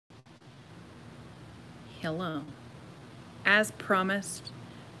Hello. As promised,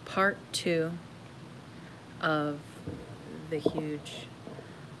 part 2 of the huge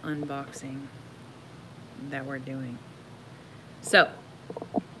unboxing that we're doing. So,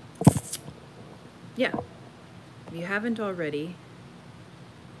 yeah, if you haven't already,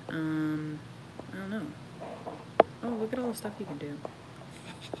 I don't know. Oh, look at all the stuff you can do.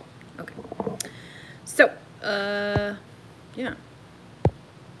 Okay. So, yeah.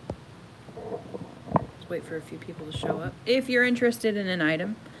 Let's wait for a few people to show up. If you're interested in an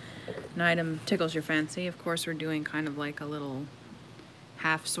item tickles your fancy, of course we're doing kind of like a little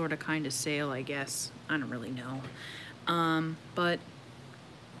half sort of kind of sale, I guess. I don't really know. But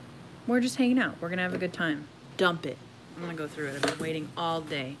we're just hanging out. We're gonna have a good time. Dump it. I'm gonna go through it. I've been waiting all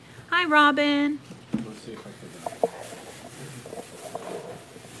day. Hi, Robin. Let's see if I can.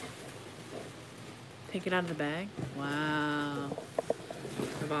 Take it out of the bag. Wow.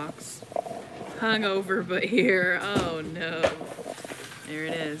 The box. Hung over but here. Oh no. There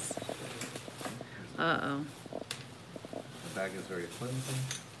it is. Uh-oh. The bag is very flimsy.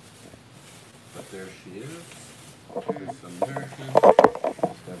 But there she is. There's some nourishment.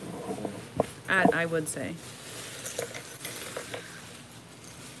 I would say.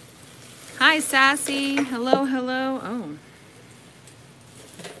 Hi, Sassy. Hello, hello. Oh.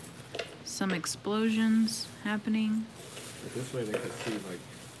 Some explosions happening. But this way they could see like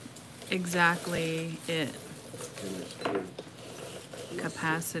exactly it. finished food.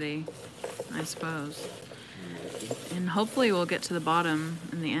 Capacity, I suppose. And hopefully we'll get to the bottom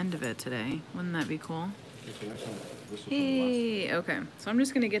and the end of it today. Wouldn't that be cool? Hey, okay. So I'm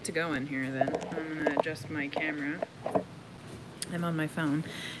just gonna get to going here then. I'm gonna adjust my camera. I'm on my phone.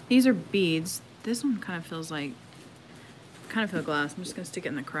 These are beads. This one kind of feels like, feel glass. I'm just gonna stick it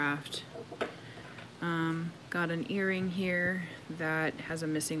in the craft. Got an earring here that has a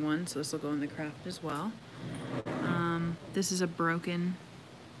missing one, so this will go in the craft as well. This is a broken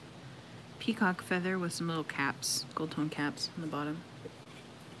peacock feather with some little caps, gold tone caps on the bottom.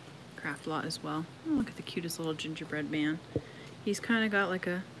 Craft lot as well. Oh, look at the cutest little gingerbread man. He's kind of got like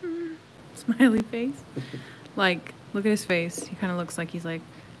a smiley face. Like, look at his face. He kind of looks like he's like,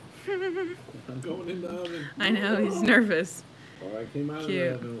 I'm going in the oven. I know, he's nervous. Oh, I came out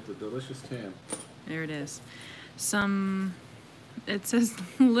Cute. of the oven with a delicious tan. There it is. It says,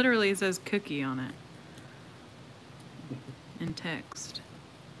 literally it says cookie on it. In text.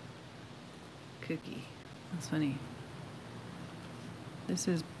 Cookie. That's funny.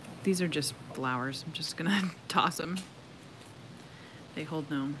 These are just flowers. I'm just gonna toss them. They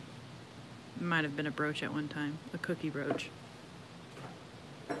hold no. It might have been a brooch at one time. A cookie brooch.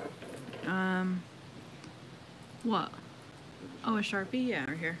 What? Oh, a Sharpie? Yeah,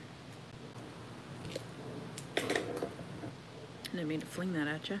 right here. I didn't mean to fling that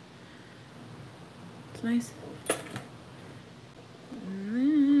at you. It's nice.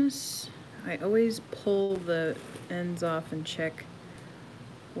 And this, I always pull the ends off and check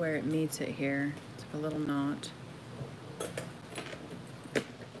where it meets it here. It's like a little knot.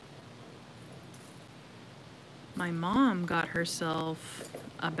 My mom got herself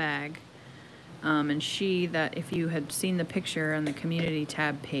a bag. And if you had seen the picture on the community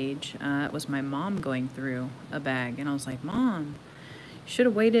tab page, it was my mom going through a bag. And I was like, Mom, you should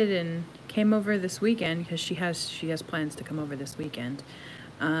have waited and came over this weekend, because she has plans to come over this weekend.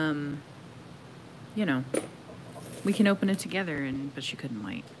 You know, we can open it together, but she couldn't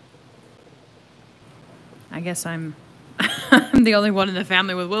wait. I guess I'm the only one in the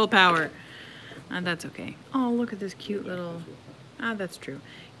family with willpower. That's okay. Oh, look at this cute little, that's true.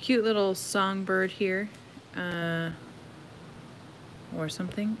 Cute little songbird here, or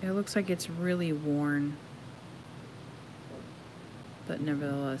something. It looks like it's really worn, but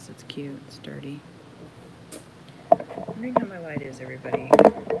nevertheless, it's cute. It's sturdy. I'm wondering how my light is, everybody.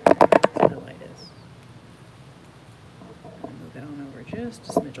 That's how my light is. I'll move that on over just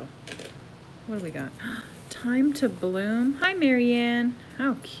a smidge. What do we got? Time to Bloom. Hi, Marianne.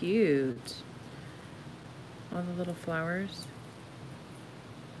 How cute. All the little flowers.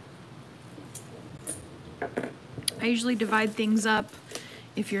 I usually divide things up,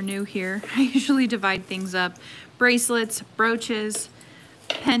 if you're new here, I usually divide things up. Bracelets, brooches,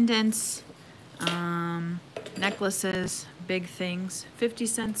 pendants, necklaces, big things. 50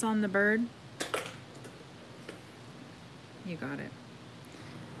 cents on the bird. You got it.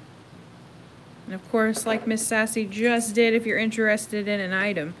 And of course, like Miss Sassy just did, if you're interested in an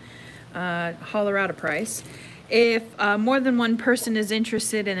item, holler out a price. If more than one person is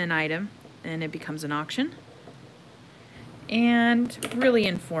interested in an item, then it becomes an auction. And really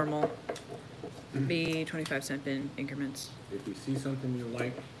informal. Be 25-cent bin increments. If you see something you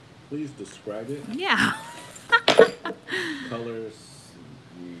like, please describe it? Yeah. Colors,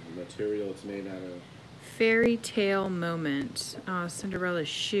 material it's made out of. Fairy tale moment. Oh, Cinderella's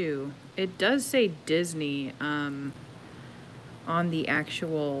shoe. It does say Disney on the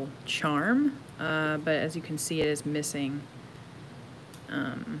actual charm, but as you can see, it is missing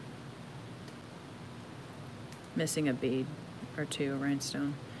missing a bead or two, a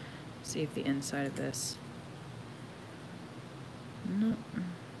rhinestone. Let's see if the inside of this. No,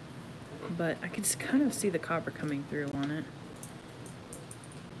 but I can kind of see the copper coming through on it.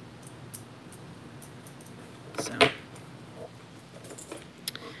 So, got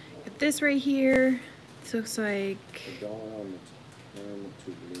this right here. This looks like.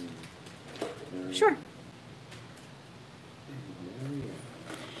 Sure.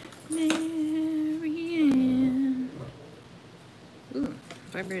 Marianne. Ooh,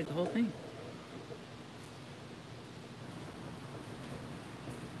 vibrated the whole thing.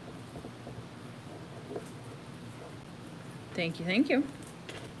 Thank you, thank you.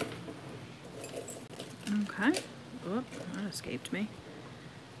 Okay. Oh, that escaped me.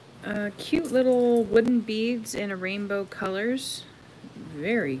 Cute little wooden beads in a rainbow colors.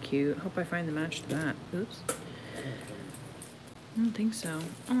 Very cute. Hope I find the match to that. Oops. I don't think so.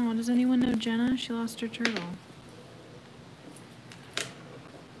 Oh, does anyone know Jenna? She lost her turtle.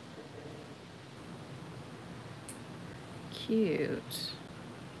 Cute.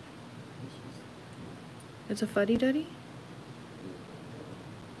 It's a fuddy-duddy?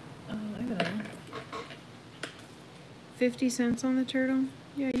 Oh, I got it. 50 cents on the turtle?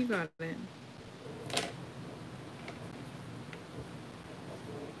 Yeah, you got it.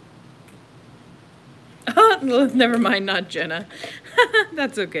 Never mind, not Jenna.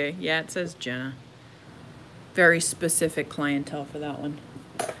 That's okay. Yeah, it says Jenna. Very specific clientele for that one.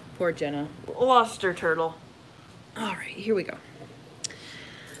 Poor Jenna. Lost her turtle. All right, here we go.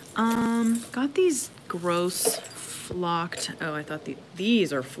 Got these gross flocked. Oh, I thought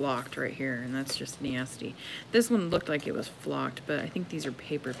these are flocked right here, and that's just nasty. This one looked like it was flocked, but I think these are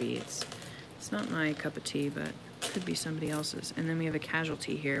paper beads. It's not my cup of tea, but could be somebody else's. And then we have a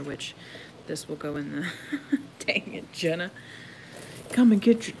casualty here, which this will go in the... Dang it, Jenna. Come and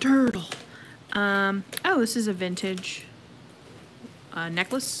get your turtle. Oh, this is a vintage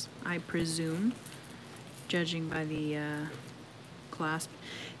necklace, I presume, judging by the clasp.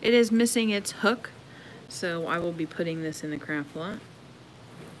 It is missing its hook, so I will be putting this in the craft lot.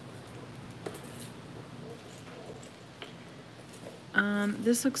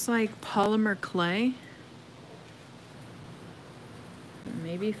 This looks like polymer clay.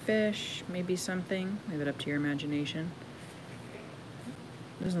 Maybe fish, maybe something. Leave it up to your imagination.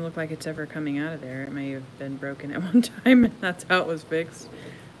 Doesn't look like it's ever coming out of there. It may have been broken at one time and that's how it was fixed.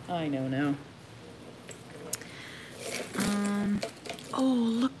 I know now. Oh,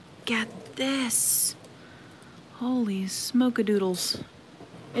 look at this. Holy smoke-a-doodles.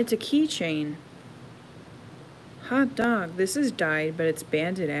 It's a keychain. Hot dog. This is dyed, but it's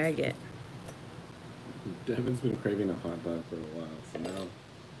banded agate. Devin's been craving a hot dog for a while, so now...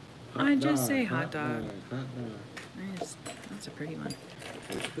 I just say hot dog. Hot dog. That's a pretty one.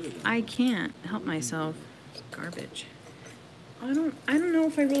 I can't help myself. It's garbage. I don't know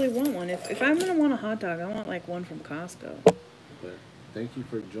if I really want one. If I'm gonna want a hot dog, I want like one from Costco. But thank you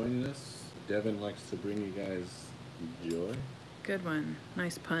for joining us. Devin likes to bring you guys joy. Good one.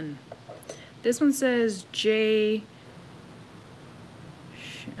 Nice pun. This one says J...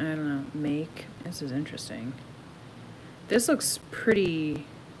 I don't know. Make. This is interesting. This looks pretty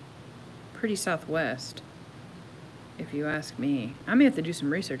Southwest, if you ask me. I may have to do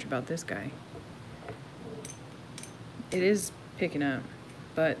some research about this guy. It is picking up,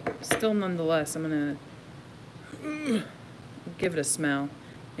 but still nonetheless, I'm gonna give it a smell.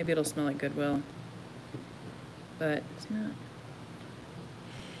 Maybe it'll smell like Goodwill, but it's not.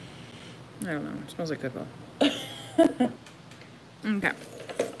 I don't know. It smells like Goodwill. Okay.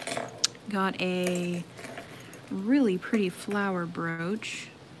 Got a really pretty flower brooch.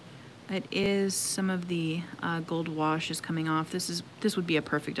 It is some of the gold wash is coming off. This would be a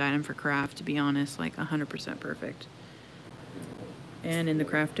perfect item for craft, to be honest, like 100% perfect. And in the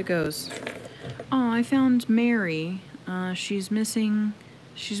craft it goes. Oh, I found Mary. She's missing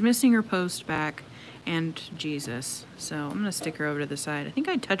her post back and Jesus. So I'm gonna stick her over to the side. I think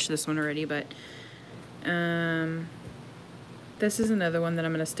I touched this one already, but this is another one that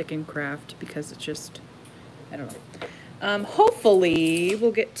I'm gonna stick in craft because it's just, I don't know. Hopefully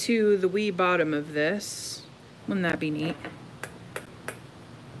we'll get to the wee bottom of this. Wouldn't that be neat?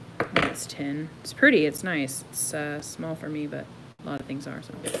 It's tin. It's pretty, it's nice. It's small for me, but a lot of things are,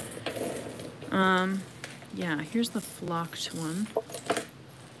 so. Yeah, here's the flocked one.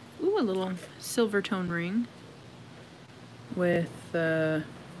 Ooh, a little silver tone ring with, it's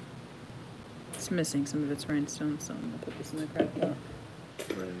missing some of its rhinestones, so I'm going to put this in the craft pot.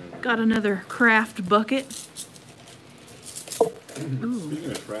 Got another craft bucket.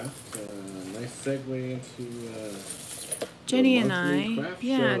 Speaking of craft, nice segue into Jenny and I,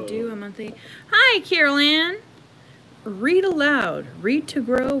 do a monthly. Hi, Carol Ann. Read aloud. Read to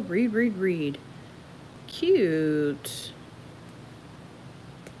grow. Read, read, read. Cute.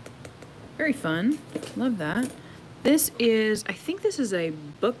 Very fun. Love that. This is, I think this is a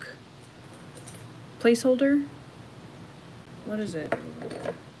book placeholder. What is it?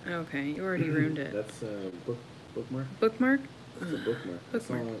 Okay, you already ruined it. That's a bookmark. Bookmark? It's a bookmark.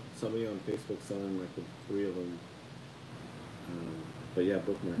 Bookmark. I saw somebody on Facebook selling like the 3 of them. But yeah,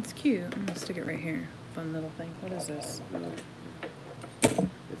 bookmark. It's cute. I'm gonna stick it right here. Fun little thing. What is this?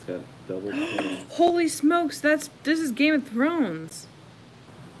 It's got double pins. Holy smokes! This is Game of Thrones.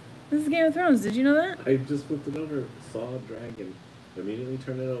 This is Game of Thrones. Did you know that? I just flipped it over, saw a dragon, immediately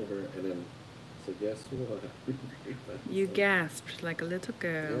turned it over, and then so guess what? You gasped like a little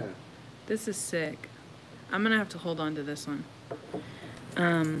girl. Yeah. This is sick. I'm gonna have to hold on to this one.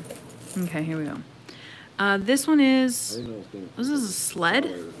 Okay, here we go. This one is. I didn't know it was Game of This Thrones. is a sled. Oh,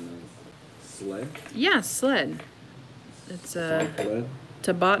 it was nice. Sled? Yeah, sled. It's a Soft sled?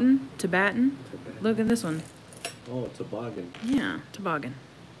 Tibetan. Look at this one. Oh, toboggan. Yeah, toboggan.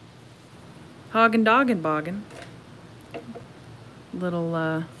 Hoggin doggin boggin.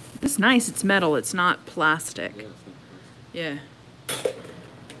 Little it's nice, it's metal, it's not plastic. Yeah, it's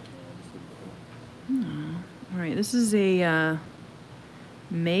not Yeah. Alright, this is a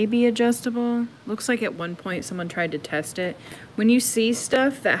maybe adjustable. Looks like at one point someone tried to test it. When you see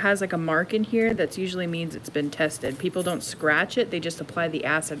stuff that has like a mark in here, that usually means it's been tested. People don't scratch it, they just apply the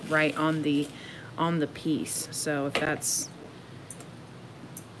acid right on the piece. So if that's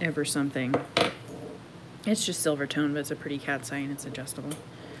ever something. It's just silver tone, but it's a pretty cat's eye and it's adjustable.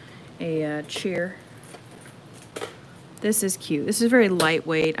 A chair. This is cute. This is very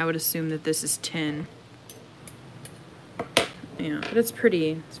lightweight. I would assume that this is tin. Yeah, but it's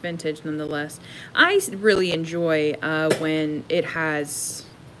pretty. It's vintage nonetheless. I really enjoy when it has.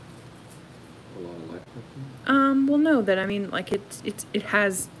 A lot of life. Well, no, that I mean, like it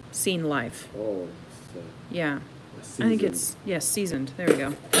has seen life. Oh, it's Yeah. I think it's, yes, seasoned. There we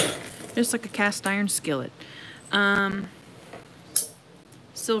go. Just like a cast iron skillet.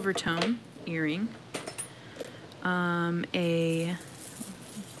 Silver tone earring. Oy,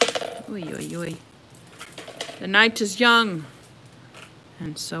 oy, oy. The night is young.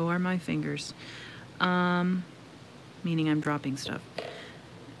 And so are my fingers. Meaning I'm dropping stuff.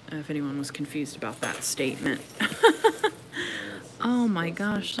 If anyone was confused about that statement. Oh my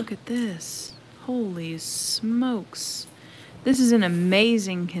gosh, look at this. Holy smokes. This is in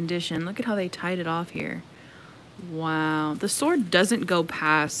amazing condition. Look at how they tied it off here. Wow. The sword doesn't go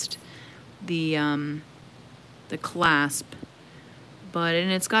past the clasp,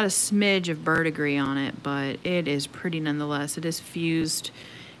 and it's got a smidge of verdigris on it, but it is pretty nonetheless. It is fused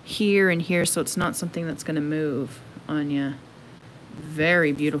here and here, so it's not something that's going to move on you.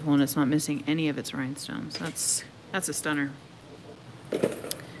 Very beautiful, and it's not missing any of its rhinestones. That's a stunner.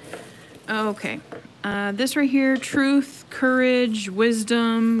 Okay, this right here, truth, courage,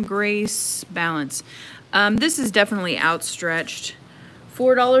 wisdom, grace, balance. This is definitely outstretched.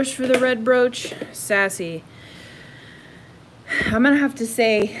 $4 for the red brooch, sassy. I'm gonna have to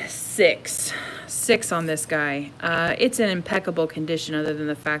say 6 on this guy. It's in impeccable condition other than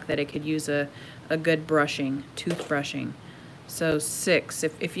the fact that it could use a good brushing, toothbrushing. So 6,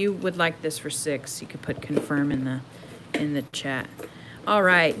 if you would like this for 6, you could put confirm in the chat. All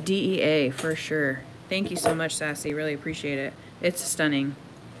right, DEA for sure. Thank you so much, Sassy. Really appreciate it. It's stunning.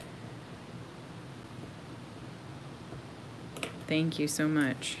 Thank you so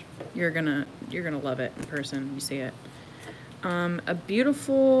much. You're gonna love it in person when you see it. A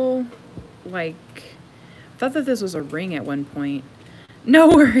beautiful, like, I thought that this was a ring at one point. No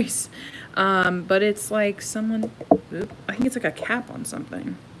worries. But it's like someone, I think it's like a cap on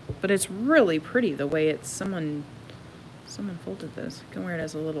something. But it's really pretty the way it's someone folded this. You can wear it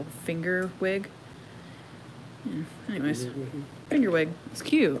as a little finger wig. Yeah, anyways, finger wig. It's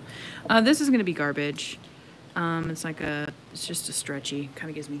cute. This is gonna be garbage. It's just a stretchy, kind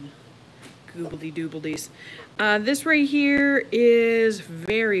of gives me goobly dooblies. This right here is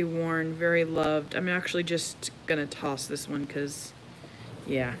very worn, very loved. I'm actually just gonna toss this one because,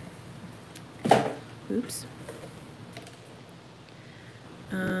 yeah. Oops.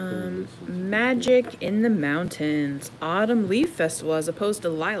 Magic in the Mountains. Autumn Leaf Festival as opposed to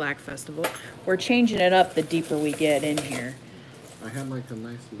Lilac Festival. We're changing it up the deeper we get in here. I had like a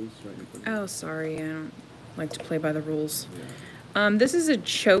nice loose right in front of me. Oh, sorry. I don't like to play by the rules. Yeah. This is a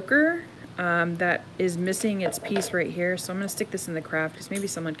choker that is missing its piece right here. So I'm going to stick this in the craft because maybe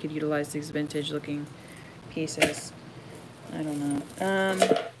someone could utilize these vintage looking pieces. I don't know.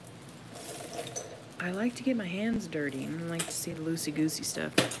 I like to get my hands dirty. I like to see the loosey-goosey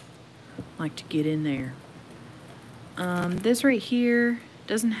stuff. I like to get in there. This right here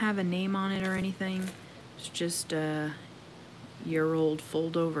doesn't have a name on it or anything. It's just a year-old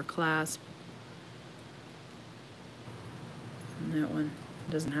fold-over clasp. And that one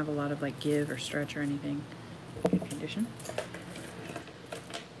doesn't have a lot of like give or stretch or anything. Good condition.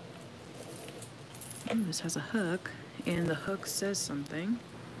 Ooh, this has a hook, and the hook says something.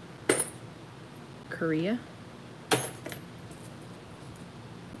 Korea.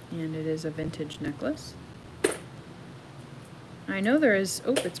 And it is a vintage necklace. I know there is,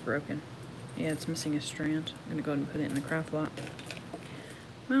 oh, it's broken. Yeah, it's missing a strand. I'm gonna go ahead and put it in the craft lot.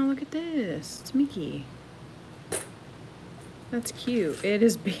 Wow, look at this. It's Mickey. That's cute. It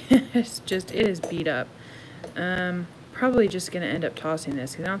is, it is beat up. Probably just gonna end up tossing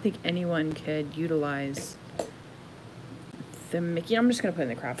this because I don't think anyone could utilize the Mickey. I'm just gonna put it in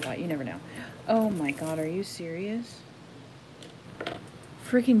the craft lot. You never know. Oh my God, are you serious?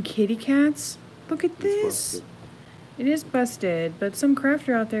 Freaking kitty cats. Look at this. It is busted, but some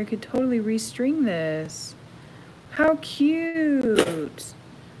crafter out there could totally restring this. How cute.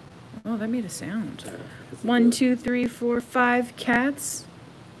 Oh, that made a sound. 1, 2, 3, 4, 5 cats.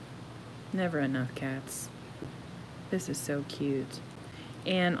 Never enough cats. This is so cute.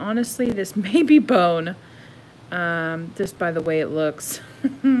 And honestly, this may be bone. Just by the way it looks.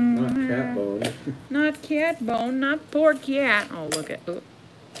 Not cat bone. Not cat bone, not poor cat. Oh, look at it.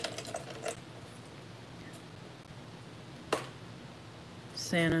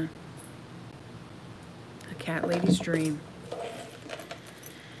 Santa. A cat lady's dream.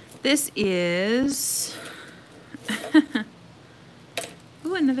 This is...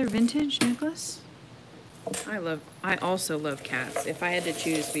 Ooh, another vintage necklace. I also love cats. If I had to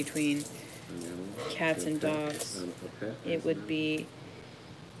choose between cats and dogs, it would be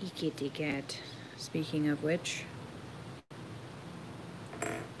a kitty cat. Speaking of which,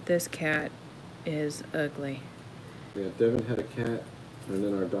 this cat is ugly. Yeah, Devin had a cat, and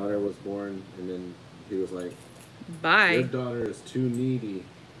then our daughter was born, and then he was like, bye. Your daughter is too needy,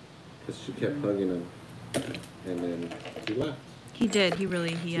 because she kept hugging him, and then he left. He did. He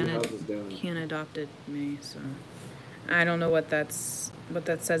unadopted me, so I don't know what that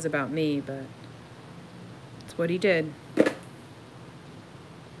says about me, but it's what he did.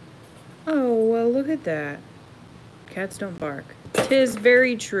 Oh, well, look at that. Cats don't bark. 'Tis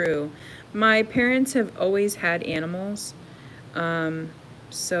very true. My parents have always had animals,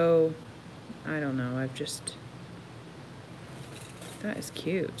 so I don't know. That is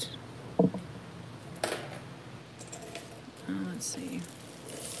cute. Let's see.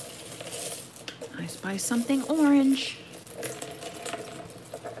 I spy something orange.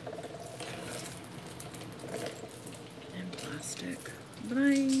 And plastic.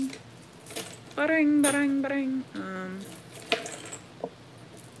 Bang. Bang, bang, bang. I'm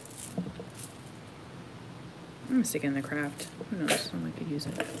gonna stick it in the craft. Who knows? Someone could use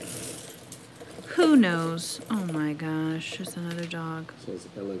it. Who knows? Oh my gosh. Just another dog. It says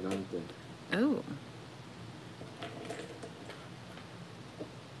elegante. Oh.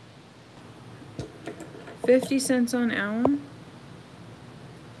 $0.50 on owl. It's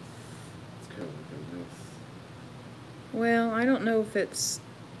kind of like a nice. Well, I don't know if it's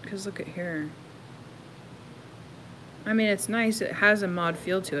because look at here. I mean, it's nice. It has a mod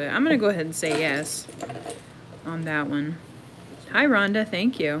feel to it. I'm gonna go ahead and say yes on that one. Hi, Rhonda.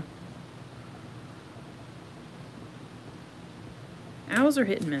 Thank you. Owls are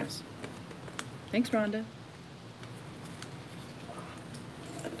hit and miss. Thanks, Rhonda.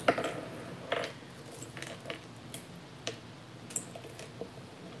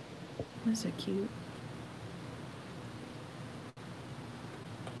 This is cute.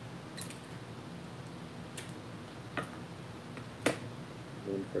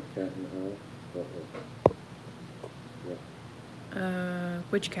 One for cat and owl. Yep.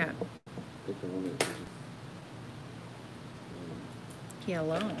 Which cat? Pick the one that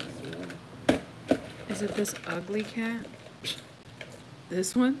Yellow. Is it this ugly cat?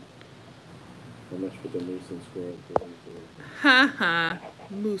 This one? How much for the moose and squirrel? Ha ha.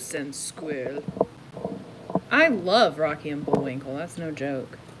 Moose and squirrel. I love Rocky and Bullwinkle. That's no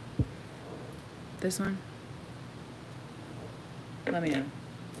joke. This one? Let me know.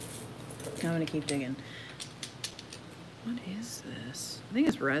 I'm gonna keep digging. What is this? I think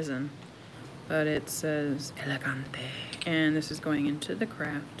it's resin. but it says elegante. And this is going into the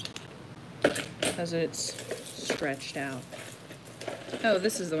craft because it's stretched out. Oh,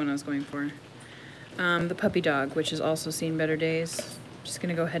 this is the one I was going for. The puppy dog, which has also seen better days. Just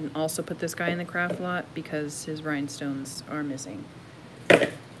gonna go ahead and also put this guy in the craft lot because his rhinestones are missing.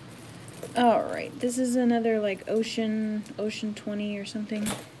 All right, this is another like Ocean 20 or something.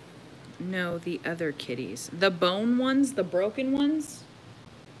 No, the other kitties. The bone ones, the broken ones.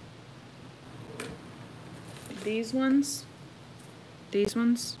 These ones. These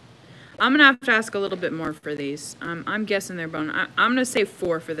ones. I'm gonna have to ask a little bit more for these. I'm guessing they're bone. I'm gonna say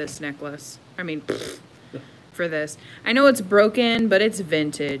 4 for this necklace. I mean, for this. I know it's broken, but it's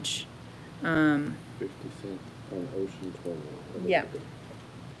vintage. 50 cents on Ocean 20. Yeah.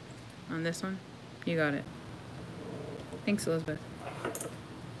 On this one? You got it. Thanks, Elizabeth.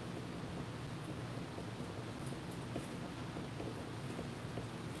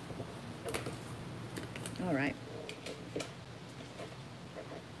 All right.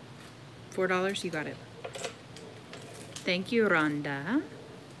 $4, you got it. Thank you, Rhonda.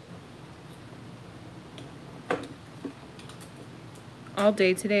 All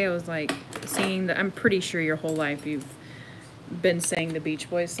day today I was like singing the, I'm pretty sure your whole life you've been saying the Beach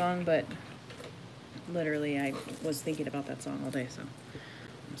Boys song, but literally I was thinking about that song all day, so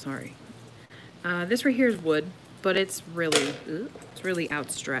I'm sorry. This right here is wood, but it's really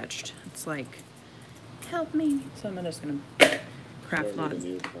outstretched. It's like, help me. So I'm just gonna craft lot.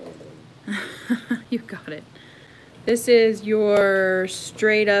 You got it. This is your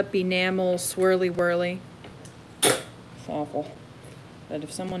straight up enamel swirly whirly. It's awful. But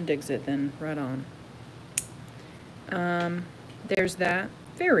if someone digs it, then right on. There's that.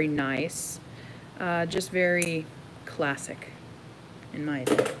 Very nice. Just very classic, in my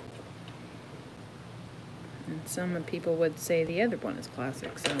opinion. And some people would say the other one is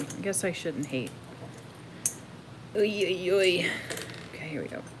classic, so I guess I shouldn't hate. Oy, oy, oy. Okay, here we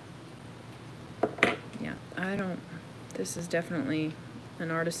go. Yeah, this is definitely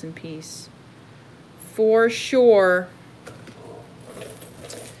an artisan piece. For sure.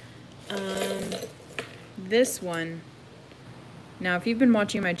 This one, now if you've been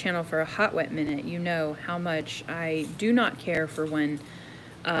watching my channel for a hot wet minute, you know how much I do not care for when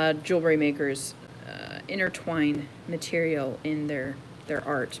jewelry makers intertwine material in their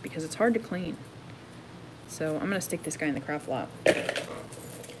art because it's hard to clean. So I'm gonna stick this guy in the craft lot.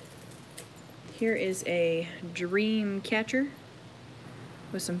 Here is a dream catcher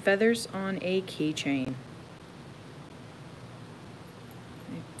with some feathers on a keychain.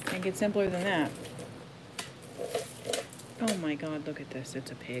 Can't get simpler than that. Oh my god, look at this.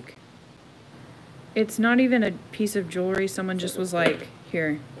 It's a pig. It's not even a piece of jewelry. Someone just was like,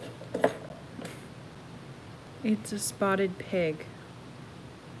 here. It's a spotted pig.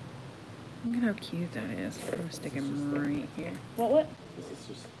 Look at how cute that is. I'm gonna stick him right here. What? This is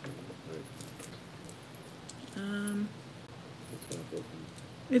just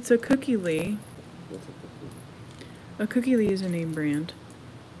It's a Cookie Lee. what's a cookie? A Cookie Lee is a name brand.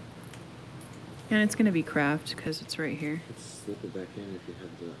 And it's gonna be craft because it's right here. Let's slip it back in if you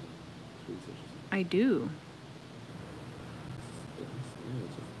have the tweezers. I do. Yeah,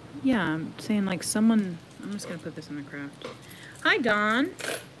 it's Yeah, I'm saying like someone, I'm just gonna put this in the craft. Hi, Dawn.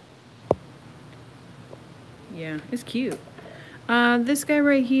 Yeah, it's cute. This guy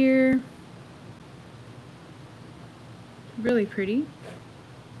right here, really pretty.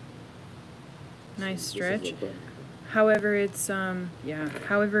 Nice stretch. However, it's, yeah,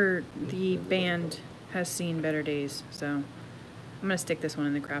 however, the band has seen better days, so I'm gonna stick this one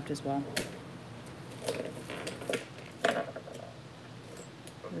in the craft as well.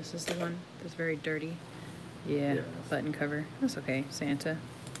 This is the one that's very dirty. Yeah, Yeah. button cover. That's okay, Santa.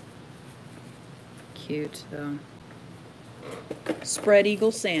 Cute, though. Spread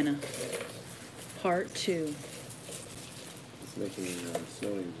Eagle Santa, Part 2. It's making snow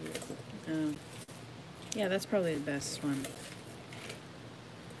angels. Oh. Yeah, that's probably the best one.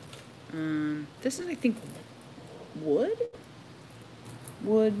 This is, I think, wood?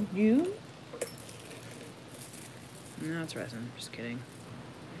 Would you? No, it's resin. Just kidding.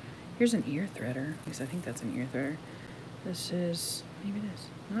 Here's an ear threader. At least I think that's an ear threader. This is, maybe it is.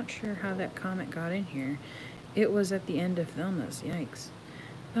 Not sure how that comet got in here. It was at the end of Velma's. Yikes.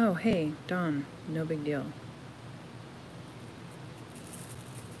 Oh, hey, Dawn. No big deal.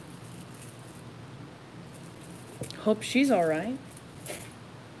 Hope she's alright.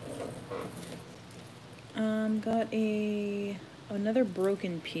 Got another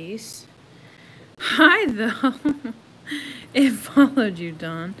broken piece. Hi, though. It followed you,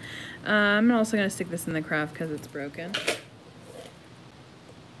 Dawn. I'm also gonna stick this in the craft because it's broken.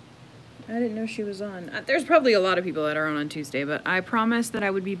 I didn't know she was on. There's probably a lot of people that are on Tuesday, but I promised that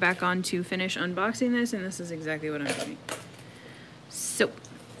I would be back on to finish unboxing this, and this is exactly what I'm doing. So,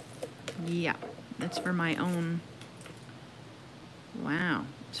 yeah, that's for my own. Wow,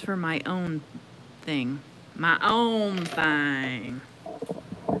 it's for my own thing. My own thing.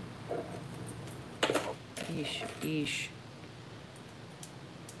 Eesh, eesh.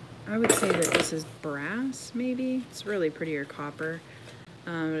 I would say that this is brass, maybe. It's really prettier copper.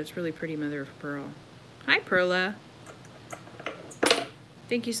 But it's really pretty mother of pearl. Hi, Perla.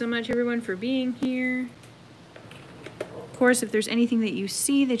 Thank you so much, everyone, for being here. Of course, if there's anything that you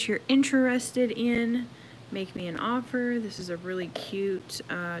see that you're interested in, make me an offer. This is a really cute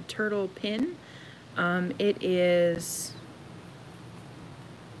turtle pin. It is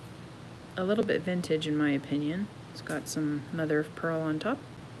a little bit vintage, in my opinion. It's got some mother of pearl on top.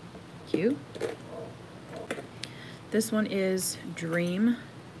 Cute. This one is Dream.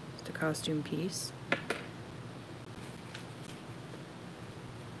 It's a costume piece.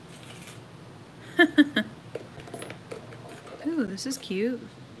 Ooh, this is cute.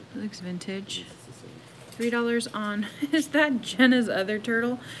 It looks vintage. $3 on. Is that Jenna's other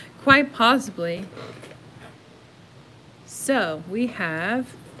turtle? Quite possibly. So, we have...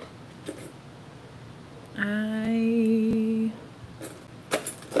 I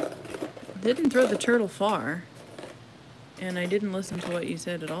didn't throw the turtle far. And I didn't listen to what you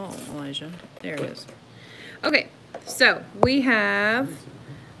said at all, Elijah. There it is. Okay, so we have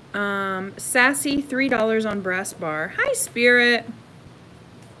Sassy, $3 on brass bar. Hi, Spirit.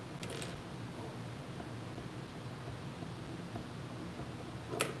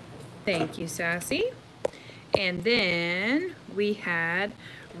 Thank you, Sassy. And then we had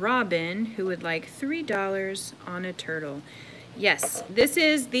Robin, who would like $3 on a turtle. Yes, this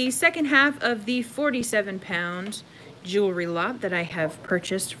is the second half of the 47-pound jewelry lot that I have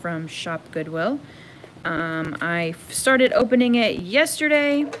purchased from Shop Goodwill. I started opening it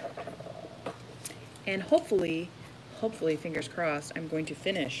yesterday, and hopefully, fingers crossed, I'm going to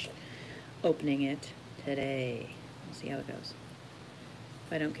finish opening it today. We'll see how it goes.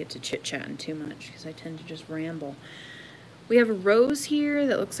 If I don't get to chit-chatting too much, because I tend to just ramble. We have a rose here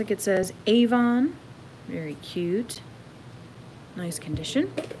that looks like it says Avon. Very cute. Nice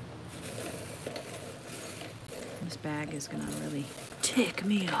condition. This bag is gonna really tick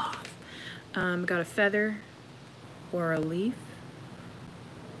me off. Got a feather or a leaf.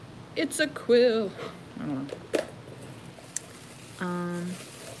 It's a quill. I don't know.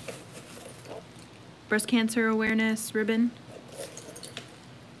 Breast cancer awareness ribbon.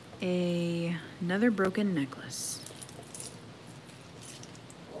 Another broken necklace.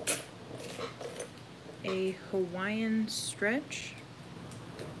 A Hawaiian stretch.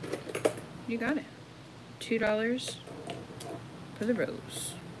 You got it. $2 for the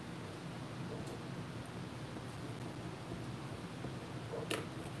rose.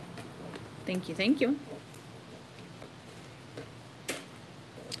 Thank you, thank you.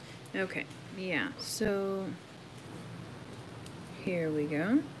 Okay, yeah, so here we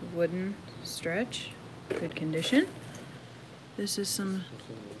go. Wooden stretch, good condition. This is some,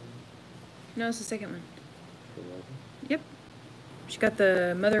 no, it's the second one. Yep, she got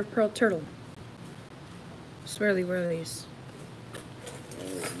the mother of pearl turtle. Swirly whirlies.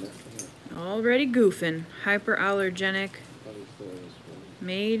 Already goofing. Hyperallergenic.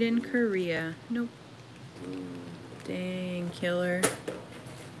 Made in Korea. Nope. Dang, killer.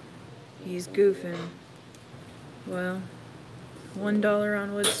 He's goofing. Well, $1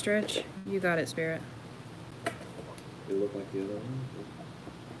 on wood stretch. You got it, Spirit. It looked like the other one?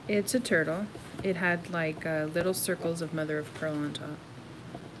 It's a turtle. It had like little circles of mother of pearl on top.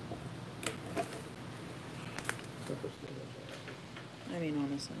 I mean,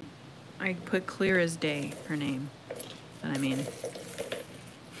 honestly. I put clear as day, her name. But I mean...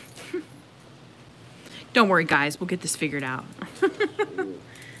 Don't worry, guys. We'll get this figured out.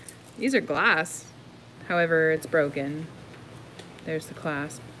 These are glass. However, it's broken. There's the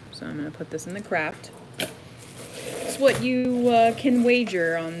clasp. So I'm going to put this in the craft. It's what you can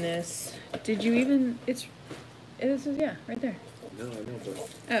wager on this. Did you even... This is, yeah, right there. No, I know, but...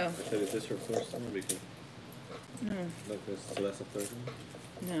 Oh. I said, is this her first one? Because... No. Like this, so that's the third one?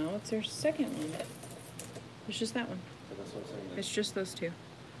 No, it's her second one. It's just that one. So that's what I'm saying. It's just those two.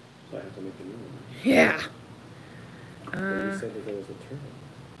 So I have to make a new one. Yeah. But you said that there was a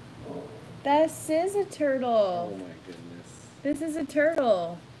turtle. This is a turtle. Oh my goodness. This is a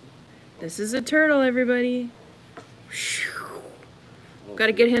turtle. This is a turtle, everybody. Got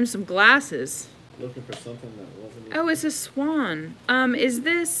to get him some glasses. Looking for something that wasn't... Oh, it's a swan. Is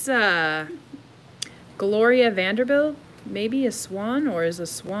this Gloria Vanderbilt? Maybe a swan, or is a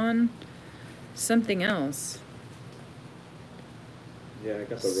swan something else. Yeah, I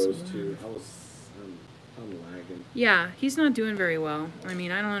got the rose too. I'm lagging. Yeah, he's not doing very well. I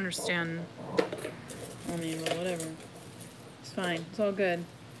mean, I don't understand. I mean, well, whatever. It's fine. It's all good.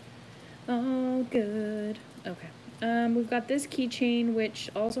 All good. Okay. We've got this keychain, which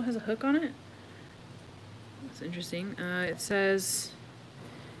also has a hook on it. That's interesting. It says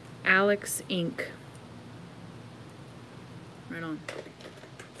Alex Inc. Right on.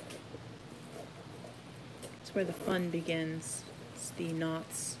 That's where the fun begins. It's the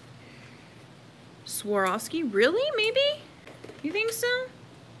knots. Swarovski? Really? Maybe? You think so?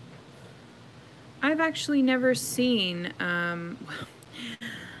 I've actually never seen,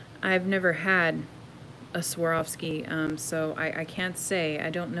 I've never had a Swarovski, so I can't say. I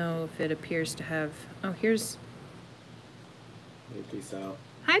don't know if it appears to have... Oh, here's... Hey, peace out.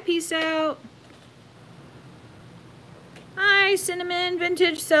 Hi, peace out. Hi, Cinnamon,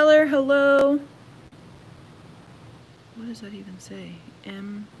 vintage seller, hello. What does that even say?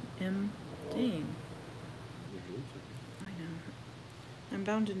 M, dang. I know. I'm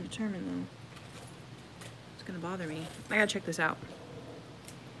bound and determined, though. It's gonna bother me. I gotta check this out.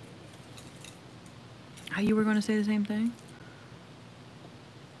 You were gonna say the same thing?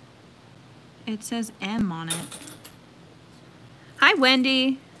 It says M on it. Hi,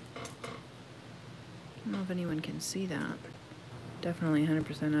 Wendy. I don't know if anyone can see that. Definitely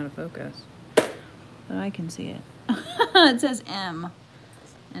 100% out of focus. But I can see it. It says M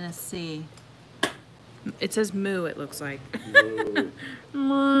and a C. It says moo, it looks like.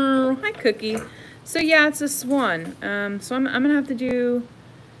 Moo. Hi, Cookie. So yeah, it's a swan. So I'm gonna have to do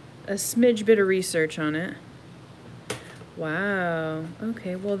a smidge bit of research on it. Wow.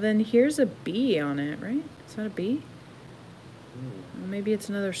 Okay, well then here's a bee on it, right? Is that a bee? Well, maybe it's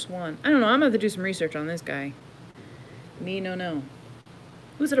another swan. I don't know. I'm gonna have to do some research on this guy. Me, no.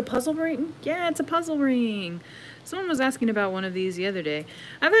 Was it a puzzle ring? Yeah, it's a puzzle ring. Someone was asking about one of these the other day.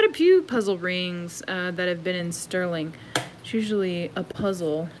 I've had a few puzzle rings that have been in sterling. It's usually a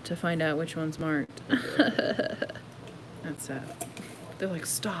puzzle to find out which one's marked. That's sad. They're like,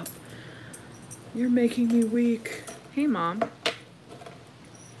 stop. You're making me weak. Hey, Mom.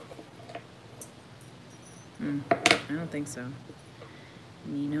 I don't think so.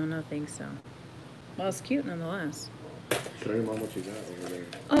 No, think so. Well, it's cute nonetheless. Show your mom what you got over there.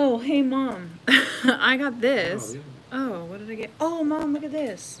 Oh, hey, Mom. I got this. Oh, yeah. Oh, what did I get? Oh, Mom, look at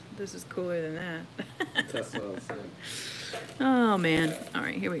this. This is cooler than that. That's what I was saying. Oh, man. All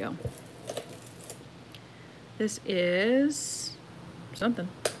right, here we go. This is something.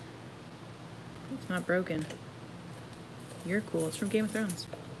 It's not broken. You're cool. It's from Game of Thrones.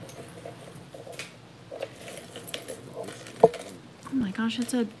 Oh my gosh,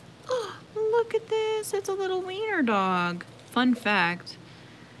 it's a... Oh, look at this. It's a little wiener dog. Fun fact.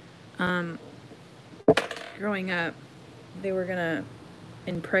 Growing up, they were gonna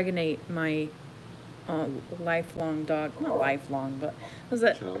impregnate my lifelong dog. Not lifelong, but was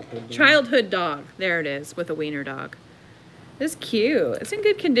that childhood dog? There it is, with a wiener dog. It's cute. It's in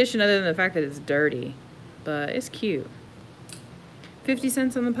good condition other than the fact that it's dirty, but it's cute. 50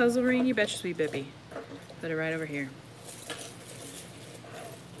 cents on the puzzle ring? You betcha, sweet Bippy. Put it right over here.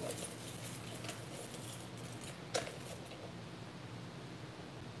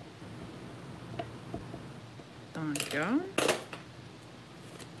 Go.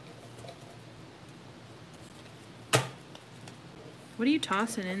 What are you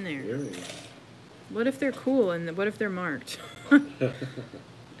tossing in there? Earrings. What if they're cool and what if they're marked?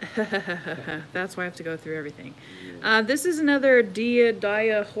 That's why I have to go through everything. This is another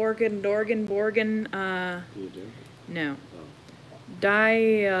Horgan, Dorgan, Borgan. No.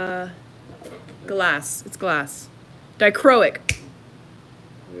 Glass. It's glass. Dichroic.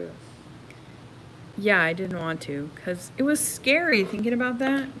 Yeah. Yeah, I didn't want to because it was scary thinking about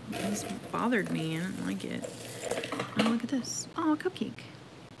that. It just bothered me. I didn't like it. Oh, look at this. Oh, a cupcake.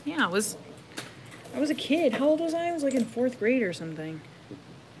 Yeah, I was a kid. How old was I? I was like in 4th grade or something.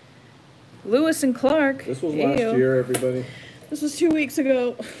 Lewis and Clark. This was last year, everybody. This was 2 weeks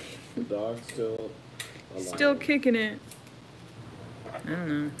ago. The dog's still alive. Still kicking it. I don't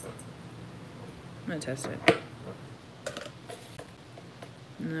know. I'm gonna test it.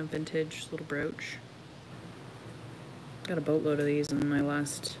 And a vintage little brooch. Got a boatload of these in my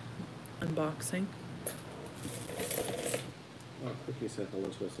last unboxing. Oh, Cookie said hello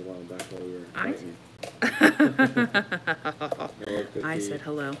to us a while back while we were fighting. Hello, Cookie. I said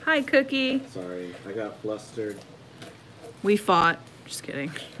hello. Hi, Cookie. Sorry, I got flustered. We fought. Just kidding.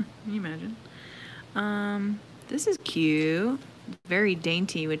 Can you imagine? This is cute. Very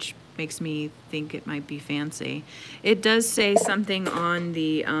dainty, which makes me think it might be fancy. It does say something on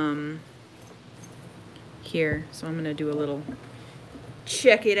the here. So I'm gonna do a little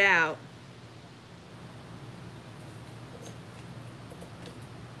check it out.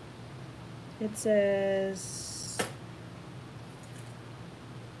 It says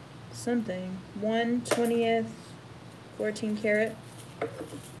something 1/20th 14 karat.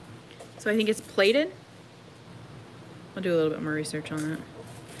 So I think it's plated. I'll do a little bit more research on that.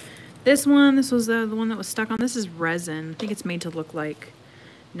 This was the one that was stuck on. This is resin. I think it's made to look like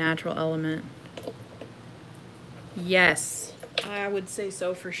natural element. Yes, I would say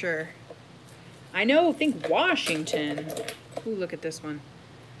so for sure. Think Washington. Ooh, look at this one.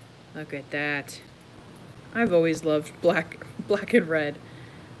 Look at that. I've always loved black and red.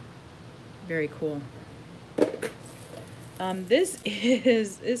 Very cool. This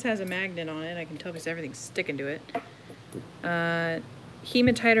has a magnet on it. I can tell because everything's sticking to it.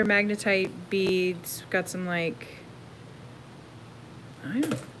 Hematite or magnetite beads. Got some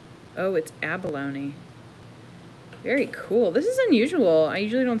oh, it's abalone. Very cool. This is unusual. I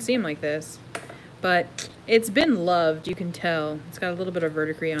usually don't see them like this. But it's been loved, you can tell. It's got a little bit of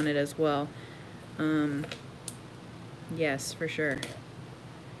verdigris on it as well. Yes, for sure.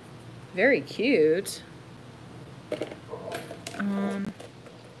 Very cute.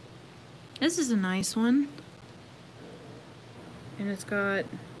 This is a nice one. And it's got...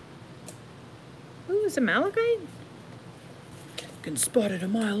 Ooh, it's a malachite? You can spot it a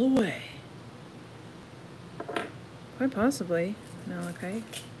mile away. Quite possibly malachite.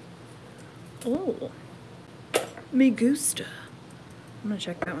 Oh, me gusta. I'm gonna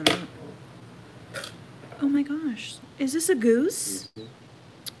check that one out. Oh my gosh, is this a goose? Mm-hmm.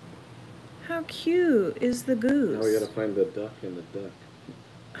 How cute is the goose? Now we gotta find the duck and the duck.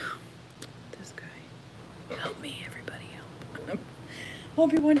 Oh, this guy. Help me, everybody, help.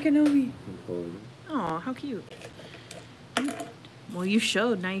 Obi-Wan Kenobi. Oh, how cute. Well, you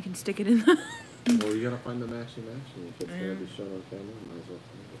showed, now you can stick it in the... Well, you gotta find the matching. If it's gonna be shown on camera, might as well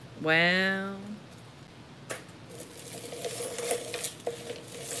find it. Well,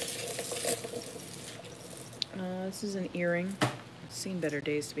 this is an earring. It's seen better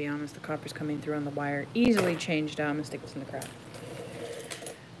days, to be honest. The copper's coming through on the wire. Easily changed out. I'm gonna stick this in the craft.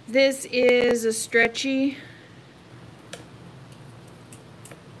 This is a stretchy.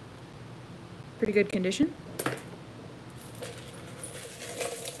 Pretty good condition.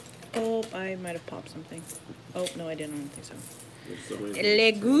 Oh, I might have popped something. Oh, no, I didn't. I don't think so.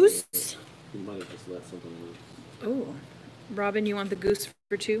 Le goose. You might have just let something loose. Oh. Robin, you want the goose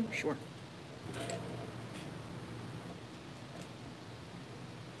for 2? Sure.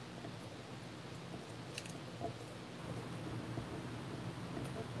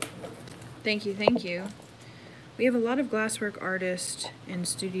 Thank you, thank you. We have a lot of glasswork artists and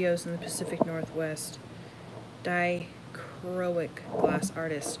studios in the Pacific Northwest. Dichroic glass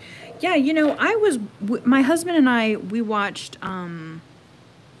artists. Yeah, you know, my husband and I, we watched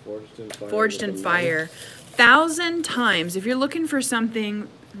Forged in Fire 1,000 times. If you're looking for something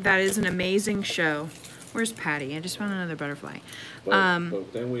that is an amazing show. Where's Patty? I just found another butterfly.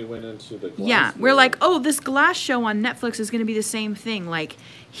 But then we went into the glass. Yeah, we're like, oh, this glass show on Netflix is going to be the same thing. Like,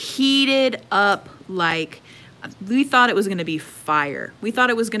 heated up, like, we thought it was going to be fire. We thought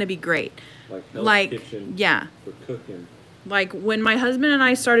it was going to be great. Like kitchen yeah. For cooking. Like, when my husband and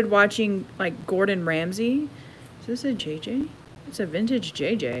I started watching, like, Gordon Ramsay. Is this a JJ? It's a vintage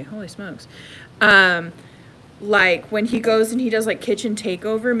JJ. Holy smokes. Like, when he goes and he does, like, Kitchen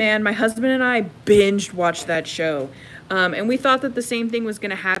Takeover, man, my husband and I binged watched that show. And we thought that the same thing was going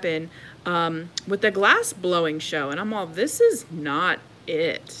to happen with the glass blowing show. And I'm all, this is not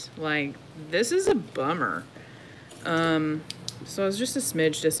it. Like, this is a bummer. So I was just a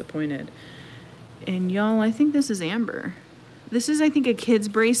smidge disappointed. And y'all, I think this is amber. This is, I think, a kid's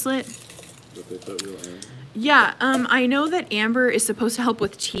bracelet. But they put real amber? Yeah, I know that amber is supposed to help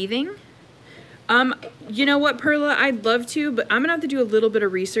with teething. You know what, Perla? I'd love to, but I'm going to have to do a little bit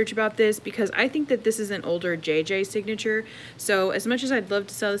of research about this because I think that this is an older JJ signature. So as much as I'd love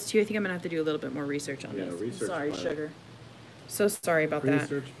to sell this to you, I think I'm going to have to do a little bit more research on this. Research sorry, pile. sugar. So sorry about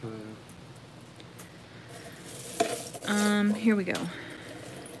Research that. Here we go.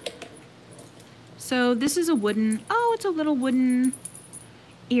 So this is a wooden, it's a little wooden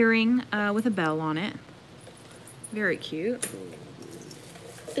earring with a bell on it. Very cute.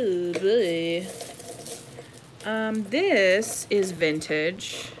 Oh boy. This is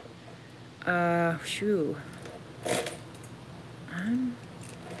vintage. Shoo. I think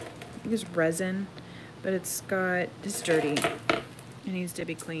it's resin, but it's dirty. It needs to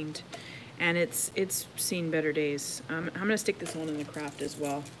be cleaned. And it's seen better days. I'm gonna stick this one in the craft as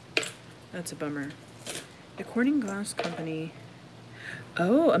well. That's a bummer. The Corning Glass Company.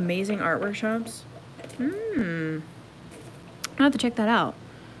 Oh, Amazing Art Workshops. I'll have to check that out.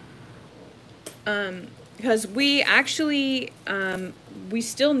 Because we actually, we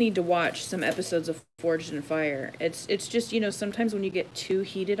still need to watch some episodes of Forged in Fire. It's just, you know, sometimes when you get too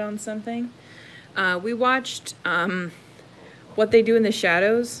heated on something. We watched, What They Do in the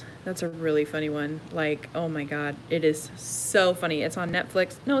Shadows. That's a really funny one. Like, oh my God, it is so funny. It's on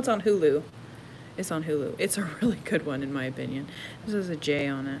Netflix. No, it's on Hulu. It's on Hulu. It's a really good one, in my opinion. This has a J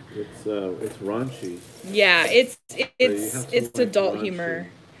on it. It's raunchy. Yeah, it's adult raunchy. humor.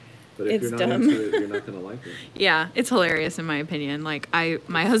 But if It's you're not dumb. into it, you're not gonna like it. Yeah, it's hilarious in my opinion. Like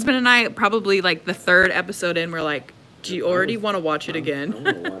my husband and I probably like the third episode in, we're like, do you already want to watch it again? I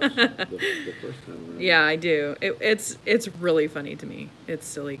want to watch the first time around. Yeah, I do. It's really funny to me. It's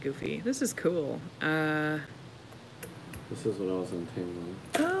silly, goofy. This is cool. This is what I was untangling.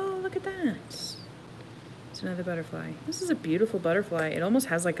 Oh, look at that. It's another butterfly. This is a beautiful butterfly. It almost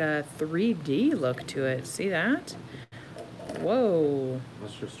has like a 3D look to it. See that? Whoa. I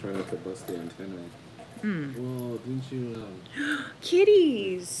was just trying not to bust the antennae. Whoa, didn't you?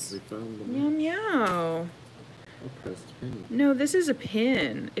 Kitties. We found them. Meow meow. A pressed penny. No, this is a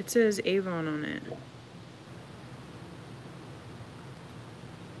pin. It says Avon on it.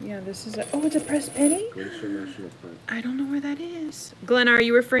 Yeah, this is a... Oh, it's a pressed penny? Glacier National Park. I don't know where that is. Glenn, are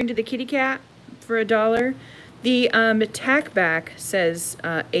you referring to the kitty cat for $1? The tack back says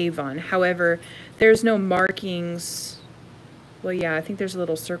Avon. However, there's no markings. Well, yeah, I think there's a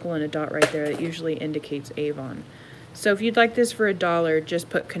little circle and a dot right there that usually indicates Avon. So if you'd like this for $1, just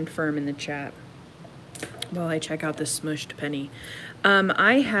put confirm in the chat while I check out this smushed penny.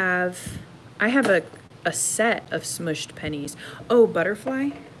 I have a set of smushed pennies. Oh, butterfly?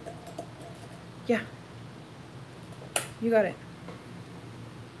 Yeah. You got it.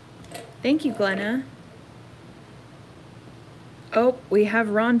 Thank you, Glenna. Oh, we have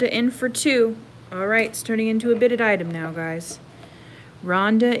Rhonda in for 2. All right, it's turning into a bidded item now, guys.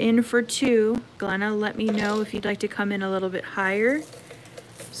 Rhonda in for 2. Glenna, let me know if you'd like to come in a little bit higher.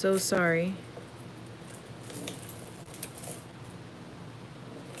 So sorry.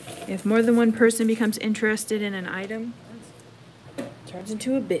 If more than one person becomes interested in an item, it turns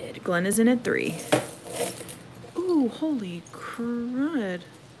into a bid. Glenna's in at 3. Ooh, holy crud.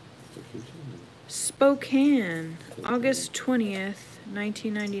 Spokane, August 20th,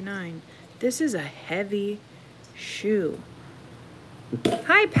 1999. This is a heavy shoe.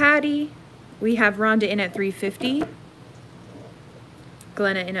 Hi, Patty. We have Rhonda in at 350.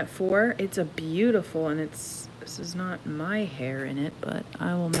 Glenna in at 4. It's a beautiful, and this is not my hair in it, but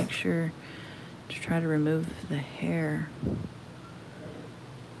I will make sure to try to remove the hair.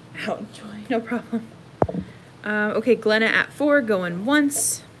 Ouch, no problem. Okay, Glenna at 4, going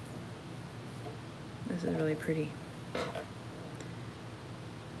once. This is really pretty.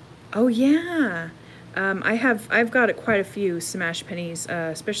 Oh yeah, I've got quite a few smash pennies,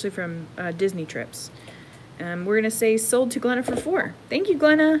 especially from Disney trips. We're gonna say sold to Glenna for 4. Thank you,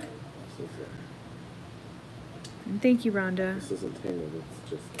 Glenna. And thank you, Rhonda. This isn't tangled, it's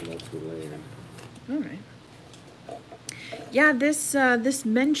just multi-layered. All right. Yeah, this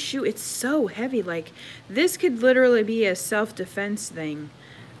men's shoe, it's so heavy. Like, this could literally be a self-defense thing,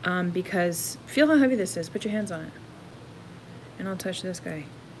 because feel how heavy this is. Put your hands on it, and I'll touch this guy.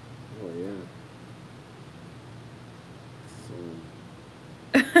 Oh yeah.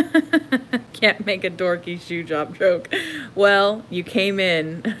 Can't make a dorky shoe drop joke. Well, you came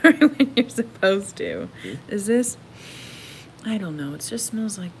in when you're supposed to. Is this? I don't know. It just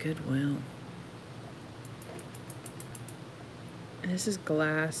smells like Goodwill. And this is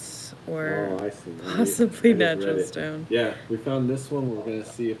glass or I see. possibly I just read natural it. stone. Yeah, we found this one. We're gonna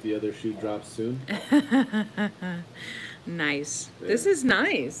see if the other shoe drops soon. Nice. Yeah. This is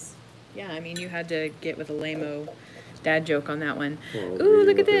nice. Yeah, I mean, you had to get with a lame-o dad joke on that one. Well, Ooh,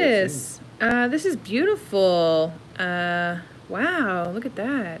 look what at they were this. This is beautiful. Wow, look at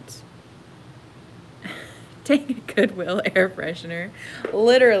that. Take a Goodwill air freshener.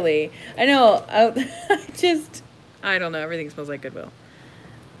 Literally. I know. I don't know. Everything smells like Goodwill.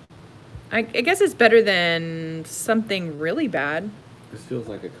 I guess it's better than something really bad. This feels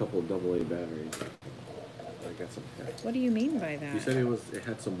like a couple AA batteries. I got some text. What do you mean by that? You said it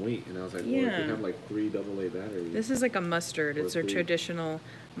had some weight, and I was like, well, if Yeah. you have like 3 AA batteries. This is like a mustard. It's a 3. traditional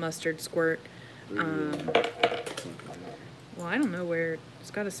mustard squirt. 3, Um, something like that. Well, I don't know where.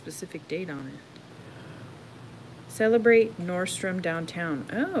 It's got a specific date on it. Celebrate Nordstrom downtown.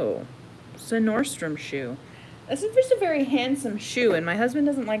 Oh, it's a Nordstrom shoe. This is just a very handsome shoe, and my husband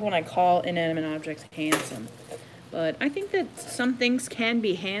doesn't like when I call inanimate objects handsome. But I think that some things can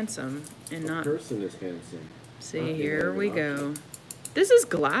be handsome and The not. person is handsome. See, not the here we inanimate go. object. This is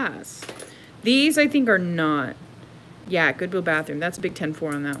glass. These I think are not. Yeah, Goodwill bathroom. That's a big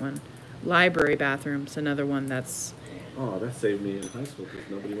 10-4 on that one. Library bathroom's another one that's. Oh, that saved me in high school because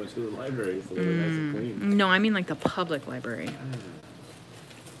nobody went to the library, so they were nice and clean. No, I mean like the public library.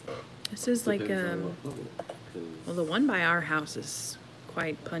 This is like Depends on what public, well, the one by our house is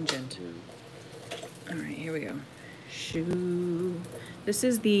quite pungent. yeah. All right, here we go. Shoe. This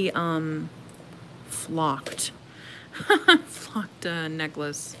is the flocked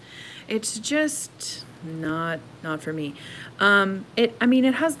necklace. It's just not for me. I mean,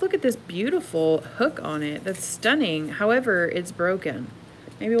 it has, look at this beautiful hook on it. That's stunning. However, it's broken.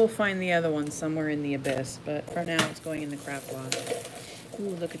 Maybe we'll find the other one somewhere in the abyss, but for now it's going in the craft closet.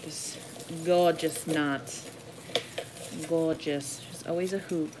 Ooh, look at this gorgeous knot. Gorgeous. There's always a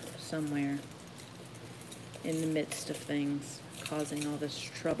hoop somewhere in the midst of things, causing all this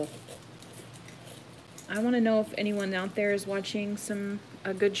trouble. I want to know if anyone out there is watching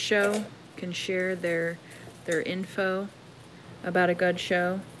a good show, can share their info about a good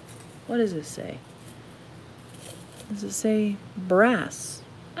show. What does this say? Does it say brass?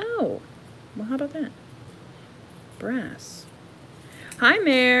 Oh, well, how about that? Brass. Hi,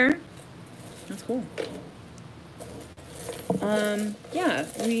 Mare. That's cool. Yeah,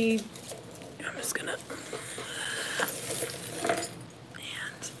 I'm just gonna.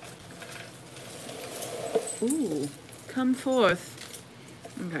 Ooh, come forth.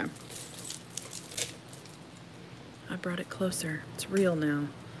 Okay. I brought it closer. It's real now.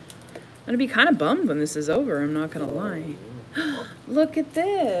 I'm gonna be kind of bummed when this is over, I'm not gonna lie. Look at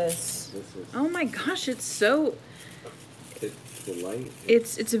this. Oh my gosh, it's so... The light.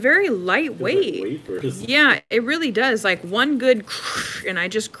 It's a very lightweight. Like yeah, it really does. Like one good and I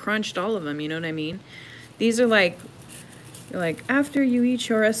just crunched all of them, you know what I mean? These are like after you eat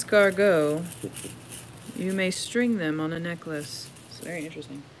your escargot, you may string them on a necklace. It's very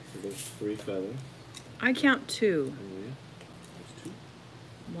interesting. So there's 3 feathers. I count 2. Oh, yeah. There's 2.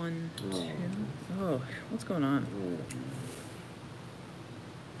 1, 2. Oh, what's going on?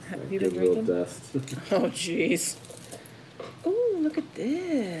 Have you been drinking? Dust. Oh, jeez. Oh, look at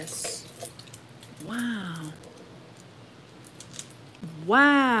this. Wow.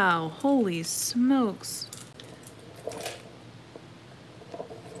 Wow. Holy smokes.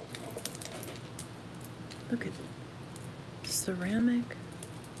 Look at ceramic.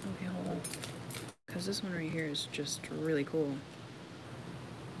 Okay, hold on. Because this one right here is just really cool.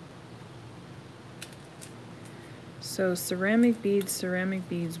 So ceramic beads,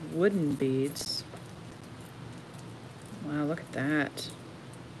 wooden beads. Wow, look at that.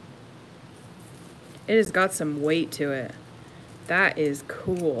 It has got some weight to it. That is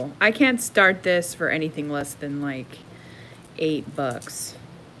cool. I can't start this for anything less than like $8.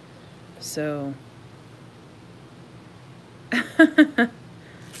 So that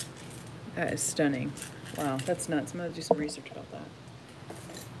is stunning. Wow, that's nuts. I'm gonna do some research about that.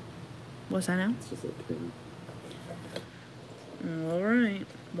 What's that now? It's just a pin. All right,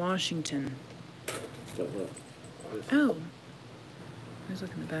 Washington. But look. Oh, let's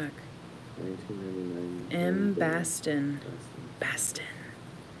look in the back. 1999. M. Baston. Baston.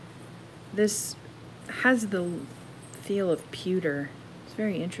 This has the feel of pewter. It's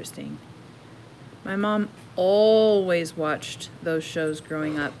very interesting. My mom always watched those shows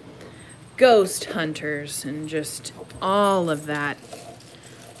growing up. Ghost hunters and just all of that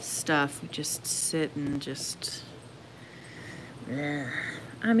stuff. We just sit and just...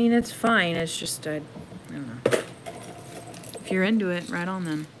 I mean, it's fine. It's just, I don't know. If you're into it, right on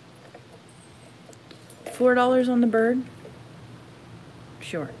then. $4 on the bird?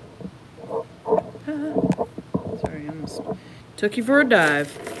 Sure. Sorry, I almost took you for a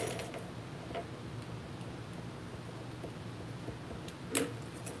dive.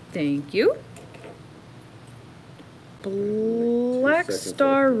 Thank you. Black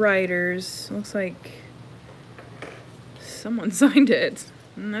Star Riders. Looks like someone signed it.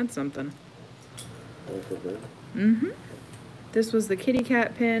 That's something. Mm-hmm. This was the kitty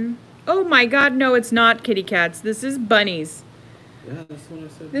cat pin. Oh my god, no, it's not kitty cats. This is bunnies. Yeah, that's what I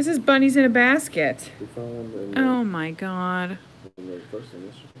said. This is bunnies in a basket. We found them Oh my god. in the first one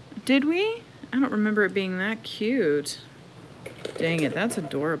yesterday. Did we? I don't remember it being that cute. Dang it, that's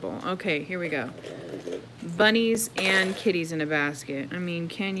adorable. Okay, here we go. Bunnies and kitties in a basket. I mean,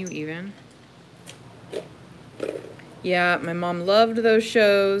 can you even? Yeah, my mom loved those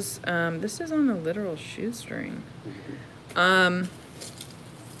shows. This is on a literal shoestring.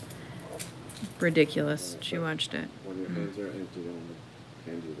 Ridiculous. She watched it. When your hands are empty, don't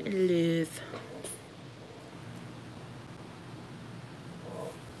hand you this.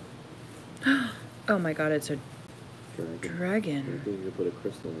 Oh my god, it's a dragon. I think you could put a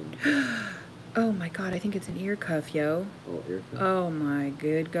crystal in. Oh my god, I think it's an ear cuff, yo. Oh, ear cuff? Oh my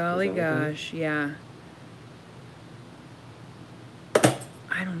good golly Is that what that gosh, yeah.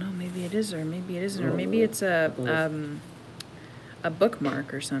 I don't know, maybe it is or maybe it isn't, or maybe it's a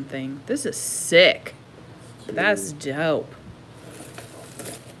bookmark or something. This is sick. That's dope.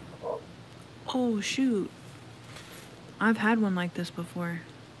 Oh shoot. I've had one like this before.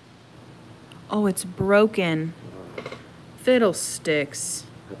 Oh, it's broken. Fiddlesticks.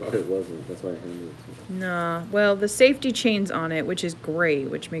 I thought it wasn't. That's why I handed it to you. Nah. Well, the safety chain's on it, which is great,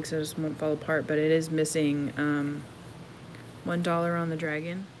 which makes it just won't fall apart, but it is missing $1 on the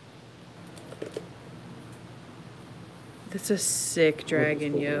dragon. That's a sick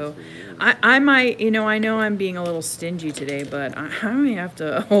dragon, yo. I might, you know, I know I'm being a little stingy today, but I may have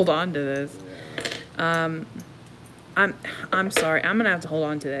to hold on to this. I'm sorry. I'm gonna have to hold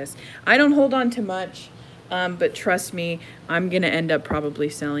on to this. I don't hold on to much, but trust me, I'm gonna end up probably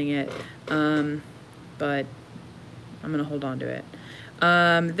selling it. But I'm gonna hold on to it.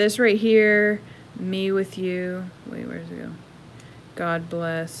 This right here, me with you. Wait, where does it go? God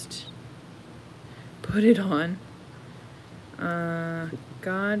blessed. Put it on.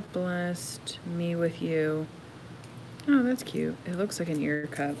 God blessed me with you. Oh, that's cute. It looks like an ear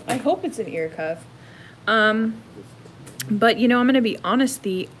cuff. I hope it's an ear cuff. But you know, I'm gonna be honest,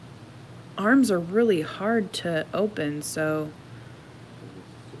 the arms are really hard to open, so.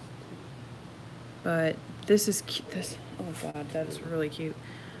 But this is cute. This, oh god, that's really cute.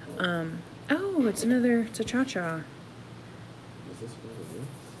 Oh, it's a cha-cha. Is this what it is?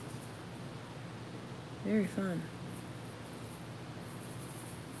 Very fun.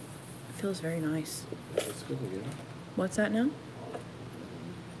 Feels very nice. It's good again. What's that now?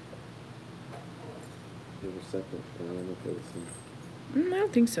 They were separate, but I don't know if they're the same. I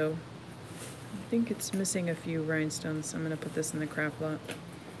don't think so. I think it's missing a few rhinestones. I'm gonna put this in the craft lot.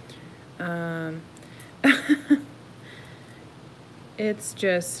 It's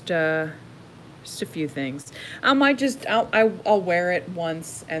just a few things. I might just, I'll wear it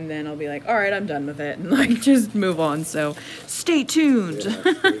once and then I'll be like, all right, I'm done with it, and like just move on. So stay tuned. Yeah,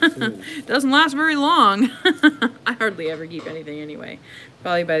 stay tuned. Doesn't last very long. I hardly ever keep anything anyway.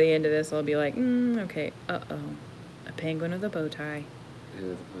 Probably by the end of this, I'll be like, okay, a penguin with a bow tie. And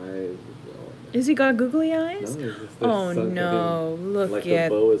his eyes, Is he got googly eyes? no, it's just Oh sunk no, in. look Like at,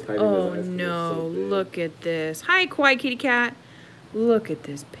 the bow is hiding oh his eyes 'cause they're no, so big. look at this. Hi, quiet kitty cat. Look at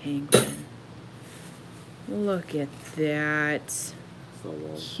this penguin. Look at that. It's a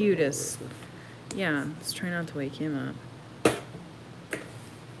long Cutest. photo, Yeah, let's try not to wake him up.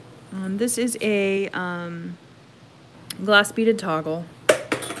 This is a glass beaded toggle.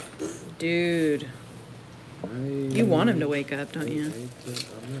 Dude, you want him to wake up, don't you?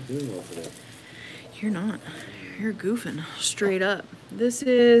 I'm not doing well today. You're not. You're goofing. Straight up. This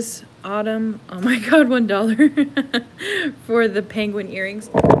is Autumn. Oh my god, $1 for the penguin earrings.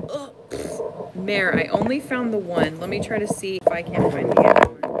 Oh, Mare, I only found the one. Let me try to see if I can find the other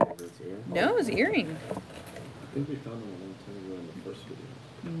one. No, it's earring. I think we found them a long time ago in the first video.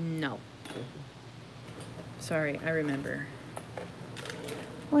 No. Sorry, I remember.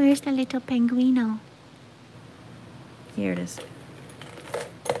 Where's the little penguino? Here it is.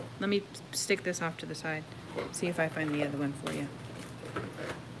 Let me stick this off to the side. See if I find the other one for you.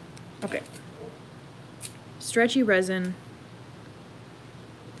 Okay. Stretchy resin.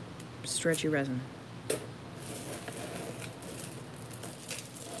 Stretchy resin.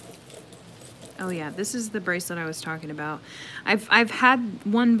 Oh yeah, this is the bracelet I was talking about. I've had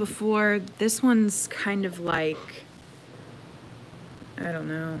one before. This one's kind of like, I don't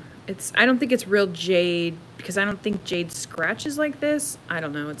know. I don't think it's real jade, because I don't think jade scratches like this. I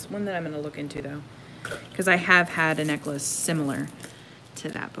don't know. It's one that I'm going to look into though, because I have had a necklace similar to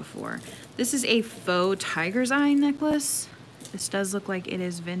that before. This is a faux tiger's eye necklace. This does look like it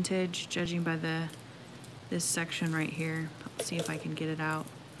is vintage, judging by this section right here. Let's see if I can get it out.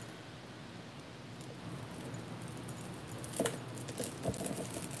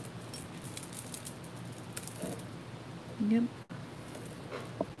 Yep.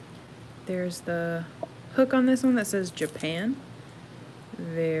 There's the hook on this one that says Japan.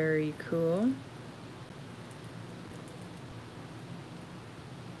 Very cool.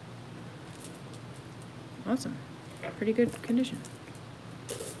 Awesome. Pretty good condition.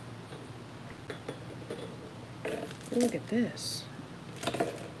 Look at this.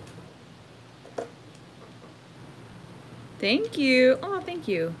 Thank you. Oh, thank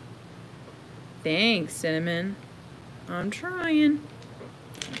you. Thanks, Cinnamon. I'm trying.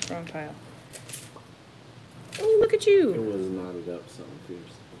 Wrong tile. Oh, look at It you. was knotted up something fierce.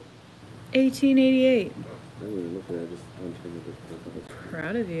 1888. I didn't even look at it. I just unturned it.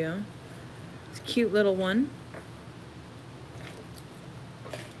 Proud of you. It's a cute little one.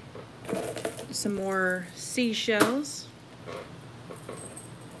 Some more seashells.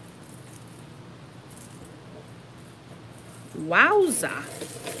 Wowza!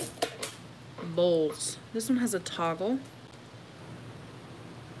 Bowls. This one has a toggle.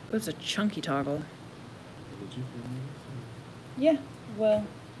 Oh, it's a chunky toggle. Did you film this? Yeah, well,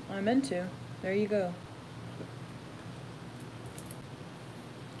 I meant to. There you go.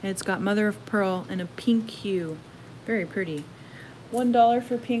 And it's got mother of pearl in a pink hue. Very pretty. $1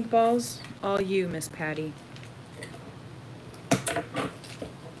 for pink balls. All you, Miss Patty.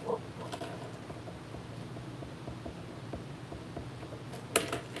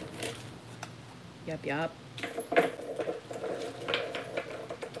 Yup, yup.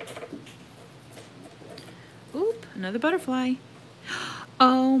 Oop, another butterfly.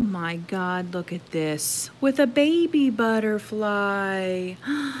 Oh my God, look at this. With a baby butterfly.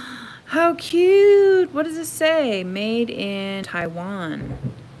 How cute. What does it say? Made in Taiwan.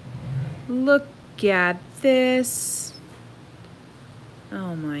 Look at this.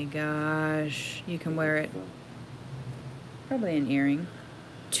 Oh my gosh. You can wear it. Probably an earring.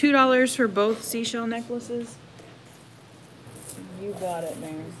 $2 for both seashell necklaces. You got it,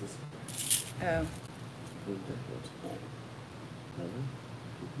 man. Oh.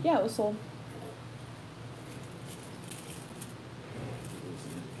 Yeah, it was sold.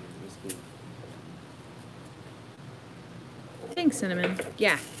 Thanks, Cinnamon.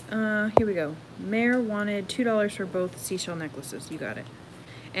 Yeah. Here we go. Mare wanted $2 for both seashell necklaces. You got it.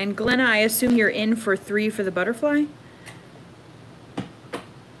 And Glenna, I assume you're in for 3 for the butterfly?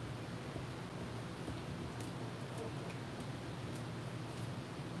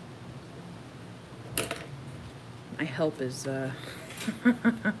 My help is,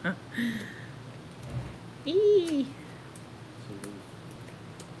 Eee.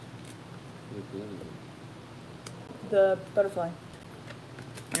 The butterfly.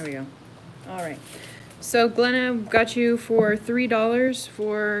 There we go. All right. So Glenna got you for $3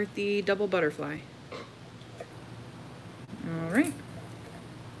 for the double butterfly. All right.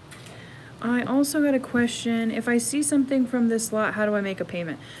 I also got a question. If I see something from this lot, how do I make a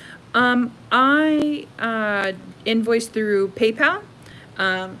payment? I invoice through PayPal,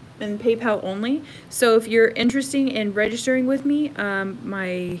 and PayPal only. So if you're interested in registering with me,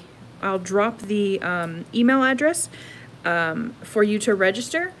 I'll drop the email address for you to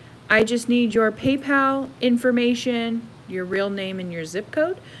register. I just need your PayPal information, your real name, and your zip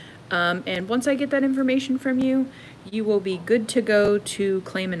code. And once I get that information from you, you will be good to go to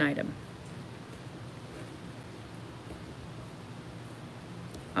claim an item.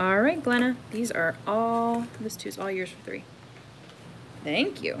 All right, Glenna, these are all, this too is all yours for 3.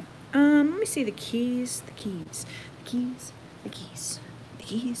 Thank you. Let me see the keys, the keys, the keys, the keys, the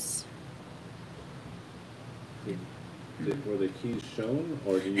keys. Were the keys shown,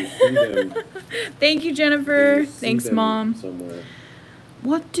 or do you see them? Thank you, Jennifer. You see Thanks, them Mom. Somewhere.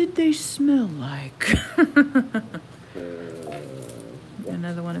 What did they smell like?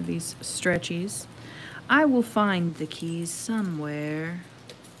 Another one of these stretchies. I will find the keys somewhere.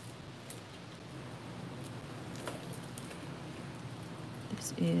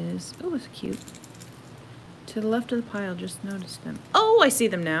 This is, oh, it's cute. To the left of the pile, just noticed them. Oh, I see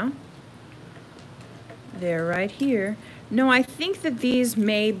them now. They're right here. No, I think that these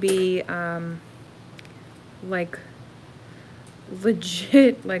may be, like,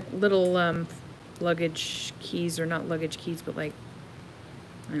 legit, like, little, luggage keys, or not luggage keys, but, like,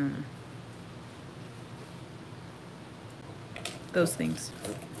 I don't know. Those things.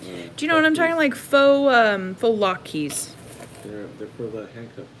 Do you know what I'm talking? Like faux lock keys. They're for the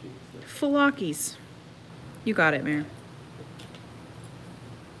handcuff keys. Faux lockies. You got it, Mare.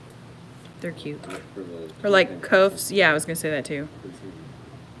 They're cute. Or like cuffs. Yeah, I was gonna say that too.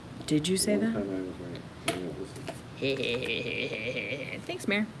 Did you say that? Thanks,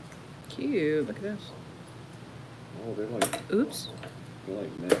 Mare. Cute. Look at this. Oh, they're like. Oops. They're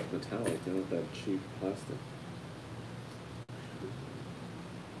like metallic. They're not that cheap plastic.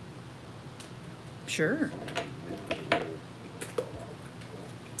 Sure.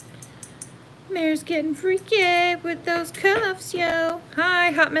 Mare's getting freaky with those cuffs, yo.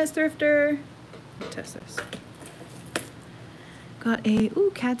 Hi, Hot Mess Thrifter. Let's test this. Got a,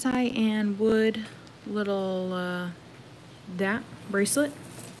 ooh, cat's eye and wood little, that bracelet.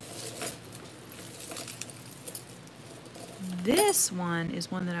 This one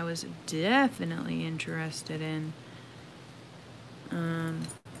is one that I was definitely interested in.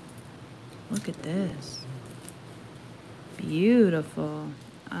 Look at this. Beautiful.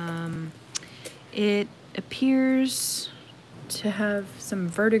 It appears to have some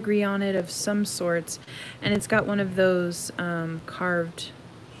verdigris on it of some sorts, and it's got one of those carved,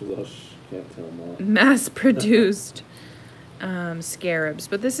 Can't tell more. mass-produced scarabs.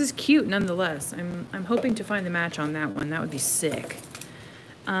 But this is cute nonetheless. I'm hoping to find the match on that one. That would be sick.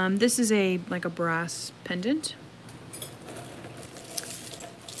 This is like a brass pendant.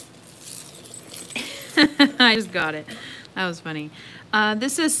 I just got it. That was funny.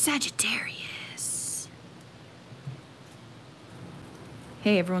 This is Sagittarius.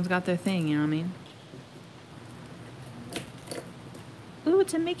 Hey, everyone's got their thing, you know what I mean? Ooh,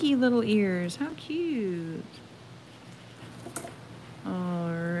 it's a Mickey little ears. How cute.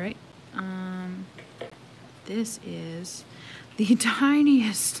 Alright. This is the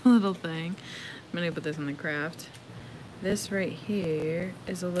tiniest little thing. I'm gonna put this on the craft. This right here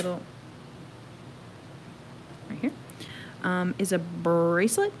is a little... right here, is a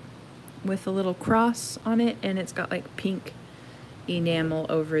bracelet with a little cross on it, and it's got like pink enamel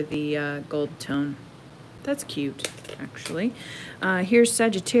over the gold tone. That's cute, actually. Here's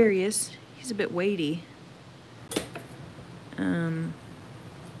Sagittarius. He's a bit weighty.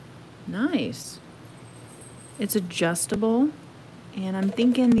 Nice. It's adjustable, and I'm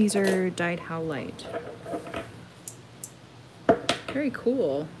thinking these are dyed howlite. Very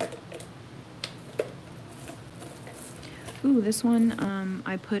cool. Ooh, this one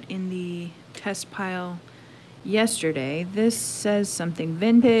I put in the test pile yesterday. This says something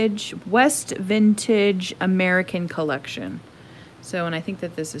vintage, West Vintage American Collection. So, and I think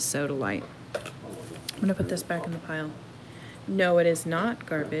that this is Sodalite. I'm gonna put this back in the pile. No, it is not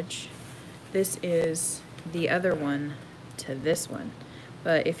garbage. This is the other one to this one.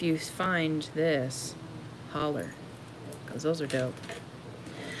 But if you find this, holler, because those are dope.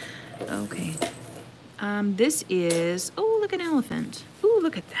 Okay. This is, oh, look, an elephant. Ooh,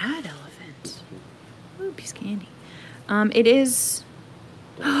 look at that elephant. Ooh, piece of candy. It is,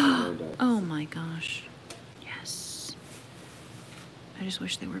 oh my gosh. Yes. I just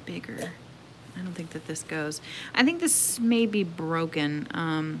wish they were bigger. I don't think that this goes. I think this may be broken,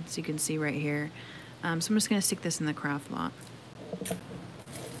 so you can see right here. So I'm just gonna stick this in the craft lot.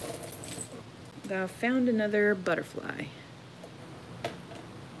 I found another butterfly.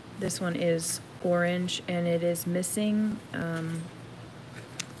 This one is orange, and it is missing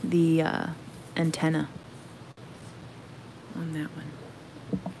the antenna on that one.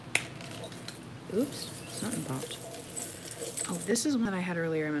 Oops, something popped. Oh, this is one I had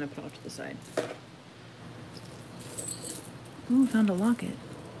earlier. I'm gonna put off to the side. Ooh, found a locket.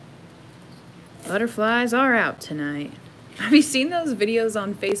 Butterflies are out tonight. Have you seen those videos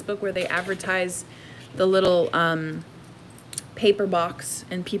on Facebook where they advertise the little paper box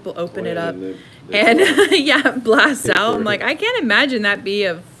and people open it up and yeah, it blasts out? I'm like, I can't imagine that be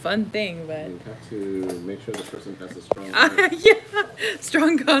a fun thing, but you have to make sure the person has a strong yeah,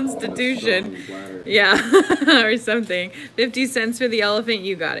 strong constitution. Strong yeah, or something. 50 cents for the elephant,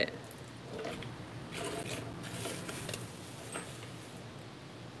 you got it.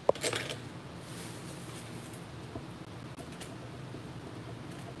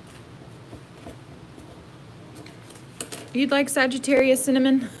 You'd like Sagittarius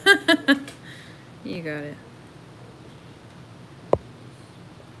cinnamon? You got it.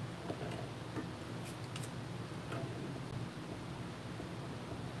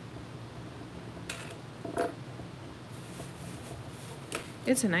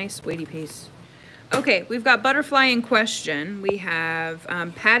 It's a nice weighty piece. Okay, we've got butterfly in question. We have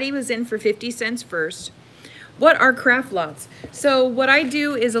Patty was in for 50 cents first. What are craft lots? So what I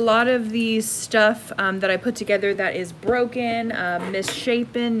do is a lot of these stuff that I put together that is broken,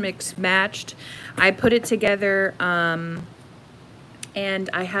 misshapen, mixed matched. I put it together and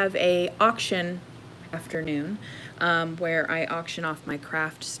I have a auction afternoon where I auction off my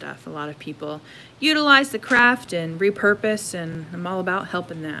craft stuff. A lot of people utilize the craft and repurpose, and I'm all about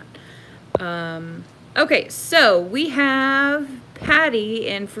helping that. Okay, so we have Patty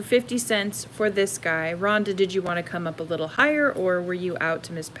in for 50 cents for this guy. Rhonda, did you want to come up a little higher, or were you out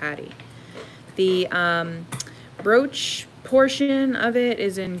to Miss Patty? The brooch portion of it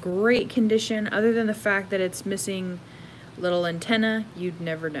is in great condition, other than the fact that it's missing little antenna. You'd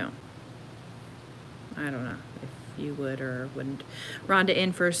never know. I don't know if you would or wouldn't. Rhonda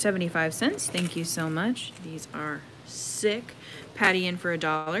in for 75 cents. Thank you so much. These are sick. Patty in for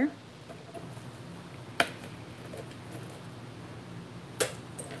 $1.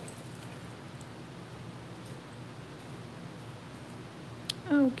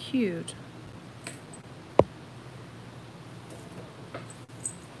 Oh, cute.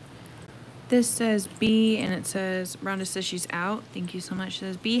 This says be, and it says, Rhonda says she's out. Thank you so much. She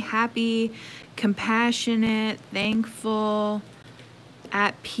says, be happy, compassionate, thankful,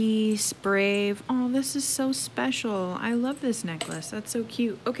 at peace, brave. Oh, this is so special. I love this necklace. That's so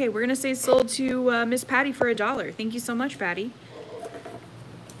cute. Okay, we're going to say sold to Miss Patty for $1. Thank you so much, Patty.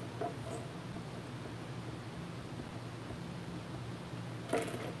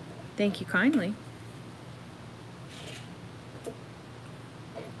 Thank you kindly.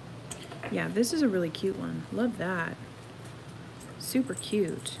 Yeah, this is a really cute one. Love that. Super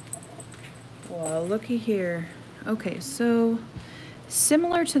cute. Well, looky here. Okay, so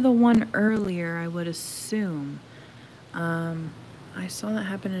similar to the one earlier, I would assume. I saw that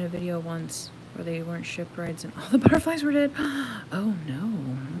happen in a video once where they weren't shipped right and all the butterflies were dead. Oh no.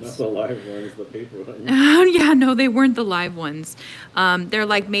 Not the live ones, the paper ones. Oh yeah, no, they weren't the live ones. They're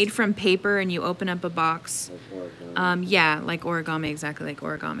like made from paper and you open up a box. Like origami. Yeah, like origami, exactly like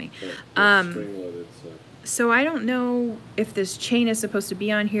origami. Spring-loaded, So I don't know if this chain is supposed to be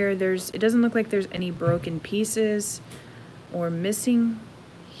on here. It doesn't look like there's any broken pieces or missing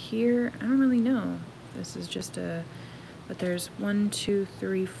here. I don't really know. This is just but there's 1, 2,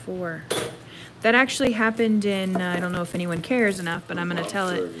 3, 4. That actually happened in, I don't know if anyone cares enough, but I'm going to tell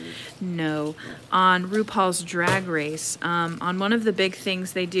it. No. On RuPaul's Drag Race. On one of the big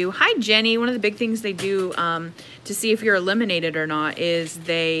things they do, hi Jenny, one of the big things they do to see if you're eliminated or not is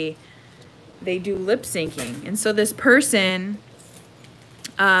they do lip syncing. And so this person,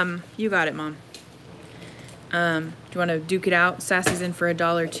 you got it, Mom. Do you want to duke it out? Sassy's in for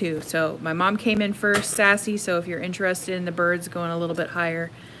 $1 too. So my mom came in first, Sassy. So if you're interested in the birds going a little bit higher,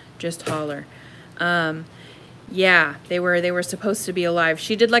 just holler. Yeah, they were supposed to be alive.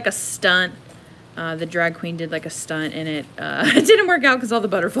 She did like a stunt. The drag queen did like a stunt, and it didn't work out because all the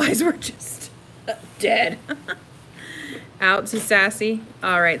butterflies were just dead. Out to Sassy.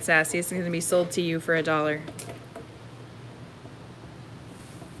 All right, Sassy, it's going to be sold to you for $1.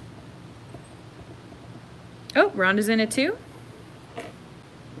 Oh, Rhonda's in it too?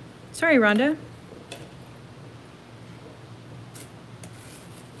 Sorry, Rhonda.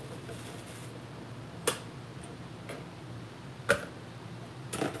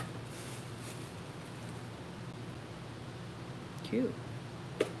 Cute.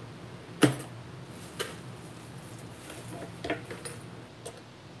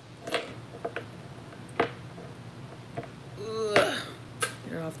 Ugh.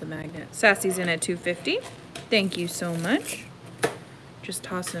 Get off the magnet. Sassy's in at $2.50. Thank you so much. Just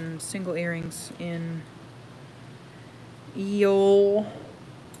tossing single earrings in your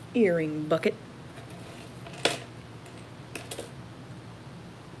earring bucket.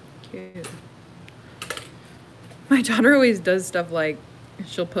 Cute. My daughter always does stuff like,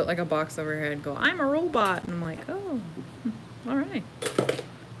 she'll put like a box over her head and go, I'm a robot. And I'm like, oh, all right.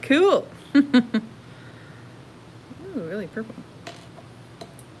 Cool. Ooh, really purple.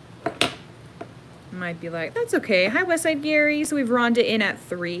 Might be like, that's okay. Hi, Westside Gary. So we've Rhonda in at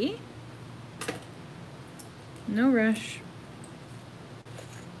 3. No rush.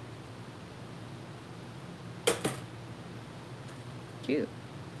 Cute.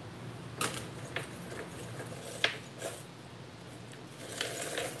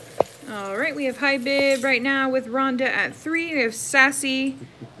 All right, we have high bid right now with Rhonda at 3. We have Sassy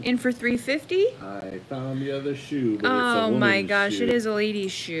in for $3.50. I found the other shoe, but Oh it's a woman's my gosh, shoe. it is a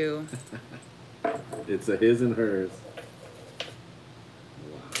lady's shoe. It's a his and hers.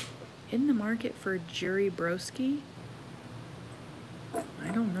 Wow. In the market for Jury Broski? I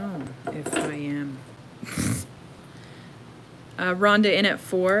don't know if I am. Rhonda in at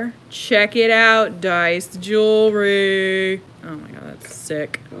 4. Check it out, diced jewelry. Oh my god, that's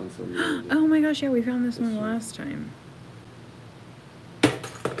sick. Found some really Oh my gosh, yeah, we found this one last time.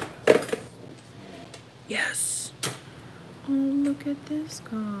 Yes. Oh, look at this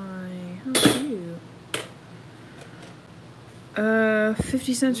guy. How cute.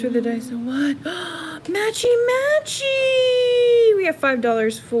 50 cents for the dice. What? Matchy matchy! We have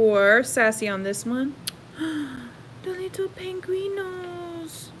 $5 for Sassy on this one. The little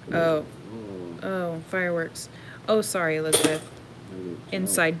penguinos. Oh. Oh, fireworks. Oh, sorry, Elizabeth.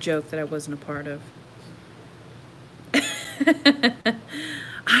 Inside joke that I wasn't a part of.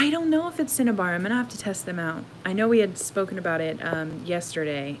 I don't know if it's Cinnabar. I'm gonna have to test them out. I know we had spoken about it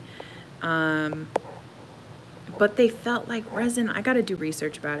yesterday. But they felt like resin. I gotta do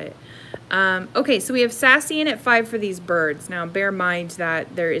research about it. Okay, so we have Sassy in at 5 for these birds. Now, bear in mind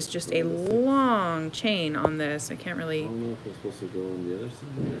that there is just a long chain on this. I can't really... I don't know if it's supposed to go on the other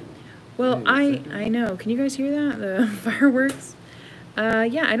side. Well, I know. Can you guys hear that? The fireworks?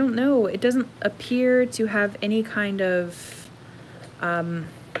 Yeah, I don't know. It doesn't appear to have any kind of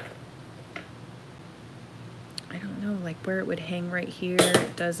like where it would hang right here,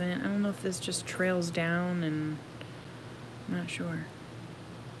 it doesn't. I don't know if this just trails down, and I'm not sure.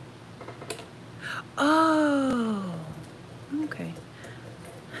 Oh, okay.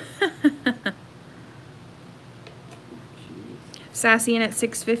 Sassy in at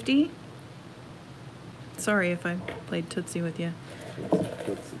 650. Sorry if I played Tootsie with you.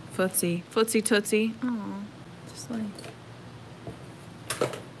 Footsie. Footsie Tootsie. Oh, just like.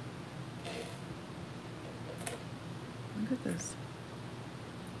 Look at this.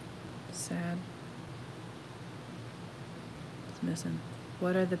 Sad. It's missing.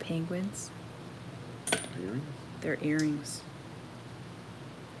 What are the penguins? Earrings? They're earrings.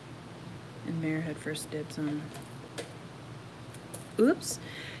 And Mare had first dibs on them. Oops.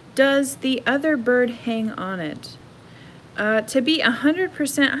 Does the other bird hang on it? To be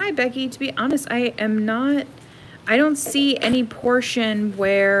 100%, hi Becky, to be honest, I don't see any portion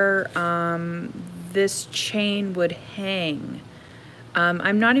where this chain would hang.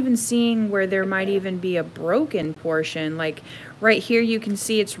 I'm not even seeing where there might even be a broken portion. Like right here you can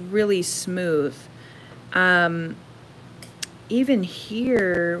see it's really smooth. Even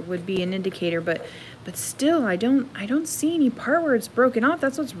here would be an indicator, but still I don't see any part where it's broken off.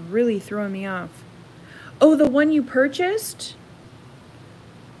 That's what's really throwing me off. Oh, the one you purchased?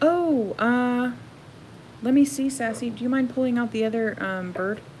 Oh, let me see, Sassy. Do you mind pulling out the other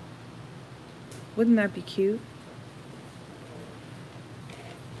bird? Wouldn't that be cute?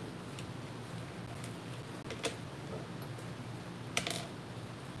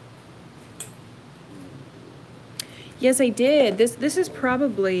 Yes, I did. This is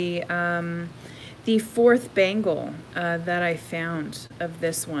probably the fourth bangle that I found of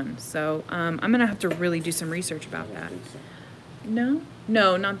this one. So I'm gonna have to really do some research about that. No?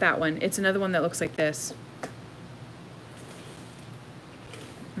 No, not that one. It's another one that looks like this.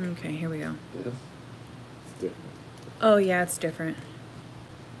 Okay, here we go. Yes. It's different. Oh yeah, it's different.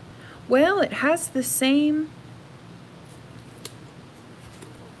 Well, it has the same.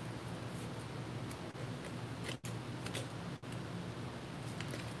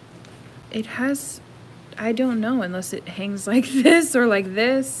 It has, I don't know, unless it hangs like this or like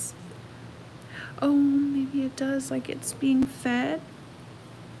this. Oh, maybe it does, like it's being fed.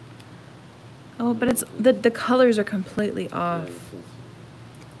 Oh, but it's the colors are completely off.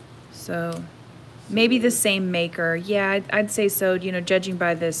 So maybe the same maker. Yeah, I'd say so, you know, judging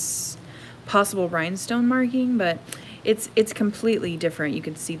by this possible rhinestone marking, but it's completely different. You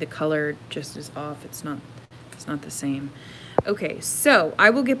can see the color just is off. It's not the same. Okay, so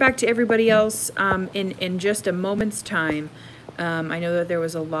I will get back to everybody else in just a moment's time. I know that there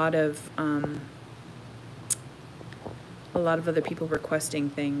was a lot of other people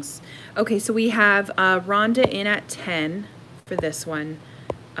requesting things. Okay, so we have Rhonda in at 10 for this one.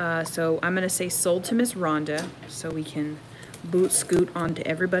 So I'm gonna say sold to Miss Rhonda, so we can boot scoot on to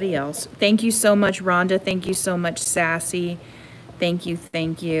everybody else. Thank you so much, Rhonda. Thank you so much, Sassy. Thank you,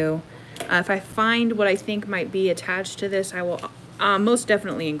 thank you. If I find what I think might be attached to this, I will most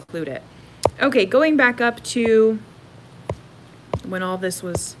definitely include it. Okay, going back up to when all this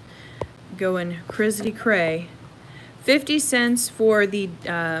was going crizzity-cray. 50 cents for the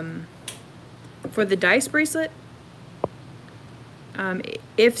dice bracelet.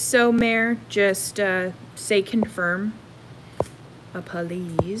 If so, Mare, just say confirm,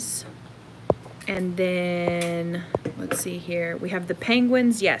 please. And then, let's see here. We have the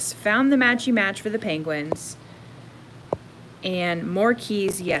penguins. Yes, found the matchy match for the penguins. And more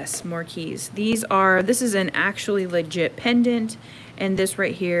keys. Yes, more keys. This is an actually legit pendant. And this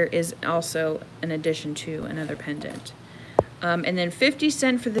right here is also an addition to another pendant. And then 50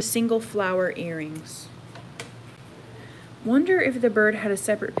 cents for the single flower earrings. Wonder if the bird had a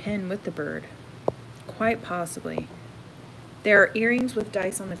separate pin with the bird. Quite possibly. There are earrings with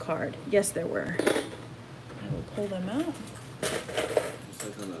dice on the card. Yes, there were. I will pull them out. It's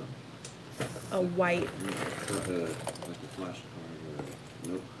like on A white. like a flash card or a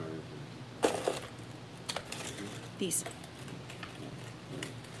note card. These.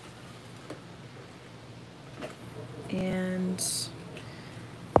 And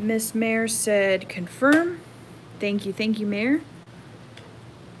Miss Mare said confirm. Thank you, Mare.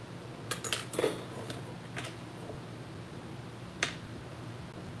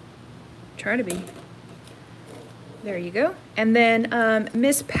 Try to be. There you go. And then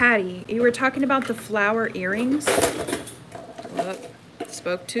Miss Patty, you were talking about the flower earrings. Oh,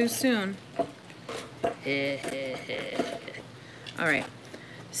 spoke too soon. All right.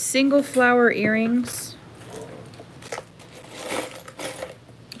 Single flower earrings.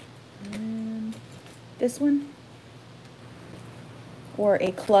 And this one. Or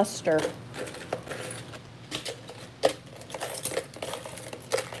a cluster.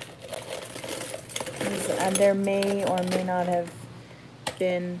 And there may or may not have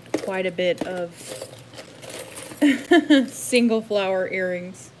been quite a bit of single flower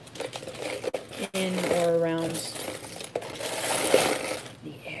earrings in or around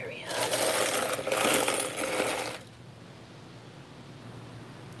the area.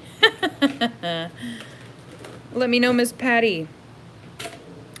 Let me know, Miss Patty.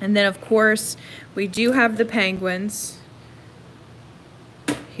 And then, of course, we do have the penguins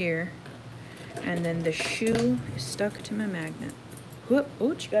here. And then the shoe is stuck to my magnet. Whoop,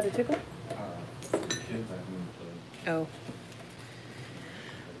 oh, you got a tickle? Oh.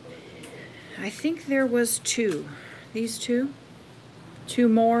 I think there was 2. These 2? 2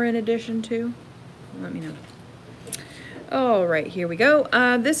 more in addition to? Let me know. All right, here we go.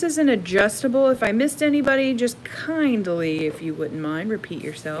 This is an adjustable. If I missed anybody, just kindly, if you wouldn't mind, repeat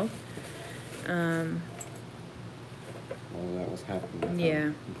yourself. Oh, that was happening.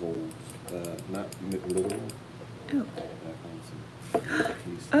 Yeah. Gold. Not little. Oh.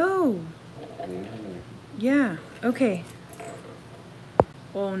 Oh. Yeah. Okay.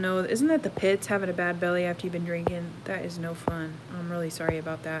 Oh no, isn't that the pits having a bad belly after you've been drinking? That is no fun. I'm really sorry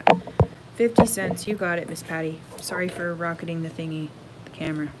about that. 50 cents. You got it, Miss Patty. Sorry for rocketing the thingy, the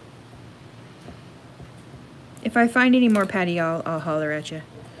camera. If I find any more, Patty, I'll holler at you.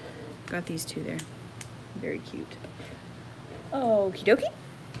 Got these 2 there. Very cute. Okie dokie.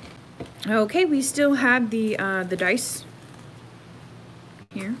 Okay, we still have the dice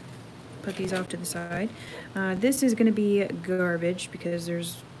here. Put these off to the side. This is going to be garbage because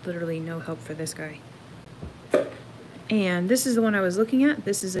there's literally no help for this guy. And this is the one I was looking at.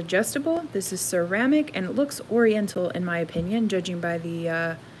 This is adjustable. This is ceramic, and it looks oriental in my opinion, judging by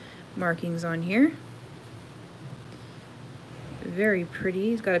the markings on here. Very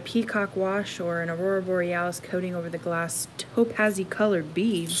pretty. It's got a peacock wash or an aurora borealis coating over the glass topazy colored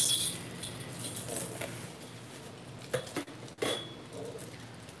beads.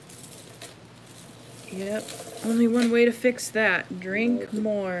 Yep, only one way to fix that. Drink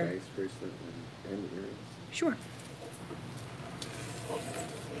more. Nice bracelet and earrings. Sure.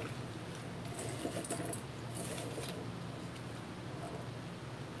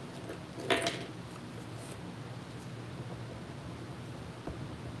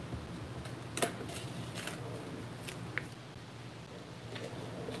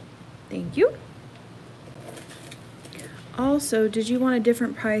 Thank you. Also, did you want a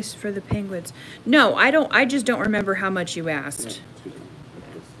different price for the penguins? No, I don't. I just don't remember how much you asked.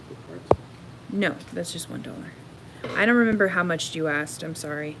 No, that's just $1. I don't remember how much you asked. I'm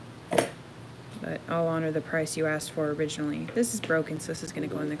sorry. But I'll honor the price you asked for originally. This is broken, so this is going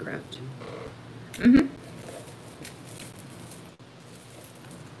to go in the craft. Mm-hmm.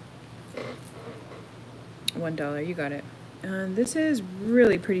 $1, you got it. This is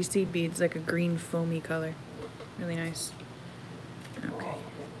really pretty seed beads, like a green foamy color. Really nice. Okay.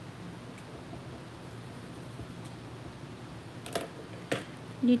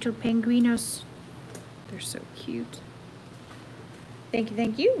 Little penguinos. They're so cute. Thank you,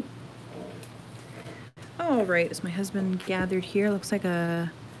 thank you. All right, as my husband gathered here, looks like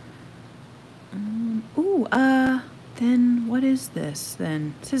a... then what is this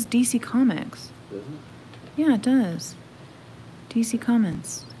then? It says DC Comics. Doesn't it? Yeah, it does. DC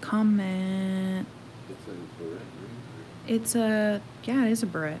Comics. Comment. It's a barrette ring? It's a... Yeah, it is a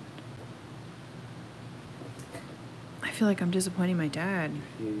barrette. I feel like I'm disappointing my dad.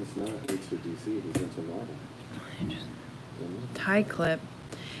 He's not into DC, he's into Marvel. Tie clip.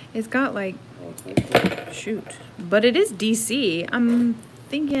 It's got like... Oh, it's Shoot. But it is DC. I'm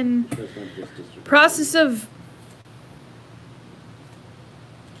thinking... not just distribution. Process of...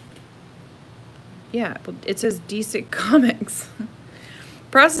 Yeah, it says DC Comics.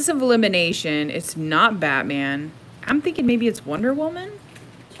 Process of elimination. It's not Batman. I'm thinking maybe it's Wonder Woman?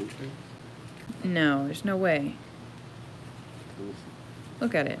 Two-Face? No, there's no way. Let me see.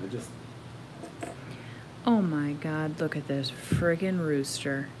 Look at it. I just... Oh my god, look at this friggin'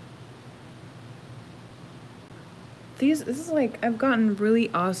 rooster. This is like, I've gotten really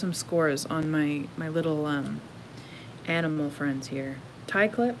awesome scores on my little animal friends here. Tie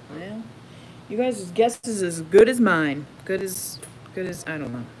clip? Well, you guys' guess is as good as mine. Good as I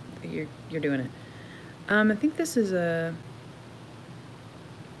don't know. You're doing it. I think this is a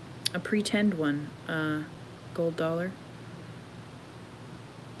pretend one. Gold dollar.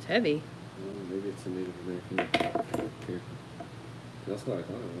 It's heavy. Well, maybe it's a Native American. Here. That's what I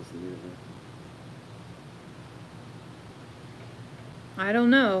thought it was, a Native American. I don't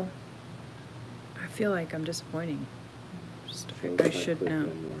know. I feel like I'm disappointing. I should know.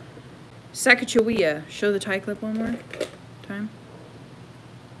 Sacagawea. Show the tie clip one more time.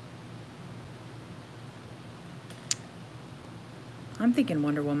 I'm thinking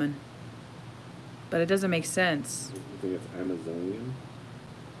Wonder Woman. But it doesn't make sense. You think it's Amazonian?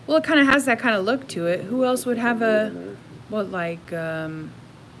 Well, it kind of has that kind of look to it. Who else would have a, what, like,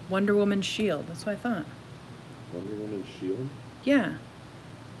 Wonder Woman's shield? That's what I thought. Wonder Woman's shield? Yeah.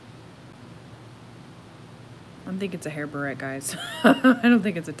 I think it's a hair barrette, guys. I don't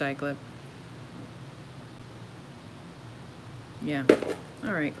think it's a tie clip. Yeah.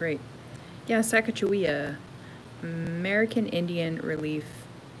 All right, great. Yeah, Sacagawea, American Indian Relief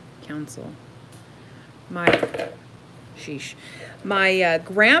Council. My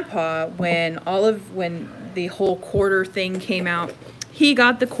grandpa, when the whole quarter thing came out, he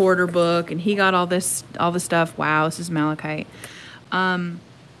got the quarter book and he got all the stuff. Wow, this is malachite.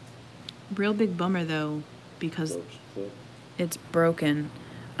 Real big bummer though, because it's broken.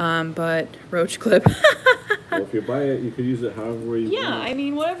 But roach clip. Well, if you buy it, you could use it however you want. Yeah, I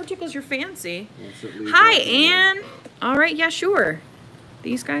mean, whatever tickles your fancy. Hi, Hi, Ann. All right, yeah, sure.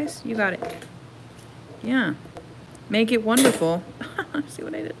 These guys, you got it. Yeah. Make it wonderful. See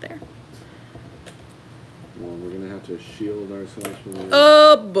what I did there? Well, we're going to have to shield ourselves from the...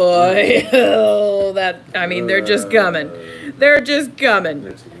 Oh, boy. Oh, that, I mean, they're just coming. They're just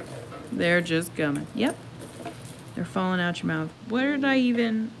coming. They're just coming. Yep. They're falling out your mouth. Where did I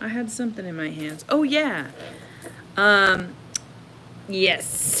had something in my hands. Oh, yeah.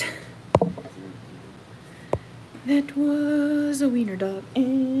 Yes. That was a wiener dog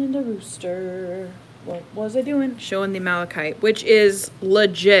and a rooster. What was I doing? Showing the malachite, which is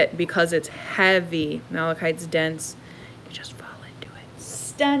legit because it's heavy. Malachite's dense. You just fall into it.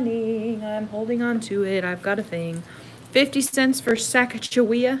 Stunning. I'm holding on to it. I've got a thing. 50 cents for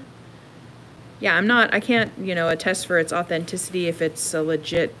Sacagawea. Yeah, I can't, attest for its authenticity if it's a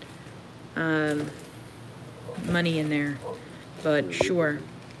legit money in there. But sure.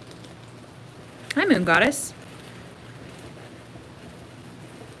 Hi, Moon Goddess.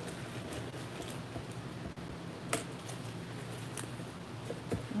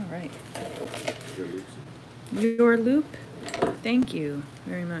 All right. Your loop? Thank you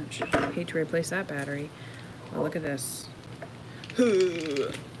very much. I hate to replace that battery. Well, look at this.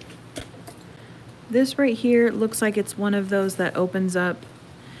 This right here looks like it's one of those that opens up.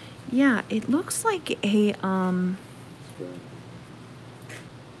 Yeah, it looks like a,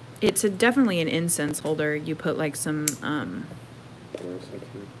 it's definitely an incense holder. You put like some,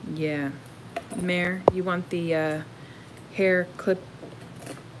 yeah. Mare, you want the hair clip?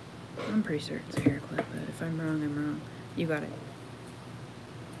 I'm pretty sure it's a hair clip, but if I'm wrong, I'm wrong. You got it.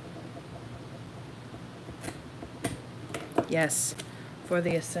 Yes, for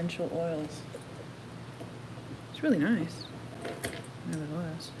the essential oils. It's really nice.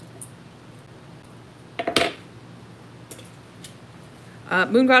 Nevertheless.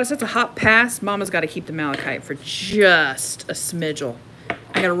 Moon Goddess, that's a hot pass. Mama's got to keep the malachite for just a smidgel. I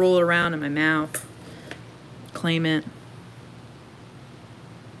got to roll it around in my mouth. Claim it.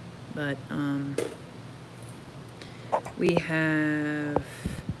 But, we have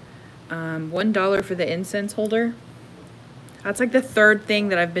 $1 for the incense holder. That's like the third thing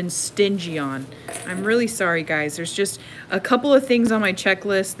that I've been stingy on. I'm really sorry, guys. There's just a couple of things on my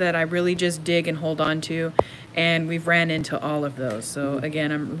checklist that I really just dig and hold on to, and we've ran into all of those. So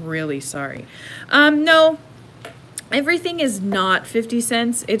again, I'm really sorry. No, everything is not 50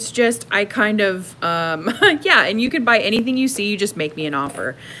 cents. It's just I kind of, yeah, and you could buy anything you see. You just make me an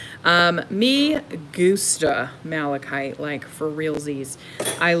offer. Me gusta malachite, like for realsies.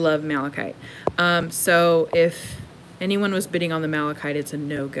 I love malachite. So if anyone was bidding on the malachite, it's a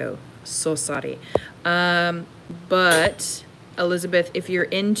no-go. So sorry. But Elizabeth, if you're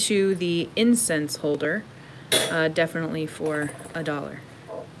into the incense holder, definitely for $1.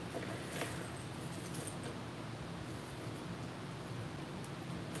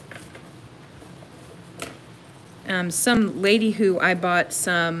 Some lady who I bought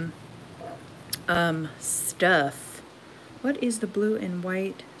some stuff. What is the blue and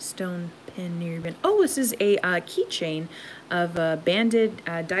white stone pin near your bin? Oh, this is a keychain of banded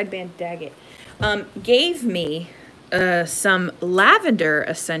dyed band agate. Gave me some lavender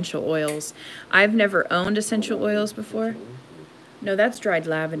essential oils. I've never owned essential oils before. No, that's dried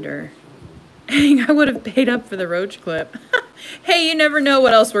lavender. I would have paid up for the roach clip. Hey, you never know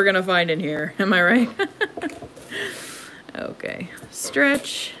what else we're gonna find in here. Am I right? Okay,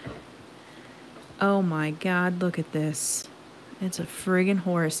 stretch. Oh my God, look at this. It's a friggin'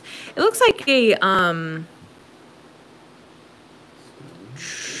 horse. It looks like a,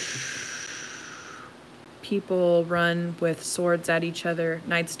 people run with swords at each other.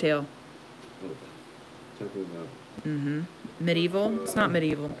 Knight's Tale. Oh, Medieval? It's not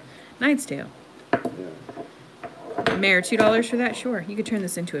medieval. Knight's Tale. yeah. Mayor, $2 for that? Sure. You could turn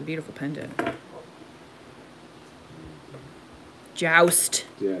this into a beautiful pendant. Joust.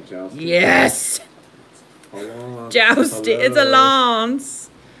 Yeah, joust. Yes! Joust. It's a lance.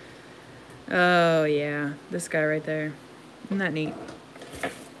 Oh, yeah. This guy right there. Isn't that neat?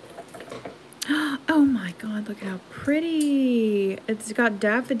 Oh my god, look at how pretty. It's got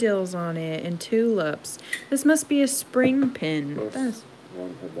daffodils on it and tulips. This must be a spring pin. That's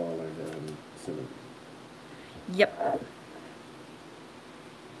one per ball and cinnamon. Yep.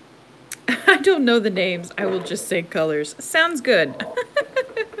 I don't know the names. I will just say colors. Sounds good.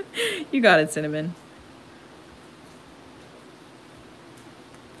 You got it, Cinnamon.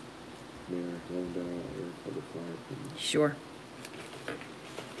 Sure.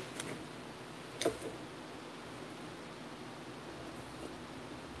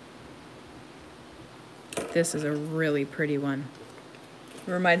 This is a really pretty one.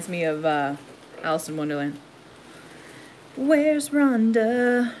 It reminds me of Alice in Wonderland. Where's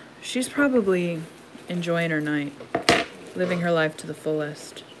Rhonda? She's probably enjoying her night, living her life to the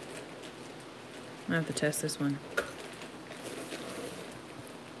fullest. I have to test this one.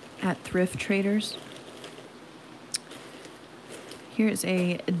 At Thrift Traders. Here's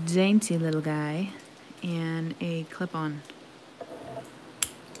a dainty little guy and a clip-on.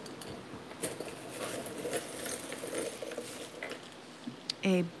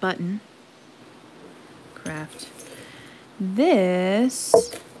 A button craft. This,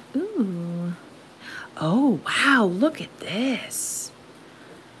 ooh, oh wow, look at this.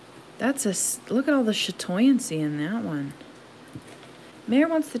 That's a, look at all the chatoyancy in that one. Mayor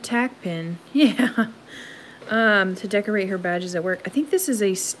wants the tack pin, yeah, to decorate her badges at work. I think this is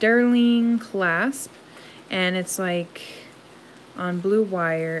a sterling clasp, and it's like on blue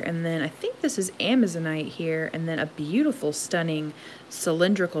wire, and then I think this is Amazonite here, and then a beautiful, stunning,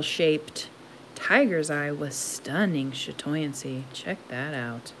 cylindrical shaped tiger's eye with stunning chatoyancy. Check that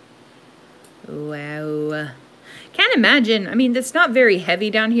out. Wow. Can't imagine. I mean, it's not very heavy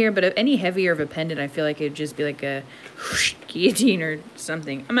down here, but if any heavier of a pendant, I feel like it would just be like a whoosh, guillotine or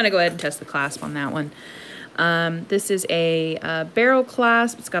something. I'm going to go ahead and test the clasp on that one. This is a barrel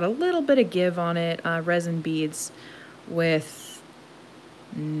clasp. It's got a little bit of give on it. Resin beads with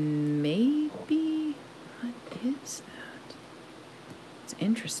maybe, what is that? It's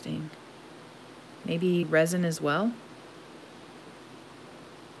interesting. Maybe resin as well.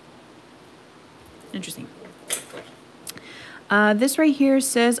 Interesting. This right here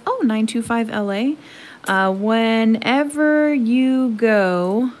says, oh, 925 LA. Whenever you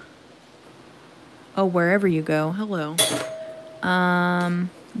go, oh, wherever you go, hello.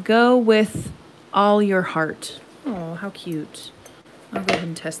 Go with all your heart. Oh, how cute. I'll go ahead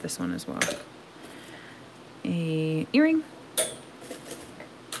and test this one as well. A earring.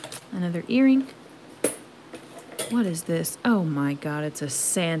 Another earring. What is this? Oh my god, it's a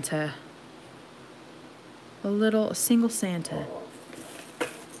Santa. A single Santa.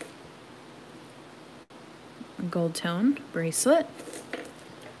 A gold tone bracelet.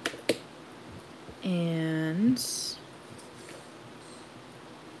 And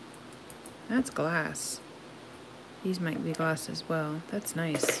that's glass. These might be glass as well. That's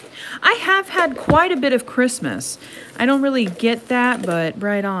nice. I have had quite a bit of Christmas. I don't really get that, but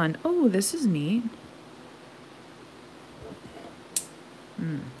right on. Oh, this is neat.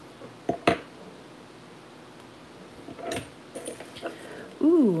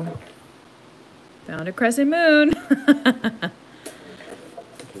 Ooh. Found a crescent moon.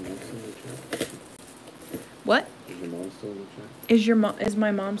 What? Is your mom still in the chat? Is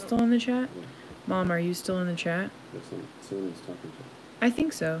my mom still in the chat? Yeah. Mom, are you still in the chat? Someone's talking to. I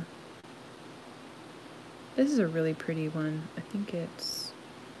think so. This is a really pretty one. I think it's...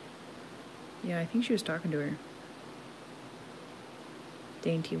 Yeah, I think she was talking to her.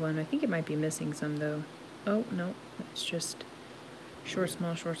 Dainty one. I think it might be missing some, though. Oh, no. It's just short,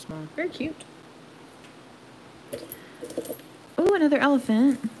 small, short, small. Very cute. Oh, another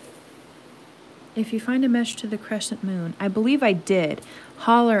elephant. If you find a mesh to the crescent moon. I believe I did.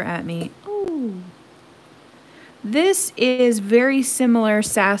 Holler at me. Oh. This is very similar,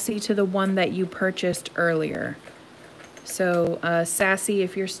 Sassy, to the one that you purchased earlier. So, Sassy,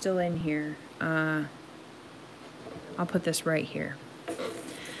 if you're still in here, I'll put this right here.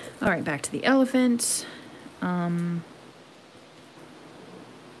 All right, back to the elephant.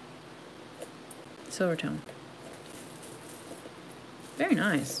 Silver tone. Very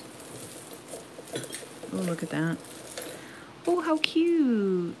nice. Oh, look at that. Oh, how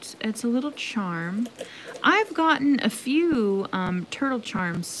cute. It's a little charm. I've gotten a few turtle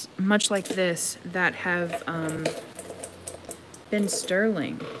charms, much like this, that have been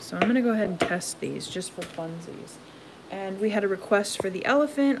sterling. So I'm going to go ahead and test these just for funsies. And we had a request for the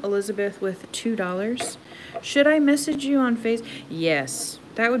elephant, Elizabeth with $2. Should I message you on Facebook? Yes,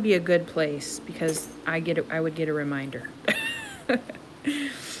 that would be a good place because I would get a reminder.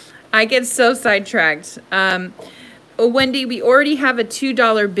 I get so sidetracked. Wendy, we already have a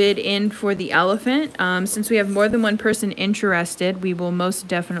 $2 bid in for the elephant. Since we have more than one person interested, we will most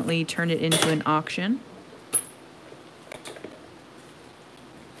definitely turn it into an auction.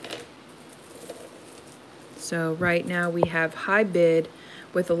 So right now we have high bid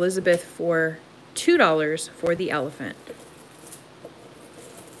with Elizabeth for $2 for the elephant.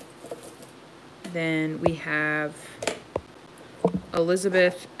 Then we have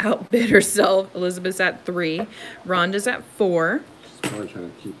Elizabeth outbid herself. Elizabeth's at 3. Rhonda's at 4. She's probably trying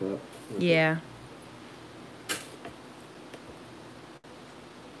to keep up. Yeah.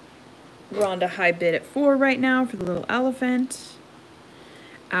 Rhonda high bid at 4 right now for the little elephant.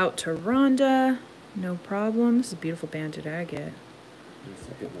 Out to Rhonda. No problem. This is a beautiful banded agate. Yes,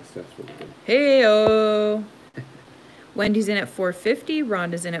 I hit my steps really good. Hey-o. Wendy's in at 450.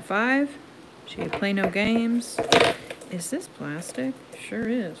 Rhonda's in at 5. She play no games. Is this plastic? Sure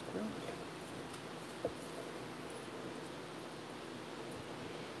is.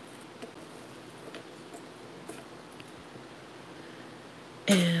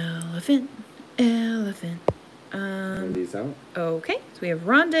 Elephant, elephant. Wendy's out. Okay, so we have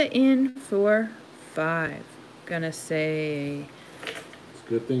Rhonda in for 5. Gonna say. It's a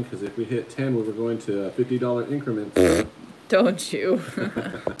good thing because if we hit 10, we were going to $50 increments. Don't you?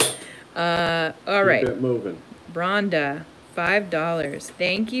 All right. Keep it moving. Rhonda, $5.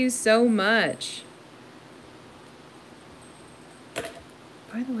 Thank you so much.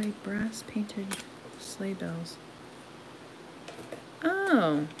 By the way, brass painted sleigh bells.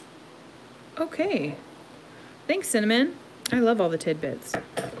 Oh. Okay. Thanks, Cinnamon. I love all the tidbits.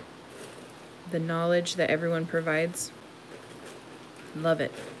 The knowledge that everyone provides. Love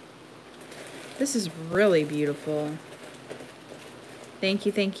it. This is really beautiful. Thank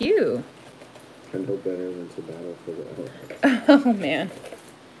you, thank you. Kindle better than to battle for the elephant. Oh, man.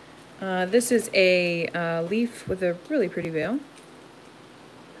 This is a leaf with a really pretty veil.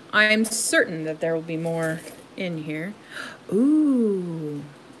 I'm certain that there will be more in here. Ooh.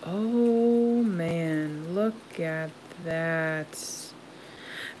 Oh, man. Look at that.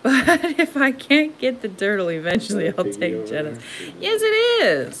 But if I can't get the turtle, eventually I'll take Jenna's. Yes, it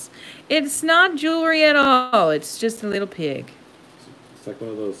is. It's not jewelry at all. It's just a little pig. It's like one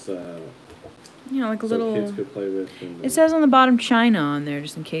of those, you know, like a little. kids could play with. It says on the bottom China on there,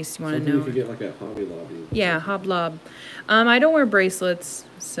 just in case you want to know. You could get like a Hobby Lobby. Yeah, Hoblob. I don't wear bracelets,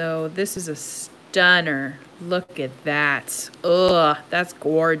 so this is a stunner. Look at that. Ugh, that's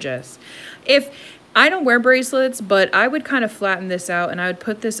gorgeous. If I don't wear bracelets, but I would kind of flatten this out and I would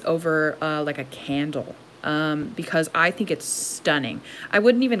put this over like a candle. Because I think it's stunning. I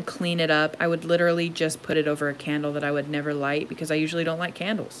wouldn't even clean it up. I would literally just put it over a candle that I would never light because I usually don't light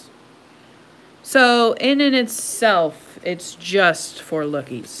candles. So in and itself, it's just for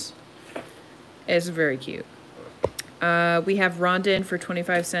lookies. It's very cute. We have Rhonda in for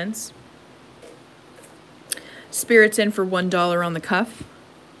 25 cents. Spirit's in for $1 on the cuff.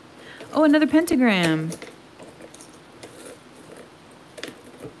 Oh, another pentagram.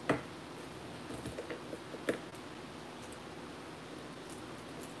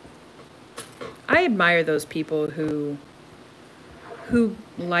 I admire those people who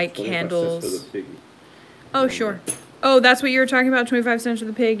light candles. Oh, sure. Oh, that's what you were talking about, 25 cents for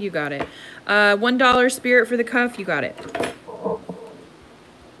the pig? You got it. $1 Spirit for the cuff? You got it.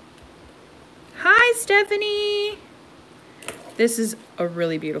 Hi, Stephanie! This is a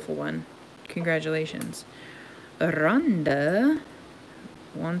really beautiful one. Congratulations. Rhonda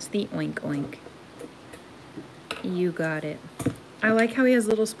wants the oink oink. You got it. I like how he has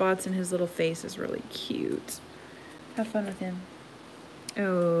little spots and his little face is really cute. Have fun with him.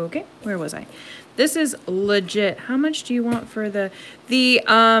 Okay, where was I? This is legit. How much do you want for the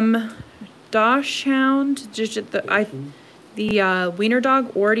Dachshund? Just the wiener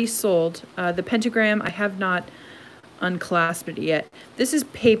dog already sold. The pentagram I have not unclasped it yet. This is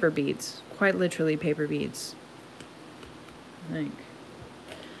paper beads, quite literally paper beads. I think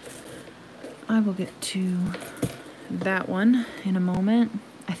I will get to that one in a moment.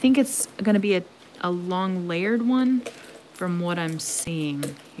 I think it's gonna be a long layered one from what I'm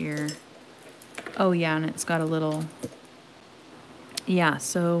seeing here. Oh yeah, and it's got a little, yeah,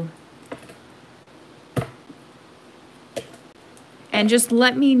 so. And just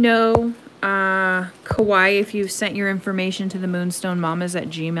let me know, Kawhi, if you've sent your information to the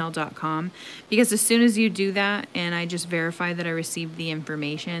moonstonemamas@gmail.com, because as soon as you do that and I just verify that I received the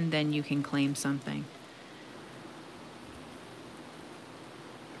information, then you can claim something.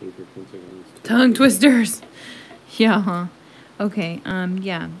 Paper pentagons. Tongue twisters. Yeah, huh? Okay,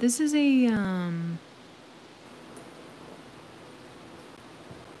 yeah, this is a,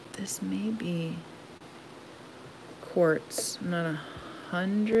 this may be quartz. I'm not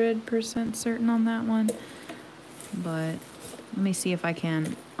 100% certain on that one, but let me see if I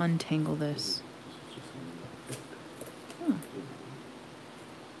can untangle this. Oh.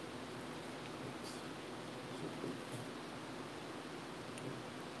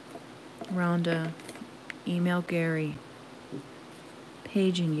 Rhonda, email Gary.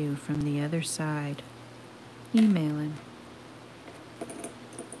 Paging you from the other side. Emailing.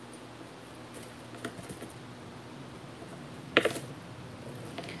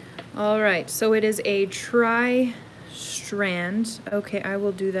 All right, so it is a tri-strand. Okay, I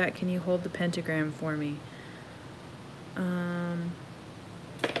will do that. Can you hold the pentagram for me?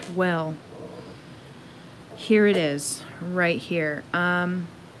 Well, here it is, right here.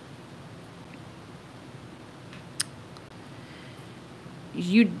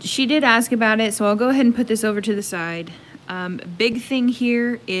 She did ask about it, so I'll go ahead and put this over to the side. Big thing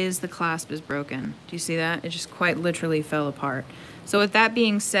here is the clasp is broken. Do you see that? It just quite literally fell apart. So with that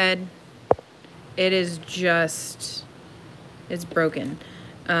being said, it is just, it's broken.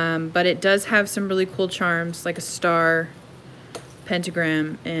 But it does have some really cool charms, like a star,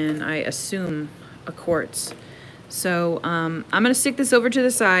 pentagram, and I assume a quartz. So I'm gonna stick this over to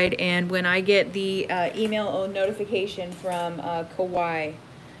the side, and when I get the email notification from Kauai,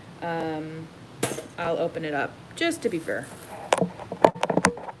 I'll open it up, just to be fair.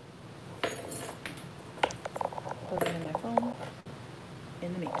 Plug it in my phone.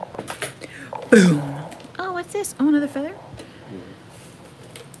 In the meantime. Boom. Oh, what's this? Oh, another feather?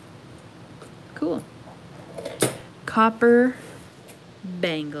 Cool. Copper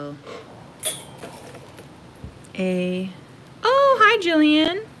bangle. Oh, hi,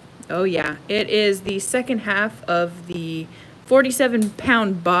 Jillian. Oh, yeah. It is the second half of the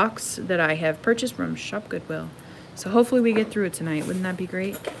 47-pound box that I have purchased from Shop Goodwill. So hopefully we get through it tonight. Wouldn't that be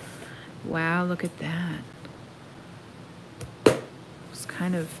great? Wow, look at that. It's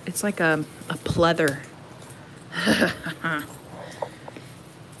kind of, it's like a pleather.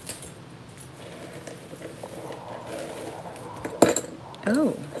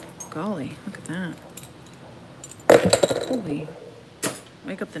 Oh, golly, look at that. Holy,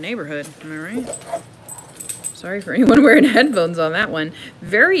 wake up the neighborhood, am I right? Sorry for anyone wearing headphones on that one.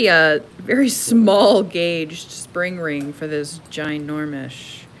 Very, very small gauged spring ring for this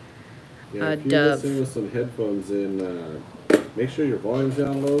ginormous if you're dove. listening with some headphones in, make sure your volume's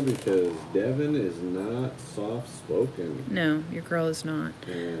down low because Devin is not soft-spoken. No, your girl is not.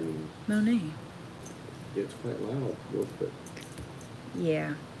 And Monet. it's quite loud real quick.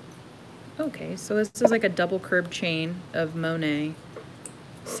 Yeah. Okay, so this is like a double curb chain of Monet.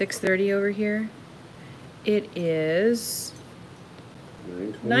 630 over here. It is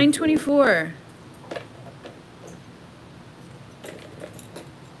 924.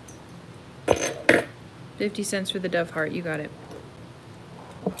 $0.50 for the dove heart. You got it.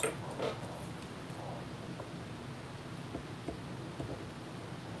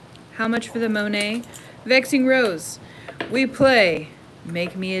 How much for the Monet? Vexing Rose. We play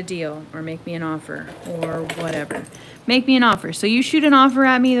make me a deal or make me an offer or whatever. Make me an offer. So you shoot an offer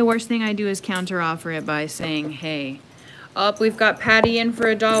at me. The worst thing I do is counter offer it by saying, hey, up, we've got Patty in for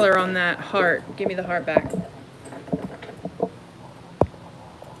 $1 on that heart. Give me the heart back.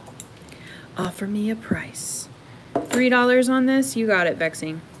 Offer me a price. $3 on this. You got it,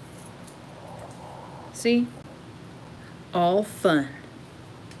 Vexing. See? All fun.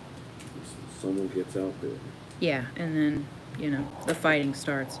 Someone gets out there. Yeah, and then, you know, the fighting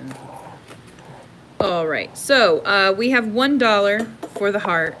starts. And all right, so we have $1 for the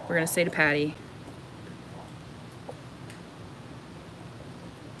heart. We're gonna say to Patty.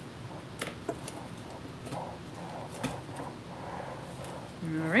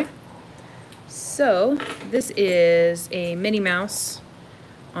 All right. So this is a Minnie Mouse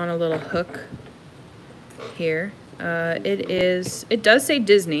on a little hook here. It does say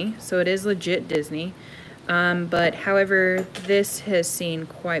Disney, so it is legit Disney. But however, this has seen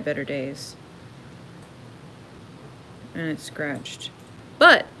quite better days. And it's scratched.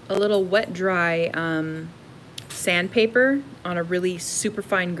 But a little wet dry sandpaper on a really super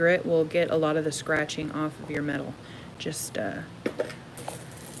fine grit will get a lot of the scratching off of your metal. Just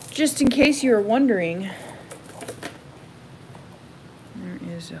in case you were wondering. There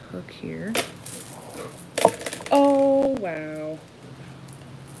is a hook here. Oh, wow.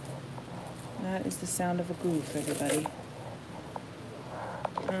 That is the sound of a goof, everybody.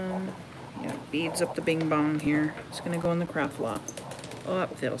 Yeah, beads up the bing bong here. It's gonna go in the craft lot. Oh,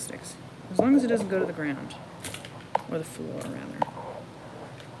 fiddlesticks. As long as it doesn't go to the ground. Or the floor, rather.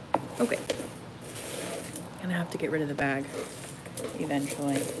 Okay. Gonna have to get rid of the bag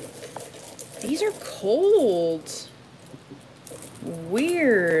eventually. These are cold.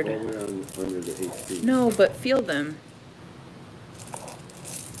 Weird. Well, we're under the AC. No, but feel them.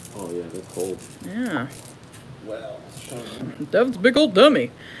 Oh yeah, that's cold. Yeah. Well, Dev's a big old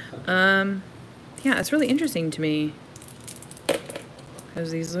dummy. Yeah, it's really interesting to me.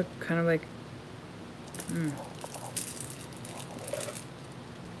 Because these look kind of like...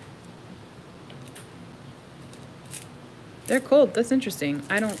 They're cold. That's interesting.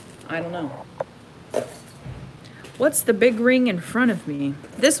 I don't know. What's the big ring in front of me?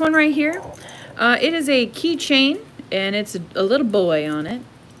 This one right here. It is a keychain, and it's a little boy on it.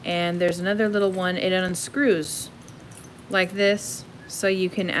 And there's another little one. It unscrews like this, so you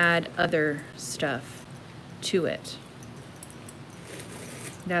can add other stuff to it.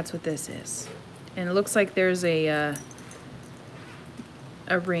 That's what this is. And it looks like there's a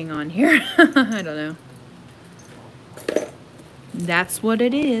ring on here. I don't know. That's what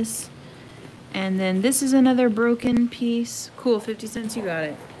it is. And then this is another broken piece. Cool, 50 cents, you got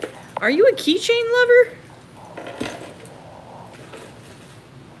it. Are you a keychain lover?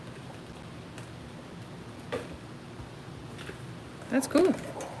 That's cool.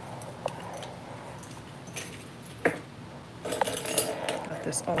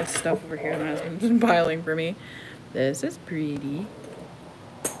 Got all this stuff over here my husband's been piling for me. This is pretty.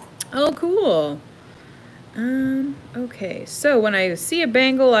 Oh, cool. Okay, so when I see a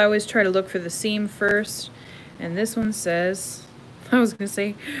bangle, I always try to look for the seam first. And this one says, I was gonna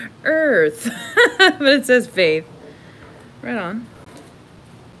say Earth, but it says Faith. Right on.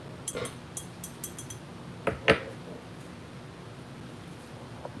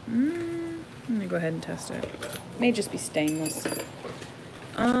 Let me go ahead and test it. May just be stainless.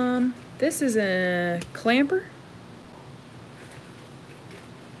 This is a clamper.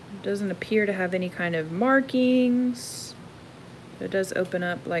 It doesn't appear to have any kind of markings. It does open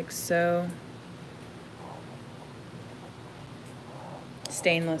up like so.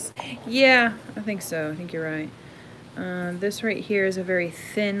 Stainless. Yeah, I think so. I think you're right. This right here is a very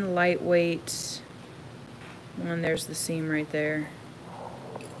thin, lightweight one. There's the seam right there.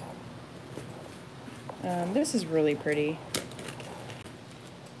 This is really pretty.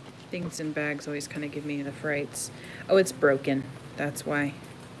 Things in bags always kind of give me the frights. Oh, it's broken. That's why.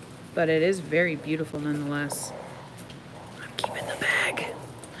 But it is very beautiful nonetheless. I'm keeping the bag.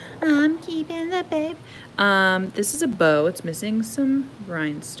 I'm keeping the babe. This is a bow. It's missing some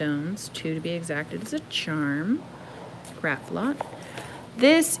rhinestones, 2 to be exact. It is a charm. Craft lot.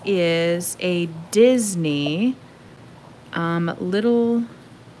 This is a Disney little...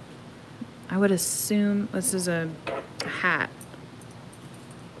 I would assume this is a hat.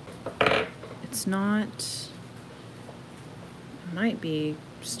 It's not, it might be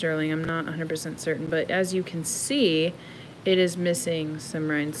sterling, I'm not 100% certain, but as you can see, it is missing some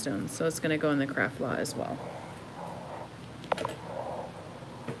rhinestones, so it's gonna go in the craft lot as well.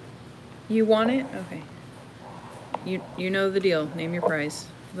 You want it? Okay. You know the deal, name your price.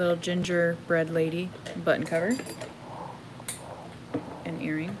 Little gingerbread lady, button cover, an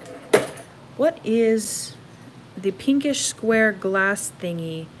earring. What is the pinkish square glass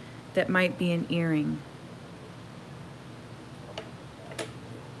thingy that might be an earring?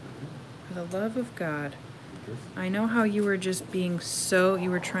 For the love of God. I know how you were just being so, you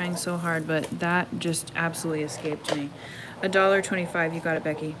were trying so hard, but that just absolutely escaped me. $1.25, you got it,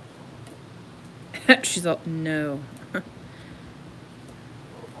 Becky. She's all, no. All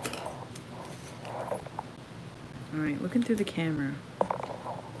right, looking through the camera.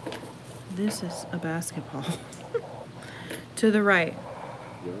 This is a basketball. To the right.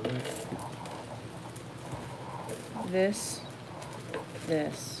 This.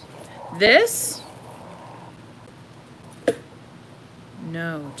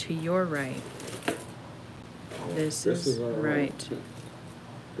 No, to your right. This is right.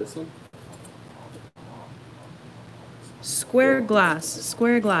 This one? Square glass,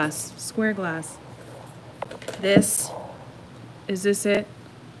 square glass, square glass. This. Is this it?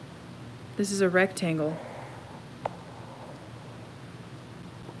 This is a rectangle.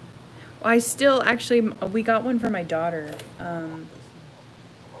 I still, actually, we got one for my daughter.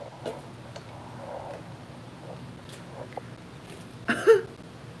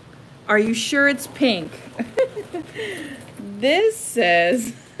 Are you sure it's pink? This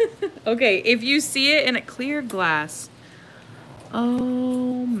says, okay, if you see it in a clear glass.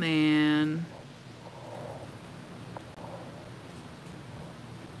 Oh, man.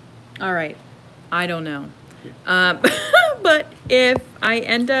 All right, I don't know. But if I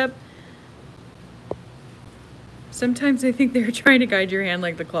end up, sometimes I think they're trying to guide your hand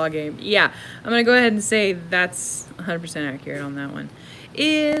like the claw game. Yeah, I'm gonna go ahead and say that's 100% accurate on that one.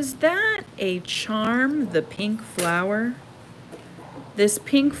 Is that a charm, the pink flower? This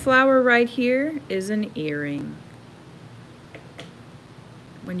pink flower right here is an earring.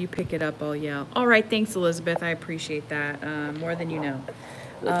 When you pick it up, I'll yell. All right, thanks, Elizabeth. I appreciate that more than you know.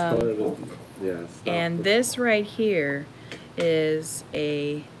 What color is it? Yeah. Stop. And this right here is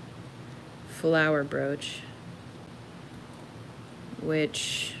a flower brooch,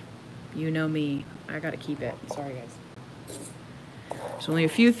 which, you know me, I gotta keep it. Sorry, guys. There's only a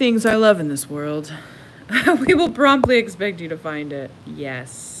few things I love in this world. We will promptly expect you to find it.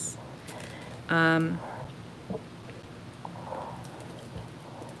 Yes. No,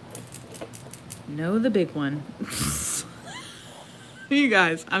 the big one. You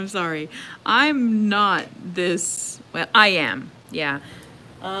guys, I'm sorry. I'm not this, well, I am, yeah.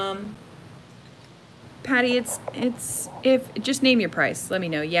 Patty, if just name your price. Let me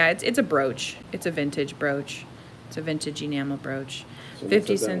know. Yeah, it's a brooch. It's a vintage brooch. It's a vintage enamel brooch. So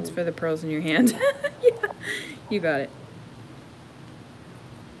 50 cents for the pearls in your hand. Yeah, you got it.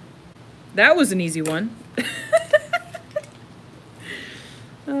 That was an easy one.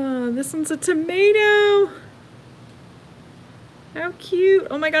 Oh, this one's a tomato. How cute.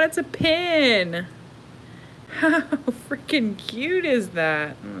 Oh my god, it's a pin. How freaking cute is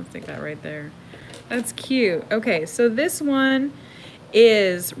that? I'm gonna stick that right there. That's cute. Okay, so this one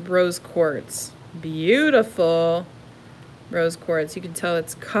is rose quartz. Beautiful rose quartz. You can tell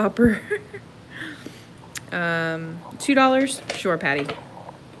it's copper. $2? Sure, Patty.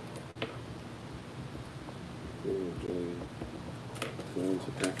 Going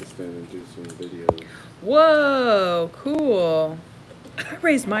to Pakistan and do some videos. Whoa, cool. I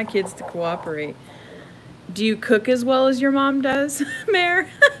raised my kids to cooperate. Do you cook as well as your mom does, Mare?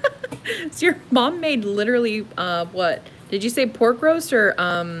 So your mom made literally, what? Did you say pork roast or,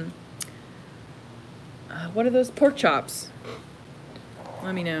 what are those? Pork chops.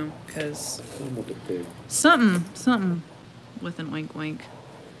 Let me know, because something with an oink oink.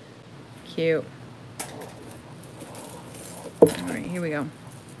 Cute. All right, here we go.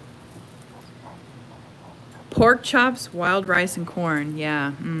 Pork chops, wild rice, and corn.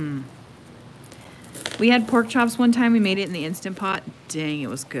 Yeah. We had pork chops one time. We made it in the Instant Pot. Dang, it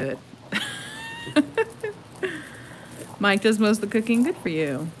was good. Mike does most of the cooking. Good for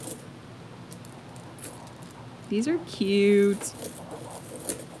you. These are cute.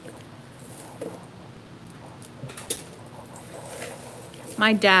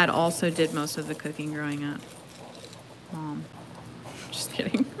 My dad also did most of the cooking growing up. Mom. Just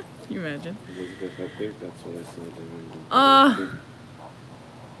kidding. Can you imagine? Elizabeth, I think that's what I said.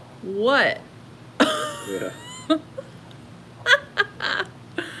 What? Yeah.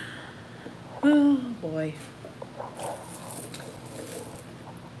 Oh boy.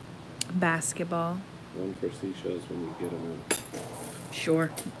 Basketball. One for seashells when you get them out.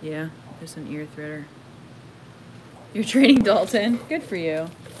 Sure. Yeah. There's an ear threader. You're training Dalton. Good for you.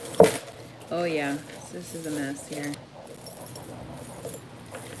 Oh yeah. This is a mess here.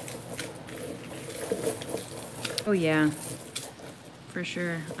 Oh yeah. For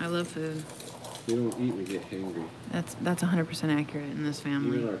sure. I love food. We don't eat, we get hangry. That's 100% accurate in this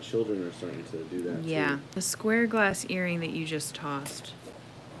family. Even our children are starting to do that yeah. too. The square glass earring that you just tossed.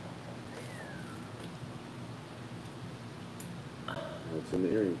 What's in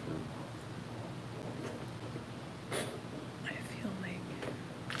the earring from? I feel like...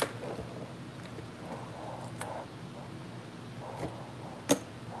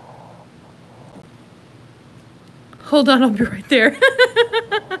 Hold on, I'll be right there.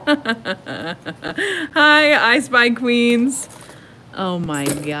 Hi, I Spy Queens. Oh my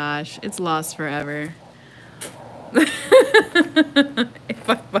gosh, it's lost forever. If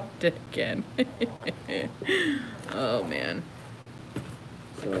I find it again. Oh man.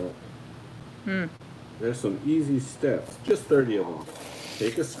 So, there's some easy steps, just 30 of them.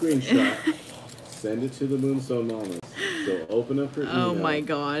 Take a screenshot, send it to the Moonstone Mamas. So open up her email. Oh my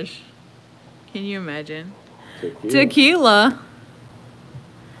gosh. Can you imagine? Tequila.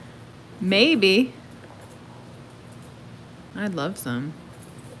 Maybe. I'd love some.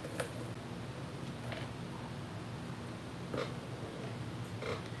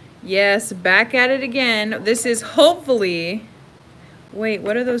 Yes, back at it again. This is hopefully... Wait,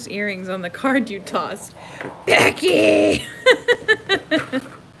 what are those earrings on the card you tossed? Becky!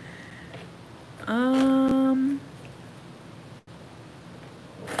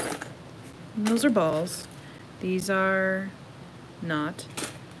 Those are balls. These are not.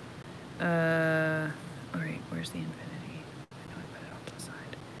 Alright, where's the infinity?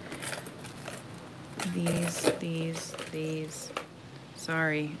 these.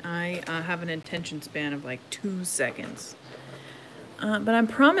 Sorry, I have an attention span of like 2 seconds. But I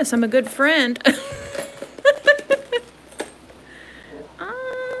promise I'm a good friend.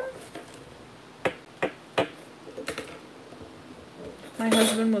 My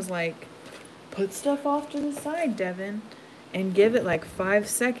husband was like, put stuff off to the side, Devin, and give it like 5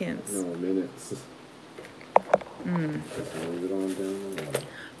 seconds. No, minutes. Just move it on down the line.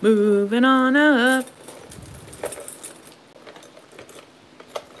 Moving on up.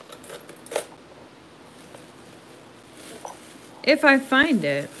 If I find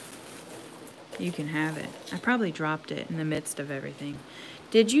it, you can have it. I probably dropped it in the midst of everything.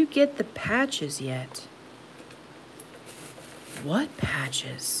 Did you get the patches yet? What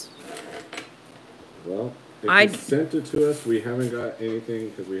patches? Well, if I- you sent it to us, we haven't got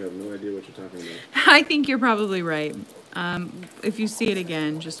anything because we have no idea what you're talking about. I think you're probably right. If you see it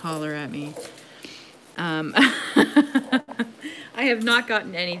again, just holler at me. I have not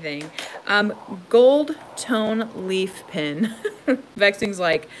gotten anything. Gold tone leaf pin. Vexing's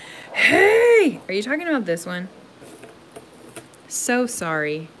like, hey! Are you talking about this one? So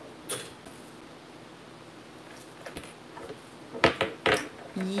sorry.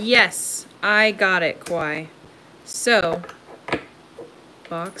 Yes, I got it, Kwai. So,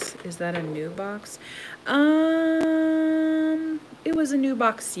 box, is that a new box? It was a new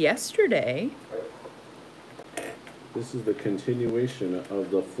box yesterday. This is the continuation of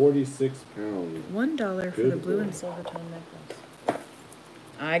the 46-pound. $1 for Good the blue boy. and silver tone necklace.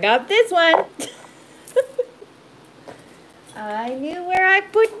 I got this one. I knew where I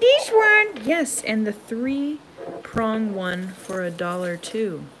put this one. Yes, and the 3-prong one for $1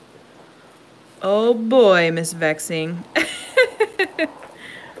 too. Oh boy, Miss Vexing.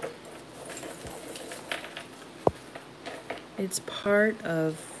 It's part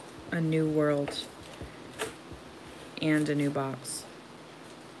of a new world and a new box.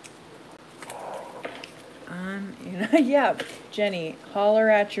 Yeah, Jenny, holler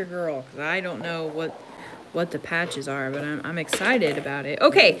at your girl, because I don't know what the patches are, but I'm excited about it.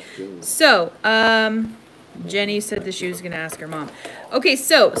 Okay, so, Jenny said that she was going to ask her mom. Okay,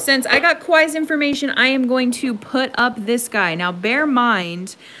 so, since I got Kwai's information, I am going to put up this guy. Now, bear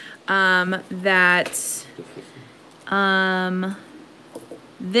mind that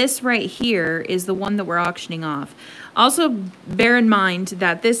this right here is the one that we're auctioning off. Also, bear in mind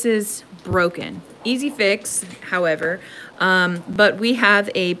that this is broken. Easy fix, however. But we have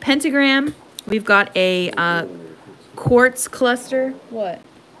a pentagram. We've got a quartz cluster. What?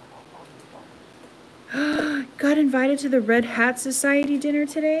 Got invited to the Red Hat Society dinner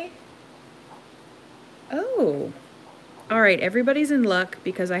today? Oh. All right, everybody's in luck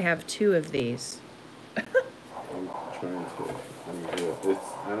because I have 2 of these. I'm trying to.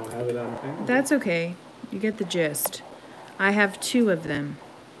 I don't have it on camera. That's okay. You get the gist. I have 2 of them.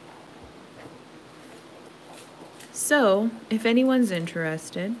 So, if anyone's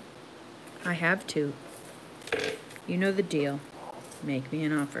interested, I have 2. You know the deal. Make me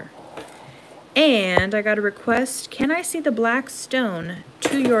an offer. And I got a request. Can I see the black stone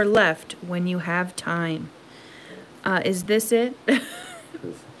to your left when you have time? Is this it?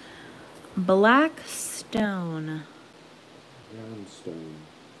 Black stone. Brown stone.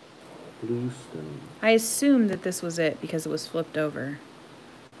 Blue stone. I assumed that this was it because it was flipped over.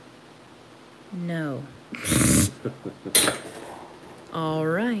 No. All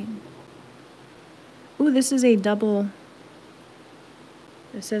right. Ooh, this is a double.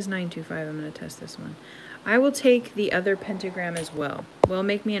 It says 925. I'm going to test this one. I will take the other pentagram as well. Well,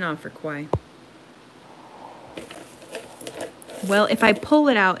 make me an offer, Kwai. Well, if I pull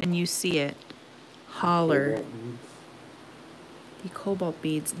it out and you see it, holler. The cobalt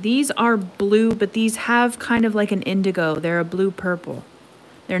beads. These are blue, but these have kind of like an indigo. They're a blue-purple.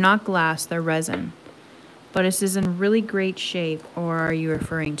 They're not glass, they're resin. But this is in really great shape, or are you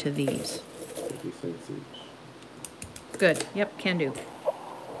referring to these? 50 cents each. Good. Yep, can do.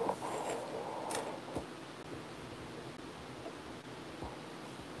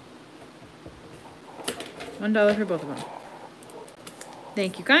 $1 for both of them.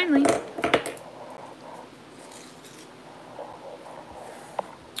 Thank you kindly.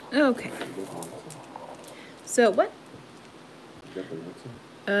 Okay. So what?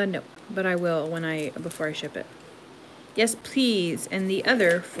 No, but I will before I ship it. Yes, please. And the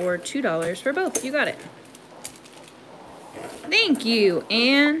other for $2 for both. You got it. Thank you,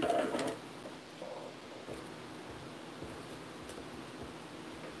 Anne.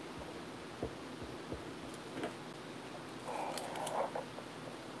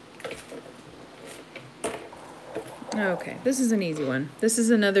 Okay, this is an easy one. This is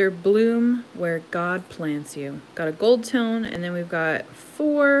another bloom where God plants you. Got a gold tone, and then we've got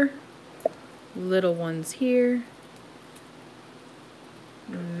 4 little ones here.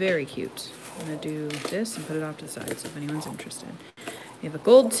 Very cute. I'm gonna do this and put it off to the side, so if anyone's interested. We have a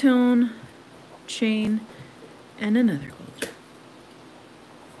gold tone chain and another gold.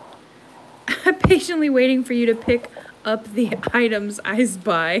 I'm patiently waiting for you to pick up the items I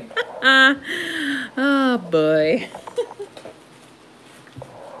spy. Oh boy.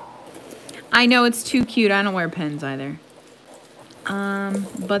 I know it's too cute. I don't wear pens either.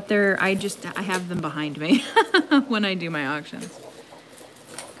 But I have them behind me when I do my auctions.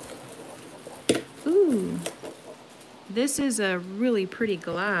 Ooh. This is a really pretty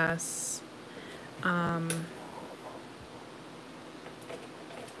glass.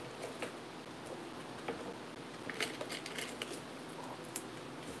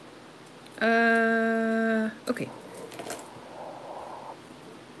 Okay.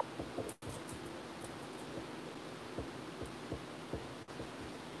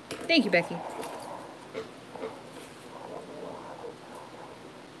 Thank you, Becky.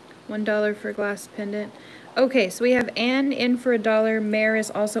 $1 for a glass pendant. Okay, so we have Anne in for $1. Mare is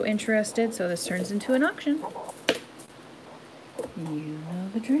also interested, so this turns into an auction. You know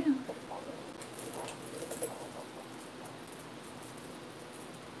the drill.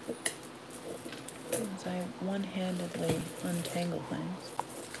 As I one-handedly untangle things.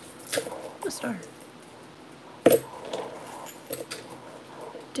 A star.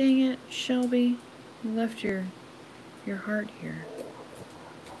 Dang it, Shelby. You left your heart here.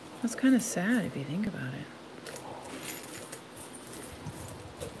 That's kind of sad if you think about it.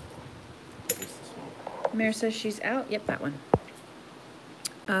 Mare says she's out. Yep, that one.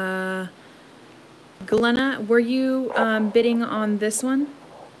 Glenna, were you bidding on this one?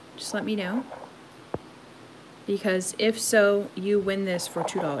 Just let me know. Because if so, you win this for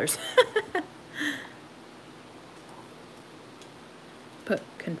 $2. Put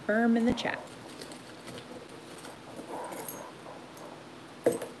confirm in the chat.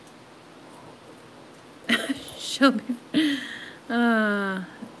 Shelby.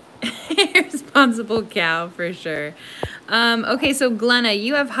 Irresponsible cow for sure. Okay, so Glenna,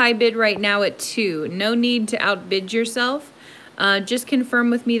 you have high bid right now at 2. No need to outbid yourself. Just confirm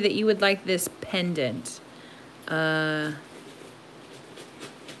with me that you would like this pendant.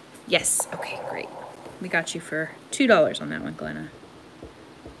 Yes. Okay, great. We got you for $2 on that one, Glenna.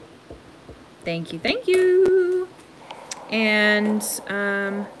 Thank you. Thank you. And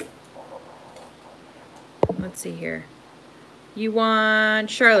let's see here. You want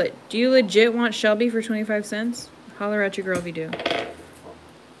Charlotte? Do you legit want Shelby for 25 cents? Holler at your girl if you do.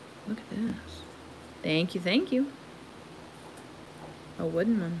 Look at this. Thank you. Thank you. A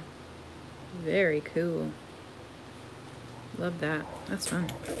wooden one. Very cool. Love that. That's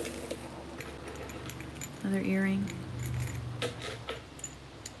fun. Another earring.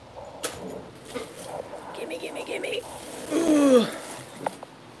 Gimme, gimme, gimme.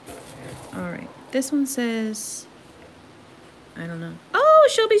 Alright. This one says... I don't know. Oh,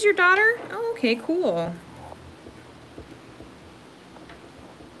 Shelby's your daughter? Oh, okay, cool.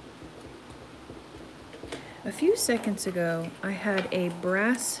 A few seconds ago, I had a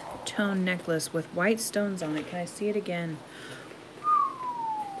brass tone necklace with white stones on it. Can I see it again?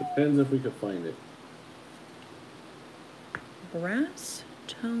 Depends if we could find it. Brass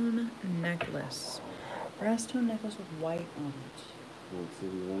tone necklace. Brass tone necklace with white on it. Well, see,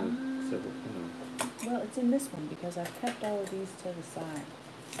 we wanted several pounds. Well, it's in this one because I've kept all of these to the side.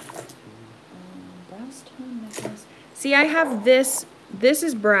 Brass tone necklace. See, I have this. This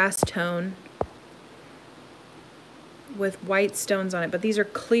is brass tone with white stones on it, but these are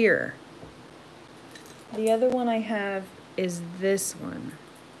clear. The other one I have is this one.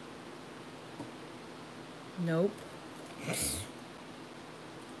 Nope.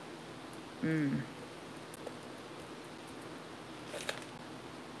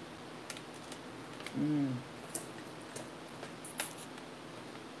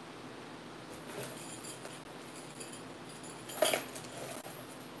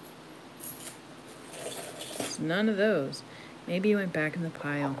 It's none of those. Maybe you went back in the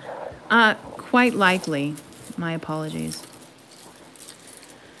pile. Quite likely. My apologies.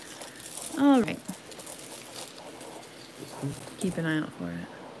 All right. Keep an eye out for it.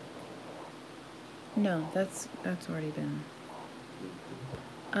 No, that's already been.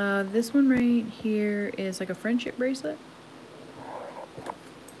 This one right here is like a friendship bracelet.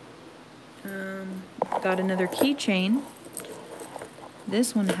 Got another keychain.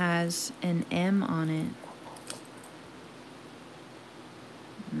 This one has an M on it.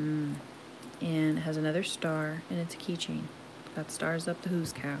 And it has another star, and it's a keychain. Got stars up the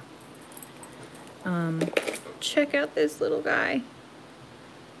who's cow. Check out this little guy.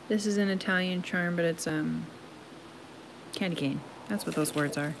 This is an Italian charm, but it's candy cane. That's what those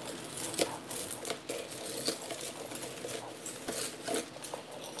words are.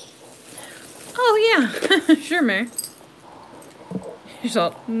 Oh yeah, sure, Mary. She's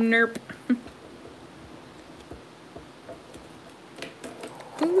all nerp.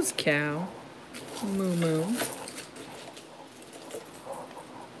 Who's cow? Moo moo.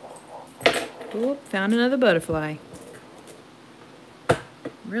 Oop, found another butterfly.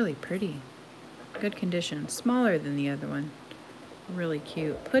 Really pretty. Good condition. Smaller than the other one. Really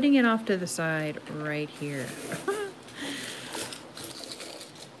cute. Putting it off to the side right here.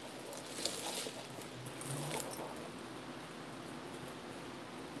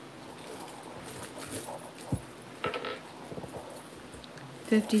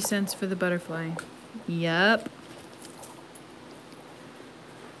 $0.50 for the butterfly. Yup.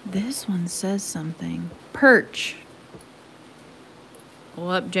 This one says something. Perch.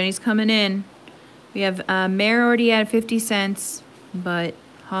 Well, up, Jenny's coming in. We have Mare already at 50 cents, but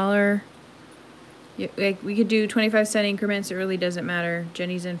holler. We could do 25-cent increments. It really doesn't matter.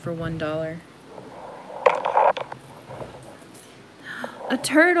 Jenny's in for $1. A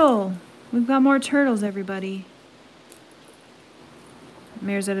turtle. We've got more turtles, everybody.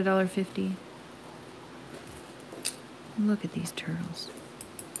 Mare's at $1.50. Look at these turtles.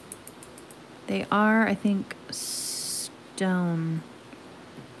 They are, I think, stone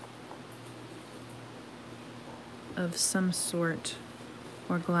of some sort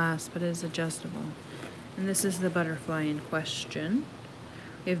or glass, but it is adjustable. And this is the butterfly in question.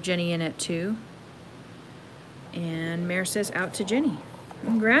 We have Jenny in at 2. And Mare says out to Jenny.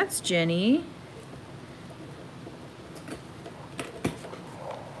 Congrats, Jenny.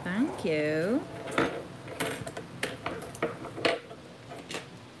 Thank you.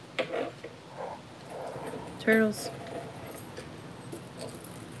 Turtles.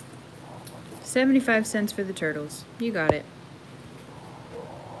 75 cents for the turtles. You got it.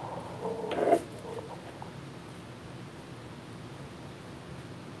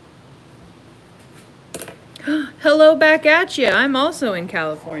 Hello back at you. I'm also in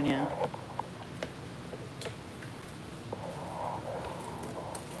California.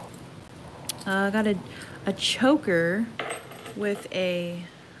 I got a choker with a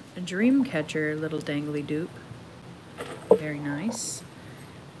dream catcher little dangly dupe. Very nice.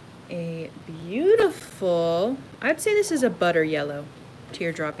 A beautiful, I'd say this is a butter yellow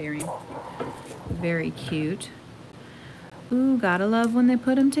teardrop earring. Very cute. Ooh, gotta love when they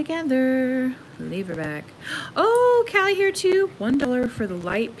put them together. Leave her back. Oh, Callie here too. $1 for the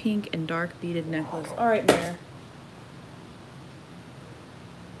light pink and dark beaded necklace. All right, Mare.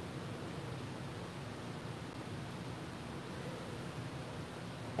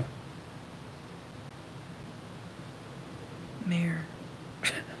 Mare.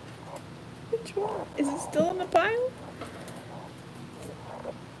 Which one? Is it still in the pile?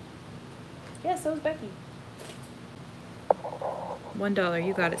 Yeah, so is Becky. $1.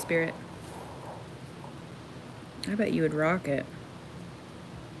 You got it, Spirit. I bet you would rock it.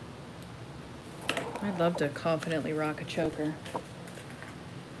 I'd love to confidently rock a choker.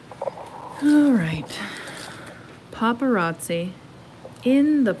 All right. Paparazzi.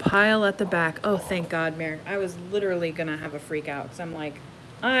 In the pile at the back. Oh, thank God, Mare. I was literally going to have a freak out because I'm like,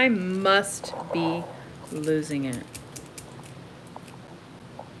 I must be losing it.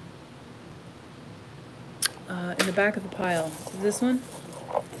 In the back of the pile. Is this one?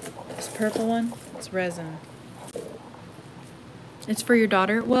 This purple one? It's resin. It's for your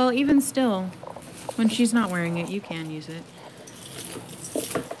daughter? Well, even still, when she's not wearing it, you can use it.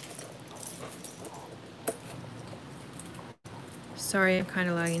 Sorry, I'm kind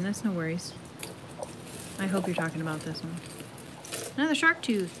of lagging. That's no worries. I hope you're talking about this one. Another shark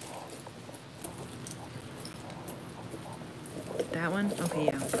tooth. That one? Okay,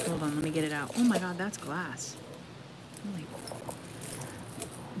 yeah. Hold on, let me get it out. Oh my God, that's glass. Holy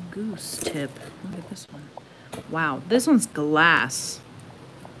goose tip. Look at this one. Wow, this one's glass.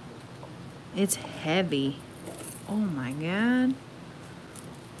 It's heavy. Oh my God.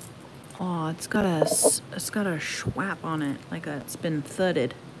 Oh, it's got a schwap on it, like it's been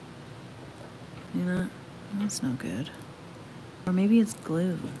thudded. You know, that's no good. Or maybe it's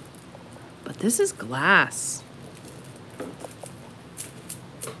glue. But this is glass.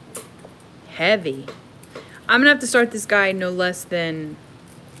 Heavy. I'm gonna have to start this guy no less than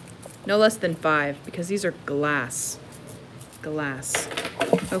 5 because these are glass. Glass.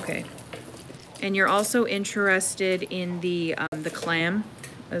 Okay. And you're also interested in the clam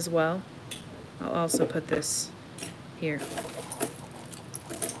as well. I'll also put this here.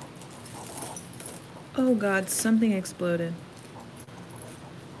 Oh God, something exploded.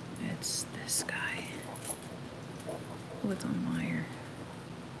 It's this guy. Oh, it's on wire.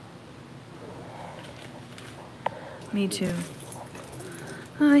 Me too.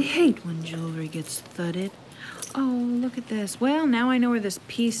 I hate when jewelry gets thudded. Oh, look at this. Well, now I know where this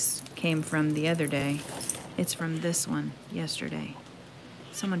piece came from the other day. It's from this one yesterday.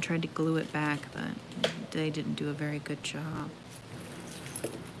 Someone tried to glue it back, but they didn't do a very good job.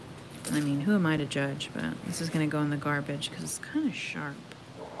 I mean, who am I to judge? But this is gonna go in the garbage because it's kind of sharp.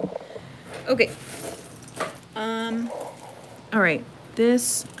 Okay. All right.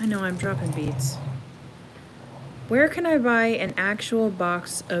 This, I know I'm dropping beads. Where can I buy an actual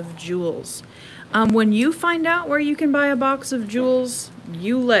box of jewels? When you find out where you can buy a box of jewels,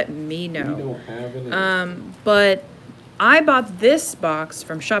 you let me know. We don't have it. But I bought this box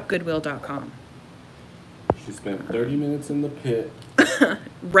from shopgoodwill.com. She spent 30 minutes in the pit.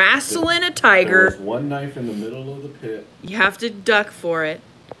 Wrestling a There tiger. was one knife in the middle of the pit. You have to duck for it.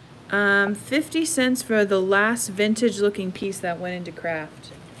 50 cents for the last vintage looking piece that went into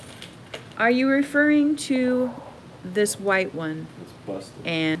craft. Are you referring to this white one? It's busted.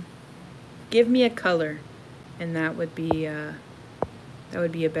 And give me a color, and that would be a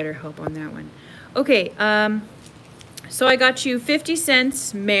better help on that one. Okay, so I got you 50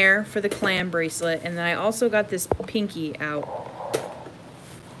 cents mare for the clam bracelet, and then I also got this pinky out.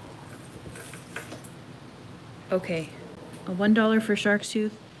 Okay, a $1 for shark's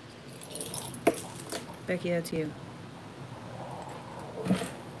tooth. Becky, that's you.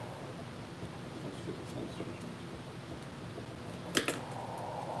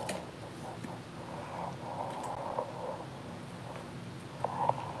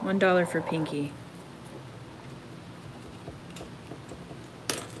 $1 for pinky.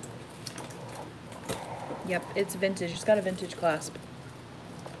 Yep, it's vintage. It's got a vintage clasp.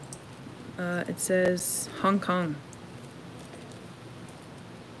 It says Hong Kong.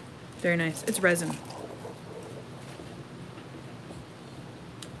 Very nice. It's resin.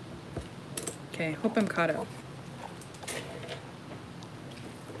 Okay, hope I'm caught up.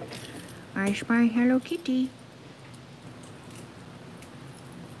 I spy Hello Kitty.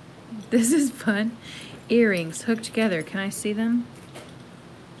 This is fun. Earrings hooked together. Can I see them?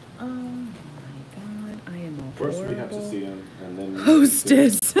 Oh my God, I am a First we have to horrible see them, and then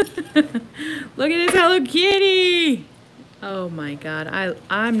hostess. Look at this Hello Kitty. Oh my God,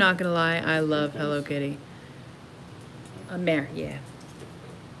 I'm not gonna lie. I love Hello Kitty. A mare, yeah.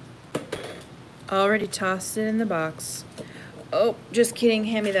 Already tossed it in the box. Oh, just kidding.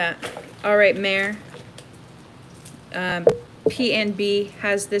 Hand me that. All right, mare. P&B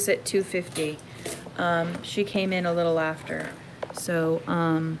has this at $2.50. She came in a little after. So,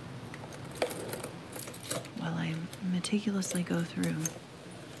 while I meticulously go through,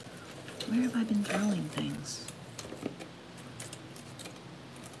 where have I been throwing things?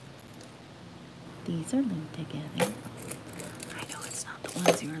 These are linked together. I know it's not the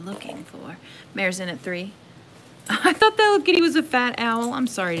ones you were looking for. Mare's in at $3. I thought that little kitty was a fat owl. I'm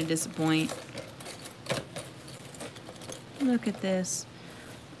sorry to disappoint. Look at this.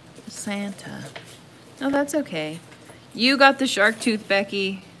 Santa. Oh, that's okay. You got the shark tooth,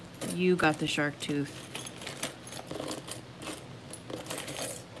 Becky. You got the shark tooth.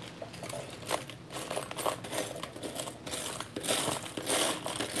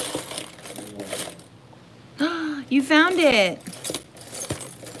 You found it.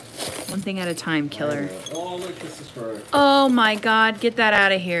 One thing at a time, killer. Oh, look, this is for Oh my God, get that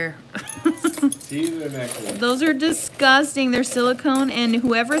out of here. teeth and necklace. Those are disgusting. They're silicone, and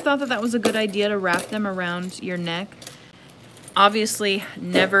whoever thought that that was a good idea to wrap them around your neck obviously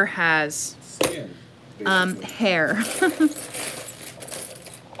never has Skin, basically. hair.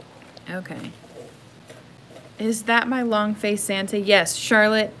 Okay. Is that my long face Santa? Yes,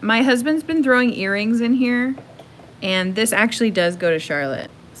 Charlotte. My husband's been throwing earrings in here, and this actually does go to Charlotte,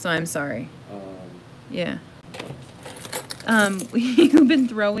 so I'm sorry. Yeah. We've been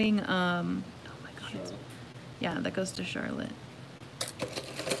throwing, oh my God. Charlotte. Yeah, that goes to Charlotte.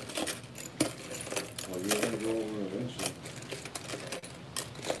 Well, you're gonna go over eventually.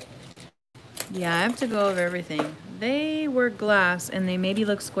 Yeah, I have to go over everything. They were glass, and they maybe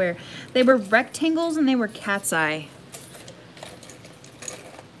look square. They were rectangles, and they were cat's eye.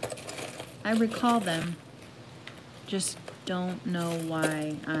 I recall them. Just don't know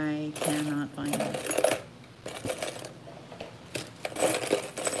why I cannot find them.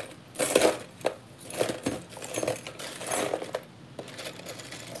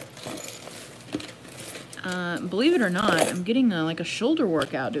 Believe it or not, I'm getting like a shoulder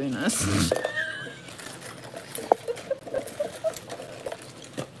workout doing this.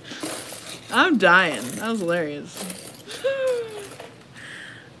 I'm dying. That was hilarious.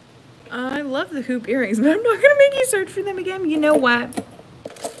 I love the hoop earrings, but I'm not gonna make you search for them again. You know what?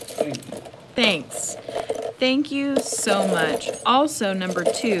 Thanks. Thank you so much. Also, number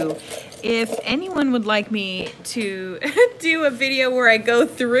 2, if anyone would like me to do a video where I go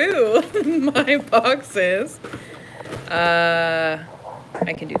through my boxes, I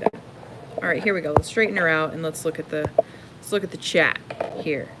can do that. All right, here we go. Let's straighten her out and let's look at the chat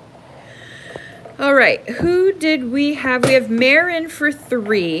here. All right, who did we have? We have Marin for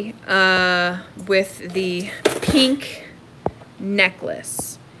 3 with the pink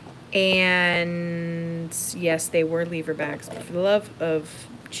necklace. And yes, they were lever bags, but for the love of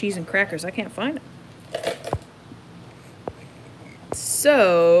cheese and crackers, I can't find them.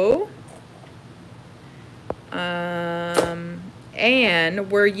 So, Anne,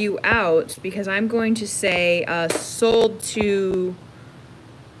 were you out? Because I'm going to say sold to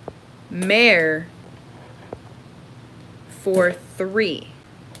Mare for 3.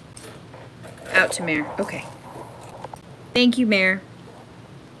 Out to Mare. Okay. Thank you, Mare.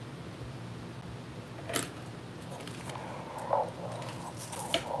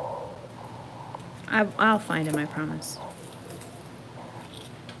 I'll find him, I promise.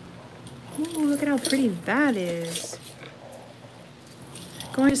 Ooh, look at how pretty that is.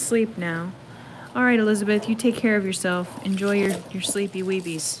 Going to sleep now. All right, Elizabeth, you take care of yourself. Enjoy your sleepy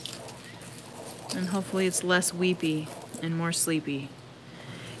weepies. And hopefully it's less weepy and more sleepy.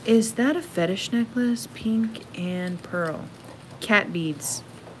 Is that a fetish necklace? Pink and pearl. Cat beads.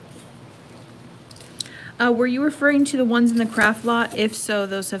 Were you referring to the ones in the craft lot? If so,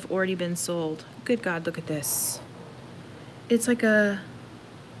 those have already been sold. Good God, look at this. It's like a...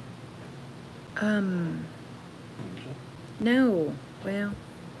 No. Well...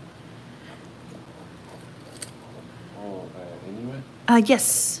 Oh, Inuit?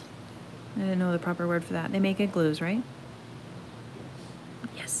 Yes. I didn't know the proper word for that. They make igloos, right?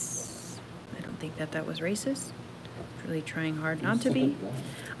 Yes. I don't think that was racist. Really trying hard not to be.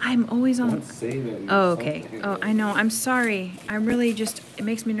 I'm always on... Don't say that. Oh, okay. Oh, I know. I'm sorry. I'm really just... It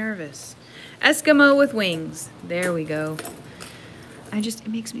makes me nervous. Eskimo with wings. There we go. It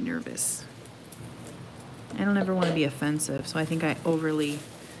makes me nervous. I don't ever want to be offensive, so I think I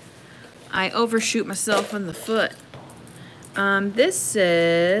overshoot myself in the foot. This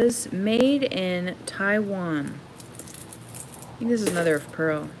says made in Taiwan. I think this is mother of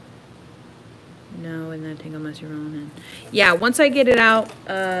pearl. No, and that tangle must be rolling in. Yeah, once I get it out,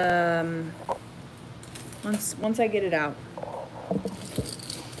 once I get it out,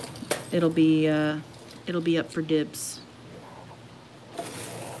 it'll be up for dibs.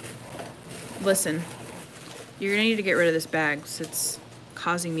 Listen, you're gonna need to get rid of this bag, so it's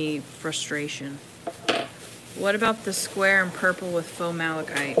causing me frustration. What about the square and purple with faux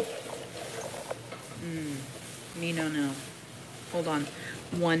malachite? Me no. Hold on,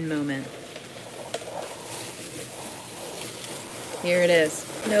 one moment. Here it is.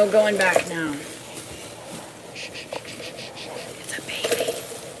 No going back now. It's a baby.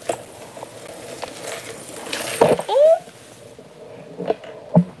 Oh!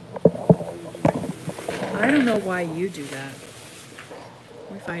 I don't know why you do that.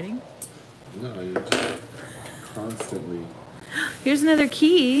 Are we fighting? No, you just constantly... Here's another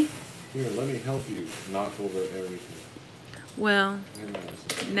key. Here, let me help you knock over everything. Well,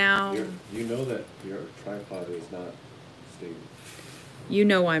 now... You know that your tripod is not stable. You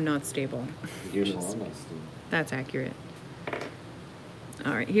know I'm not stable. You know I'm not stable. That's accurate.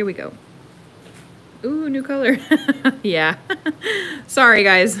 All right, here we go. Ooh, new color. Yeah. Sorry,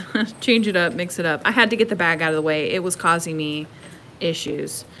 guys. Change it up, mix it up. I had to get the bag out of the way. It was causing me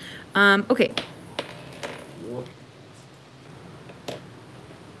issues. Okay.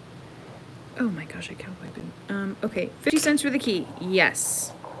 Oh my gosh, I cowboy boot. Okay, 50 cents for the key.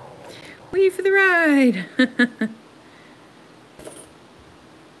 Yes. Wait for the ride.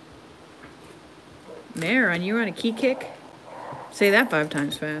 Marin, you on a key kick? Say that 5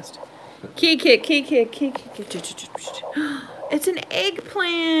 times fast. Key kick, key kick, key kick. It's an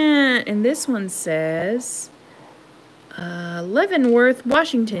eggplant. And this one says Leavenworth,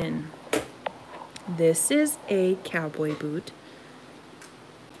 Washington. This is a cowboy boot.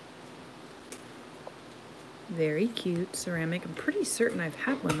 Very cute ceramic. I'm pretty certain I've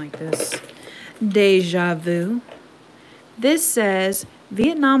had one like this. Deja vu. This says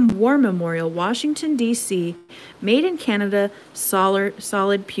Vietnam War Memorial, Washington, D.C., made in Canada,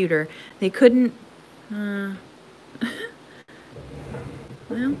 solid pewter. They couldn't, well,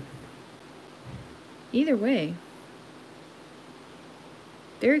 either way.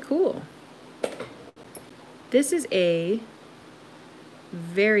 Very cool. This is a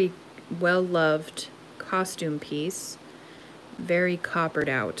very well-loved costume piece. Very coppered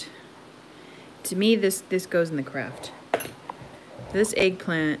out. To me, this goes in the craft. This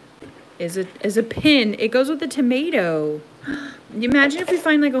eggplant is a pin. It goes with the tomato. Imagine if we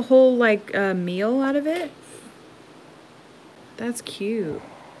find like a whole like meal out of it. That's cute.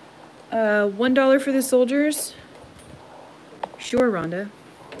 $1 for the soldiers. Sure, Rhonda.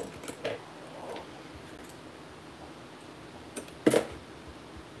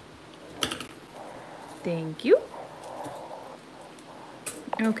 Thank you.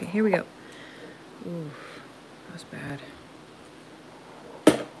 Okay, here we go. Oof, that was bad.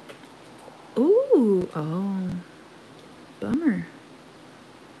 Ooh, oh, bummer.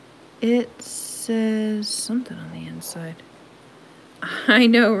 It says something on the inside. I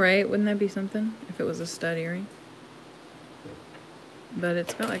know, right? Wouldn't that be something if it was a stud earring? But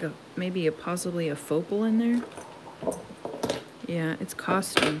it's got like maybe possibly a focal in there. Yeah, it's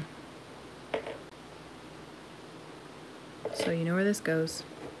costume. So you know where this goes.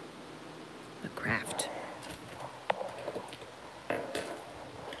 The craft.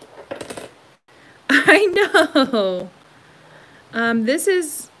 I know. This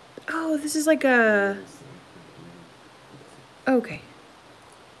is like a, okay.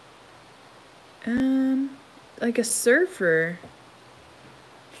 Like a surfer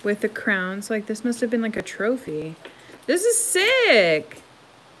with a crown. So like this must have been like a trophy. This is sick.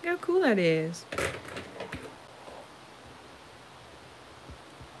 Look how cool that is.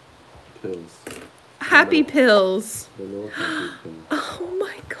 Pills. Happy pills. Happy pills. Oh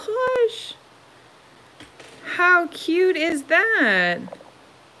my gosh. How cute is that?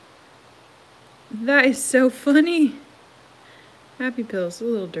 That is so funny. Happy pills. A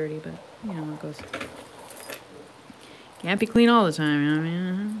little dirty, but you know how it goes. Can't be clean all the time. I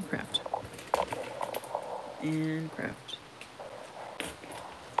mean, craft. And craft.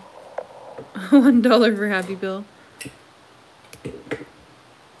 $1 for Happy Pill.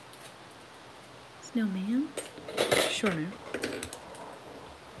 Snowman? Sure, man.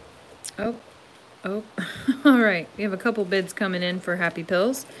 Oh. All right. We have a couple bids coming in for Happy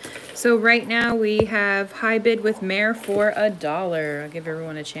Pills. So right now we have high bid with Mare for $1. I'll give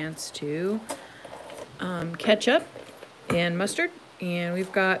everyone a chance to ketchup and mustard. And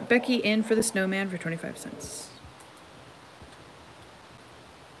we've got Becky in for the snowman for 25 cents.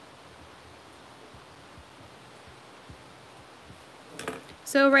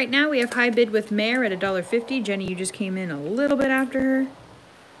 So right now we have high bid with Mare at $1.50. Jenny, you just came in a little bit after her.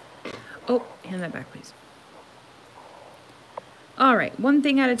 Oh, hand that back, please. All right, one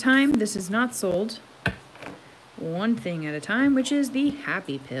thing at a time. This is not sold. One thing at a time, which is the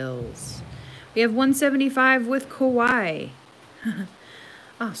Happy Pills. We have $1.75 with Kauai.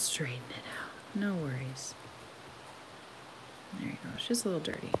 I'll straighten it out. No worries. There you go. It's just a little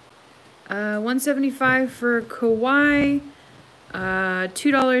dirty. $1.75 for Kauai.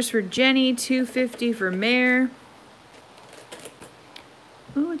 $2 for Jenny. $2.50 for Mare.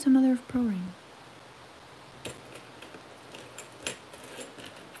 Ooh, it's another pro ring.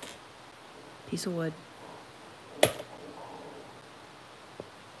 Piece of wood.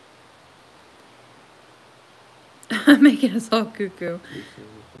 Making us all cuckoo.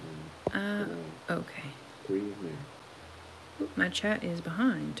 Okay. Ooh, my chat is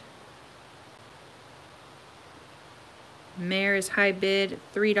behind. Mare is high bid,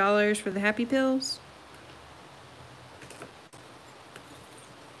 $3 for the Happy Pills.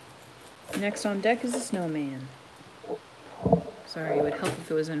 Next on deck is the snowman. Sorry, it would help if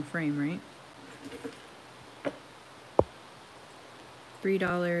it was in frame, right?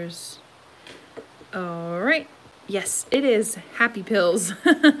 $3. All right. Yes, it is Happy Pills.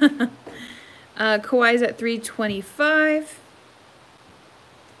 Kauai's at $3.25.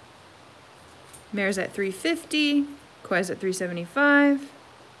 Mare's at $3.50. Kauai's at $3.75.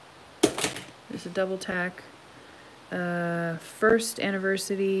 There's a double tack. First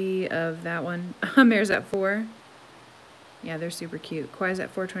anniversary of that one. Mare's at $4. Yeah, they're super cute. Kauai's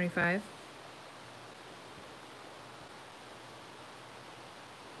at $4.25.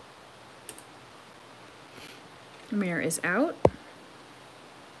 Mare is out.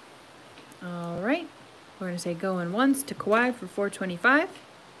 All right. We're going to say going once to Kauai for $4.25.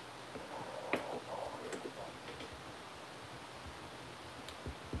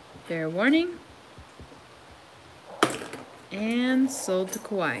 Fair warning. And sold to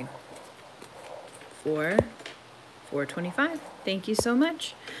Kauai for $4.25. Thank you so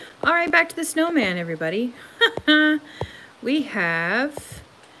much. All right, back to the snowman, everybody. We have,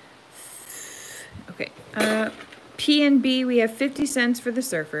 okay, P&B, we have 50 cents for the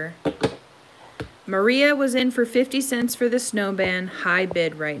surfer. Maria was in for 50 cents for the snowman, high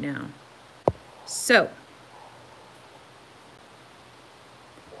bid right now. So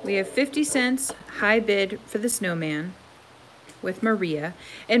we have 50 cents high bid for the snowman with Maria.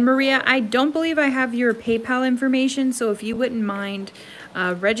 And Maria, I don't believe I have your PayPal information, so if you wouldn't mind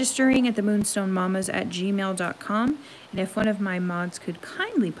registering at the moonstonemamas@gmail.com, and if one of my mods could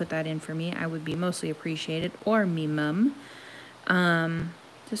kindly put that in for me, I would be mostly appreciated, or me mum,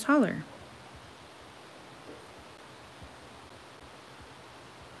 just holler.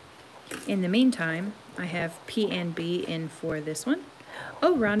 In the meantime, I have PNB in for this one.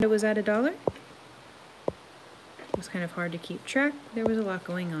 Oh, Rhonda was at $1. It was kind of hard to keep track. There was a lot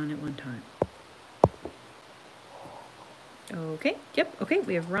going on at one time. Okay, yep, okay,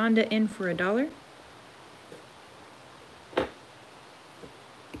 we have Rhonda in for $1.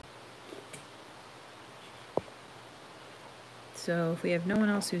 So if we have no one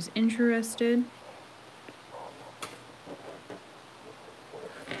else who's interested,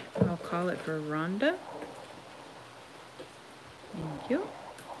 I'll call it for Rhonda. Thank you.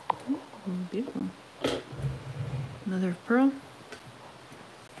 Oh, beautiful. Mother of pearl.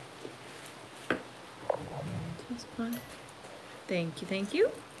 Thank you, thank you.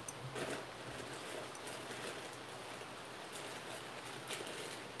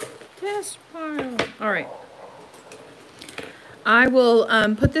 Test pile. All right. I will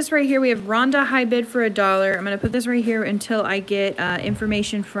put this right here. We have Rhonda high bid for $1. I'm going to put this right here until I get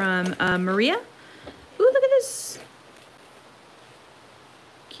information from Maria. Ooh, look at this.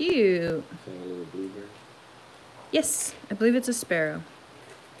 Cute. Is that a little bluebird? Yes, I believe it's a sparrow.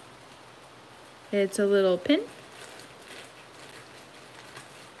 It's a little pin.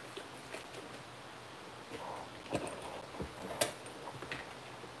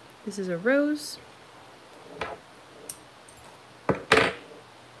 This is a rose.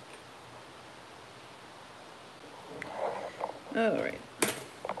 All right.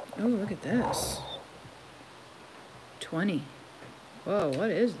 Oh, look at this. 20. Whoa, what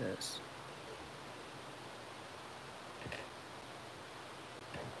is this?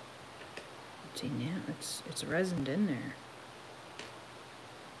 See now, it's resined in there.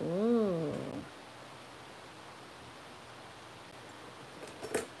 Whoa.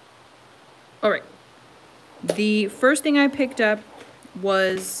 All right. The first thing I picked up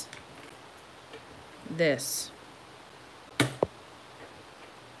was this,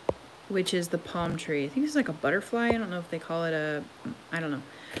 which is the palm tree. I think it's like a butterfly. I don't know if they call it a, I don't know.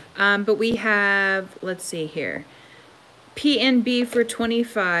 But we have, let's see here, PNB for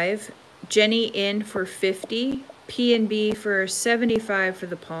 25, Jenny in for 50, PNB for 75 for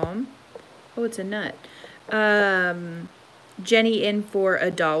the palm. Oh, it's a nut. Jenny in for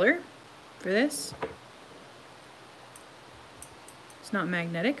 $1 for this. It's not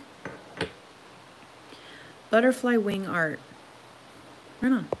magnetic. Butterfly wing art.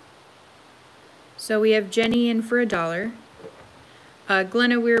 Right on. So we have Jenny in for $1.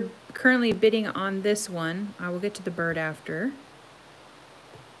 Glenna, we're currently bidding on this one. I will get to the bird after.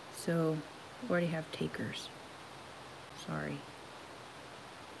 So, we already have takers. Sorry.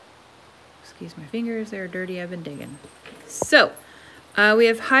 Excuse my fingers, they're dirty, I've been digging. So, we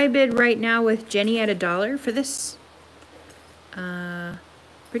have high bid right now with Jenny at $1 for this.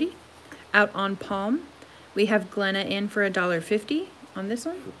 Pretty. Out on palm. We have Glenna in for $1.50 on this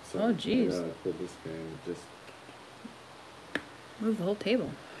one. Oh, jeez. For this game, just move the whole table.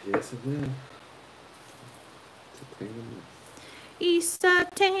 Yes, it will. It's a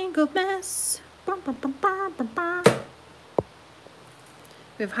tangled mess. It's a tangled mess.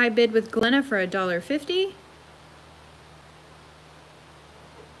 We have high bid with Glenna for $1.50.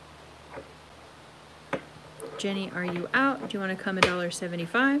 Jenny, are you out? Do you want to come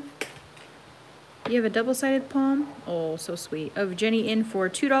 $1.75? You have a double-sided palm? Oh, so sweet. Oh, Jenny in for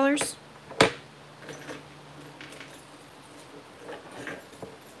 $2.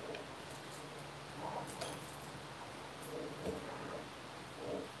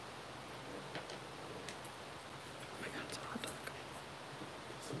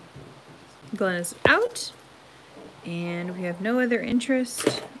 Glenna's out, and we have no other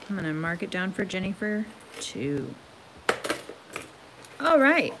interest. I'm gonna mark it down for Jenny for 2. All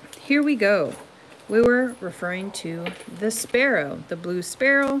right, here we go. We were referring to the sparrow, the blue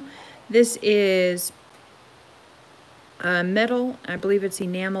sparrow. This is metal. I believe it's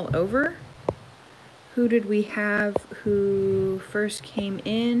enamel over. Who did we have who first came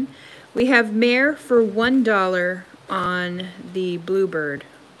in? We have Mare for $1 on the bluebird.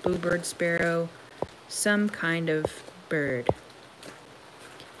 Bluebird sparrow, some kind of bird.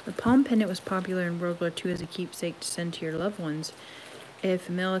 The palm pendant was popular in World War II as a keepsake to send to your loved ones if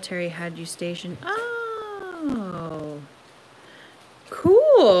the military had you stationed. Oh,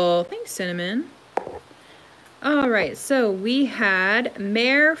 cool. Thanks, Cinnamon. All right, so we had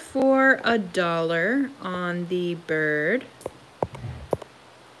mare for $1 on the bird.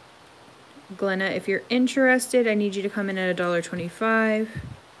 Glenna, if you're interested, I need you to come in at $1.25.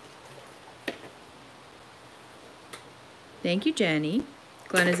 Thank you, Jenny.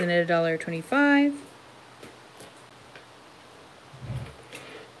 Glenna's in at $1.25.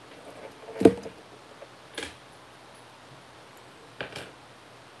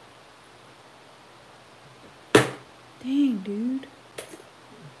 Dang, dude.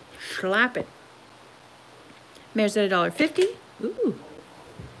 Slap it. Mare's at $1.50. Ooh.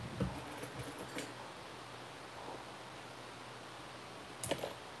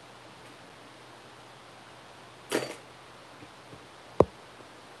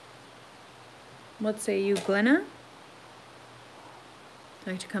 What say you, Glenna?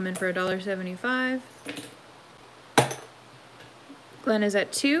 Like to come in for $1.75. Glenna's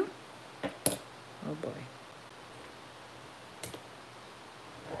at $2. Oh boy.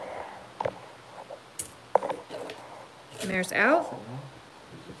 Mare's out.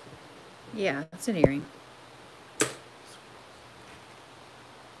 Yeah, it's an earring.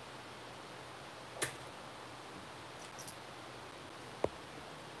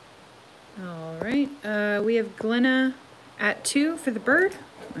 All right, we have Glenna at $2 for the bird,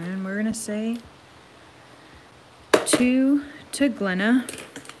 and we're gonna say 2 to Glenna.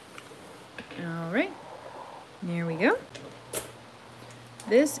 All right, there we go.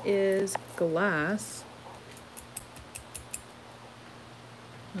 This is glass.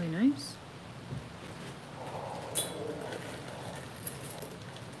 Really nice.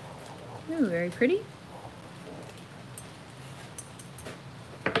 Ooh, very pretty.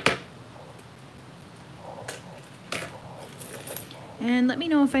 And let me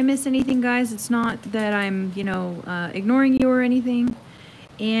know if I miss anything, guys. It's not that I'm, ignoring you or anything.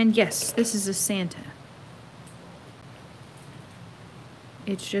 And yes, this is a Santa.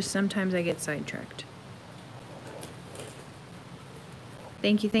 It's just sometimes I get sidetracked.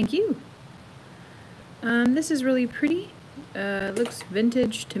 Thank you, thank you. This is really pretty. Looks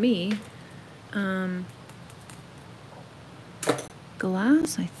vintage to me.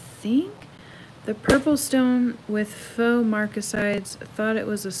 Glass, I think. The purple stone with faux marcasides. Thought it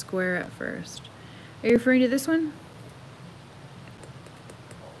was a square at first. Are you referring to this one?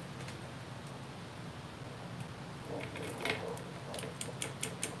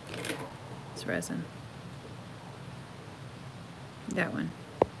 It's resin. That one.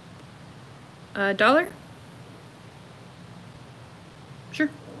 $1? Sure.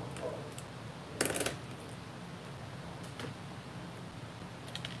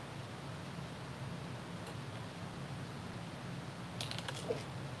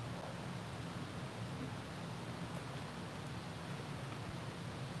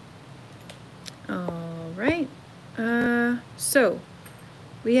 All right. So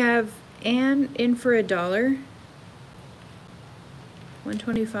we have Anne in for $1.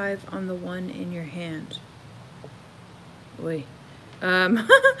 125 on the one in your hand. Boy.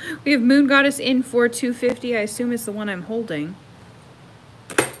 We have Moon Goddess in for $2.50. I assume it's the one I'm holding.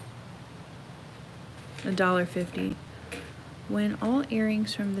 $1.50. When all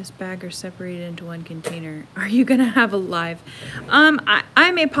earrings from this bag are separated into one container, are you gonna have a live?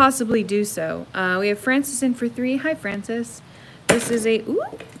 I may possibly do so. We have Francis in for $3. Hi, Francis. This is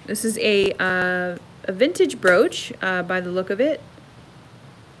a vintage brooch by the look of it.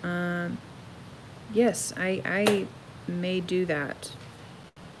 Yes, I may do that.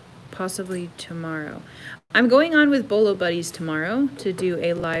 Possibly tomorrow. I'm going on with Bolo Buddies tomorrow to do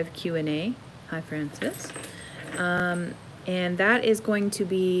a live Q&A. Hi, Francis. And that is going to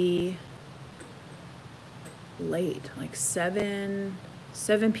be late, like 7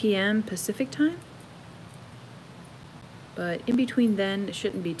 p.m. Pacific time. But in between then, it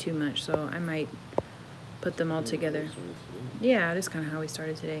shouldn't be too much, so I might put them all together. Yeah, it is kind of how we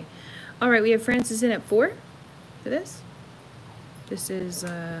started today. All right, we have Francis in at $4 for this. This is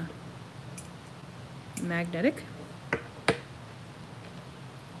magnetic.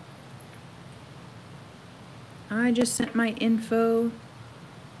 I just sent my info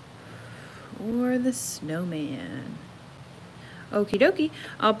for the snowman. Okie dokie.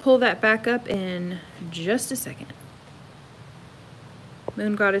 I'll pull that back up in just a second.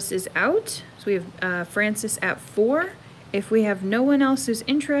 Moon Goddess is out. So we have Francis at $4. If we have no one else who's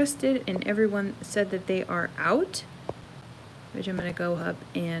interested and everyone said that they are out, which I'm going to go up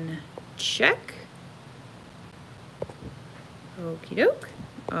and check. Okie doke.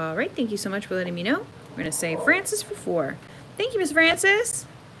 All right, thank you so much for letting me know. We're going to say Francis for $4. Thank you, Miss Francis.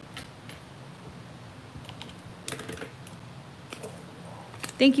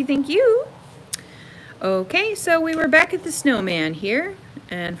 Thank you, thank you. Okay, so we were back at the snowman here,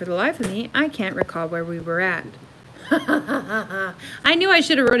 and for the life of me, I can't recall where we were at. I knew I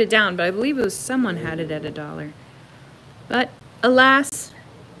should have wrote it down, but I believe it was someone had it at $1. But alas,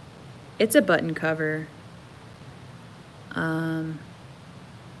 it's a button cover. You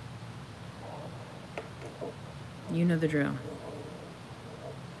know the drill.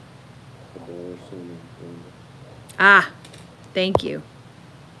 Ah, thank you.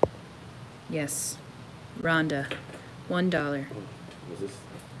 Yes, Rhonda, $1. Was this?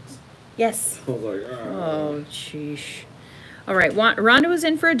 Yes. I was like, ah. Oh, sheesh. All right, Rhonda was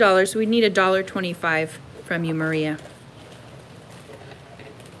in for $1, so we need $1.25 from you, Maria.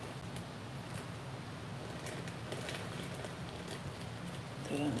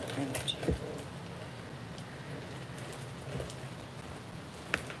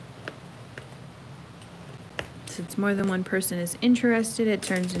 Since more than one person is interested, it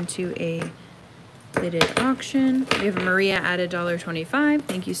turns into a bidded auction. We have Maria at $1.25.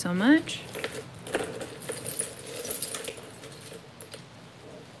 Thank you so much.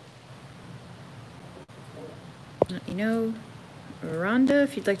 You know, Rhonda,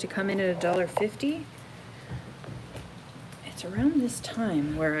 if you'd like to come in at $1.50, it's around this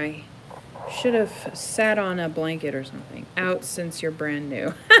time where I should have sat on a blanket or something. Out since you're brand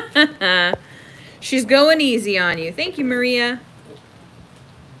new. She's going easy on you. Thank you, Maria.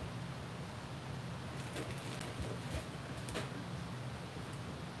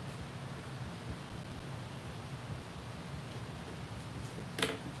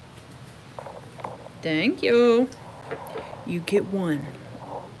 Thank you. You get one.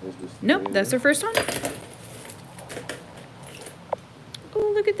 Nope, that's our first one.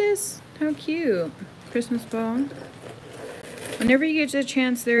 Oh, look at this. How cute. Christmas ball. Whenever you get a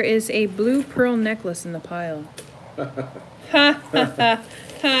chance, there is a blue pearl necklace in the pile. Ha ha ha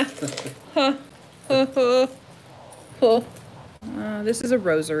ha ha ha ha. This is a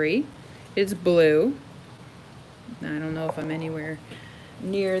rosary. It's blue. I don't know if I'm anywhere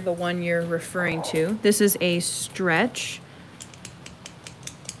near the one you're referring to. This is a stretch.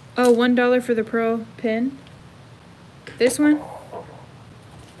 Oh, $1 for the pearl pin. This one?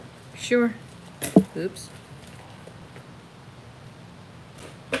 Sure. Oops.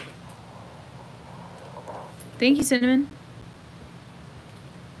 Thank you, Cinnamon.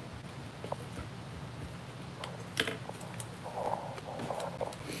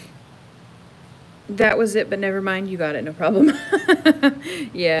 That was it, but never mind. You got it, no problem.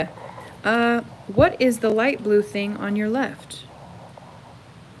 Yeah. What is the light blue thing on your left?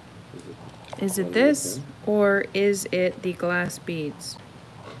 Is it this, or is it the glass beads?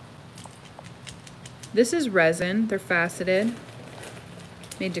 This is resin. They're faceted.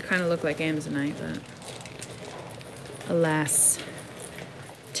 Made to kind of look like Amazonite, but alas,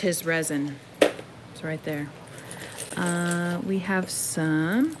 'tis resin. It's right there. We have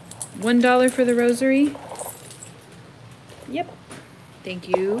some $1 for the rosary. Yep. Thank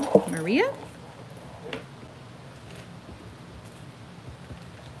you, Maria.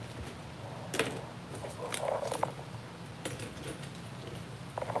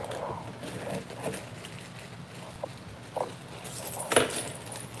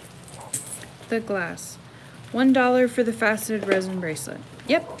 The glass. $1 for the faceted resin bracelet.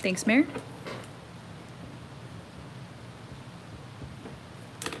 Yep, thanks, Mare.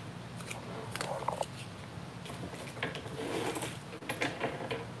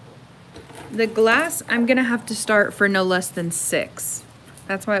 The glass, I'm gonna have to start for no less than $6.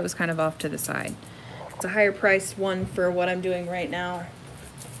 That's why it was kind of off to the side. It's a higher priced one for what I'm doing right now.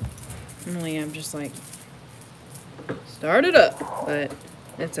 Normally I'm just like, start it up, but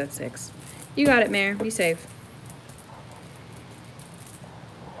it's at $6. You got it, Mare. Be safe.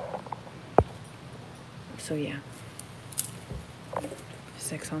 So yeah,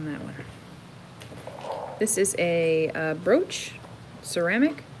 $6 on that one. This is a brooch,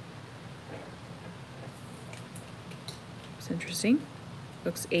 ceramic. It's interesting.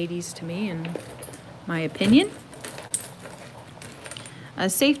 Looks 80s to me in my opinion. A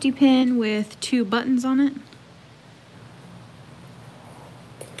safety pin with 2 buttons on it.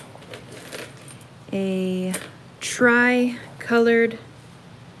 A tri-colored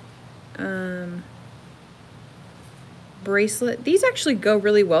bracelet. These actually go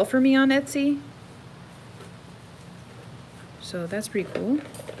really well for me on Etsy, so that's pretty cool.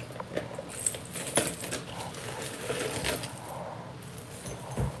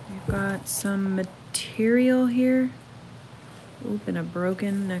 We've got some material here. Oop, and a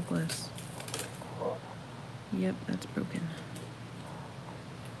broken necklace. Yep, that's broken.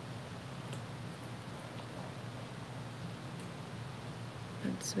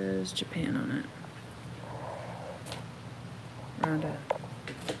 It says Japan on it. Rhonda?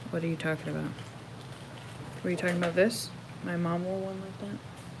 What are you talking about? Were you talking about this? My mom wore one like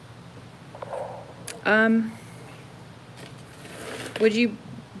that? Would you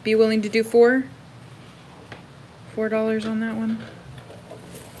be willing to do $4 on that one?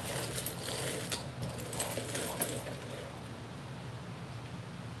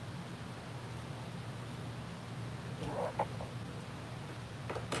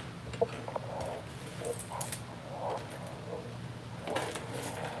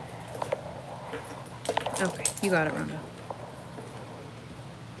 Okay, you got it, Rhonda.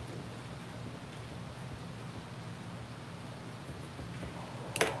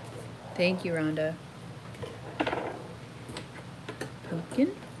 Thank you, Rhonda.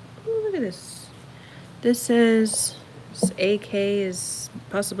 Pumpkin. Oh, look at this. This says AK is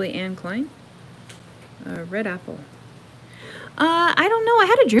possibly Anne Klein. Red apple. I don't know. I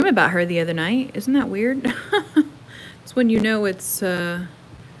had a dream about her the other night. Isn't that weird? It's when you know it's, I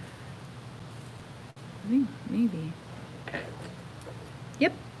think maybe.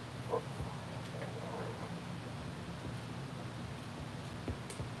 Yep.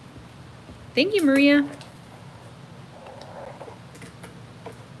 Thank you, Maria.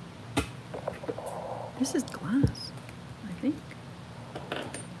 This is glass, I think.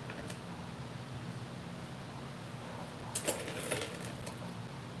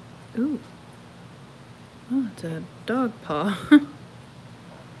 Ooh. Oh, it's a dog paw.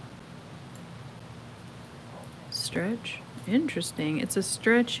 Stretch. Interesting. It's a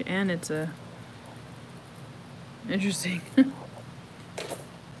stretch and it's a... Interesting.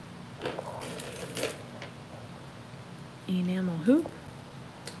 Enamel hoop.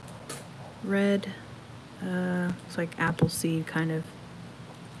 Red. It's like apple seed kind of.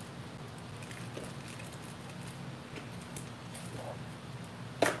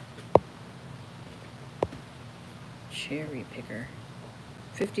 Cherry picker.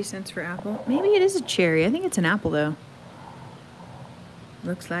 50 cents for apple. Maybe it is a cherry. I think it's an apple though.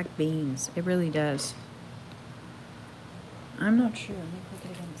 Looks like beans. It really does. I'm not sure. Let me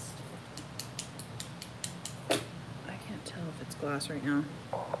click it against. I can't tell if it's glass right now.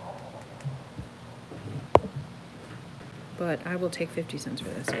 But I will take 50 cents for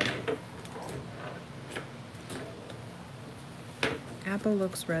this. Yeah. Apple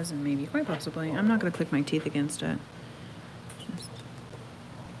looks resin, maybe. Quite possibly. I'm not going to click my teeth against it. Just...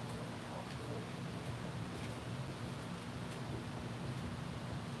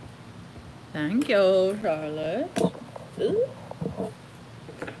 Thank you, Charlotte. Ooh.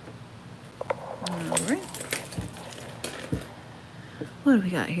 Alright. What do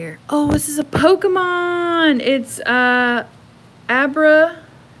we got here? Oh, this is a Pokemon! It's,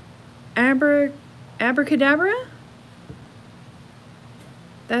 Abracadabra?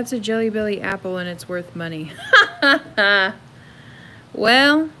 That's a Jelly Belly apple and it's worth money.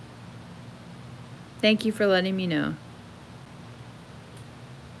 Well, thank you for letting me know.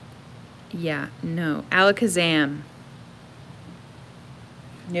 Yeah, no. Alakazam.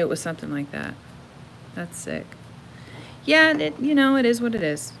 Knew it was something like that. That's sick. Yeah, you know, it is what it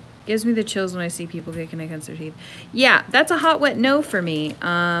is. Gives me the chills when I see people kicking against their teeth. Yeah, that's a hot, wet no for me.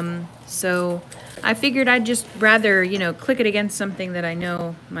 So I figured I'd just rather, you know, click it against something that I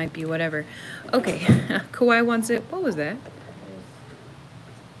know might be whatever. Okay, Kawhi wants it. What was that?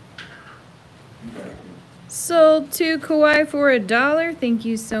 Sold to Kawhi for $1. Thank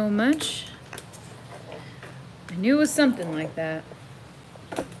you so much. I knew it was something like that.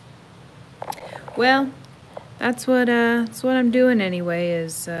 Well, that's what I'm doing anyway,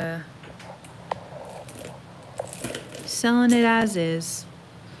 is selling it as is.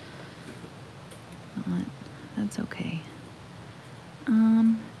 That's okay.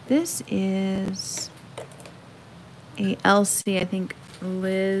 This is a LC, I think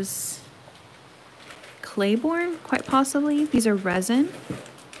Liz Claiborne, quite possibly. These are resin.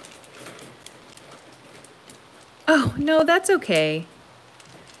 Oh, no, that's okay.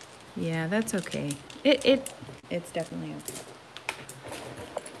 Yeah, that's okay. It's definitely okay.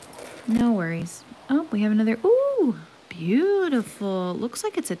 No worries. Oh, we have another. Ooh, beautiful. Looks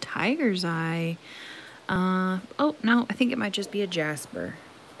like it's a tiger's eye. Oh, no, I think it might just be a jasper.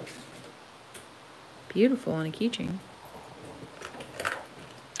 Beautiful on a keychain.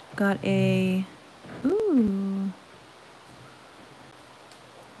 Got a... Ooh.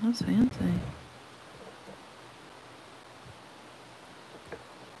 That's fancy.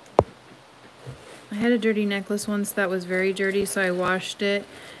 I had a dirty necklace once that was very dirty, so I washed it.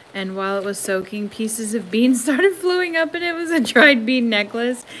 And while it was soaking, pieces of beans started flowing up, and it was a dried bean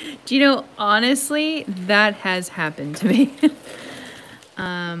necklace. Do you know, honestly, that has happened to me. Isn't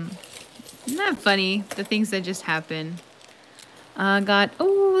that funny? The things that just happen. Got,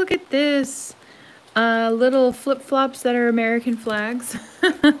 oh, look at this. Little flip-flops that are American flags.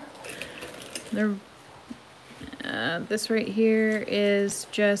 They're, this right here is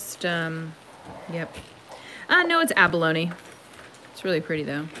just, yep. No, it's abalone. It's really pretty,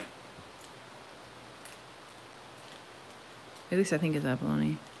 though. At least I think it's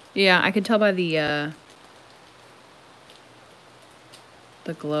abalone. Yeah, I could tell by the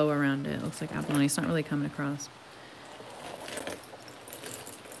glow around it. It looks like abalone. It's not really coming across.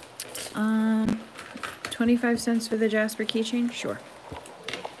 25 cents for the Jasper keychain? Sure.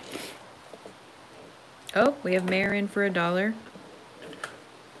 Oh, we have Mayor in for $1.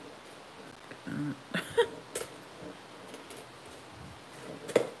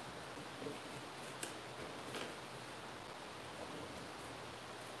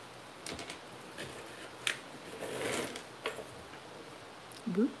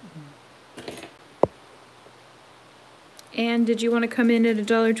 And did you want to come in at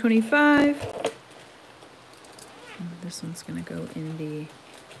 $1.25? This one's gonna go in the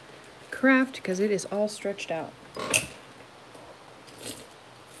craft because it is all stretched out.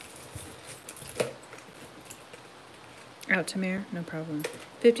 Out to Mayor, no problem.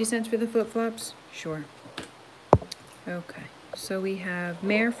 50 cents for the flip-flops? Sure. Okay, so we have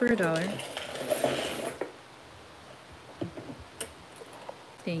Mayor for $1.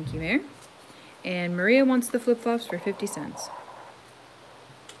 Thank you, Mayor. And Maria wants the flip-flops for 50 cents.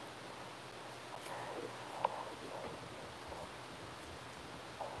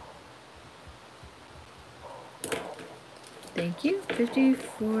 Thank you.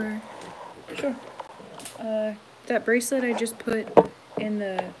 54. Sure. That bracelet I just put in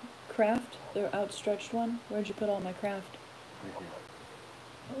the craft, the outstretched one. Where'd you put all my craft? Right here.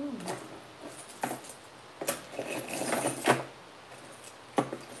 Oh.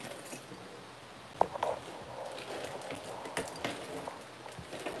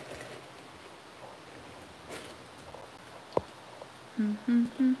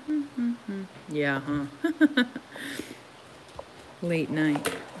 Yeah, huh? Late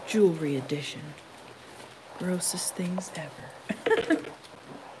night jewelry edition. Grossest things ever.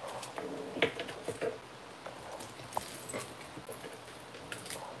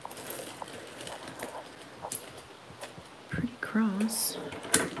 Pretty cross.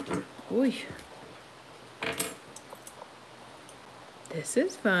 Oy. This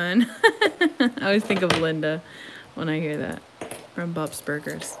is fun. I always think of Linda when I hear that from Bob's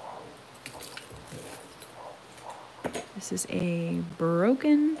Burgers. This is a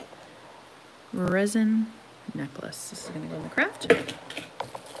broken resin necklace. This is going to go in the craft.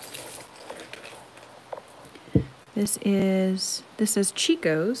 This is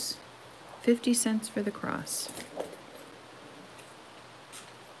Chico's. 50 cents for the cross.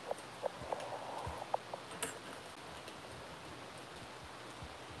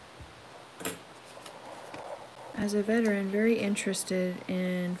 As a veteran, very interested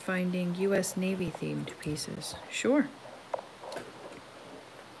in finding U.S. Navy themed pieces. Sure.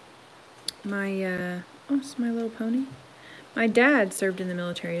 Oh, it's My Little Pony. My dad served in the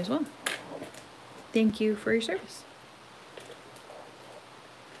military as well. Thank you for your service.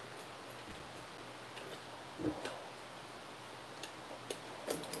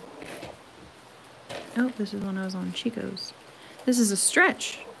 Oh, this is when I was on Chico's. This is a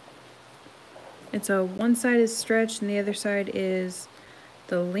stretch. It's one side is stretched and the other side is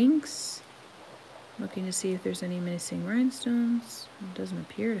the links. Looking to see if there's any missing rhinestones. It doesn't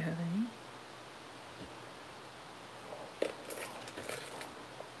appear to have any.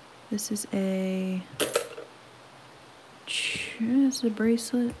 This is a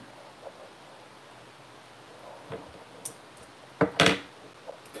bracelet.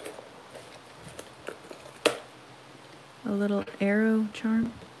 A little arrow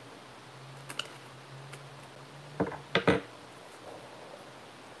charm.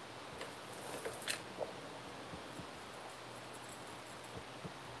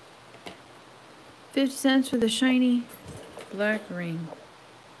 $50 for the shiny black ring.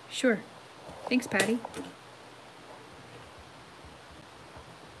 Sure. Thanks, Patty.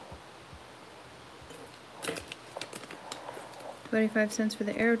 $0.25 for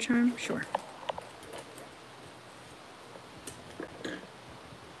the arrow charm. Sure.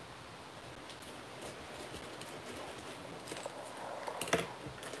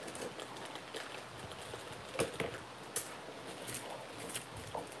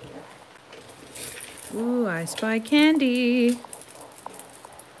 Ooh, I spy candy.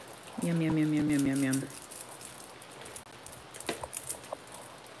 Yum, yum, yum, yum, yum, yum, yum.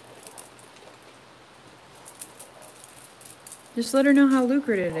 Just let her know how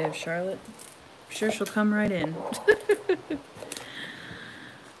lucrative it is, Charlotte. I'm sure she'll come right in.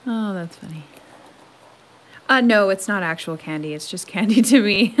 Oh, that's funny. No, it's not actual candy. It's just candy to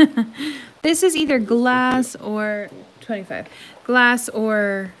me. This is either glass or 25. Glass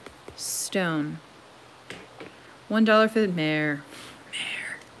or stone. $1 for the mare.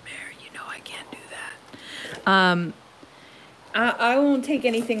 Mare, you know I can't do that. I won't take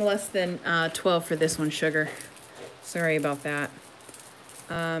anything less than 12 for this one, sugar. Sorry about that.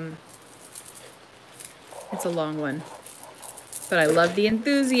 It's a long one. But I love the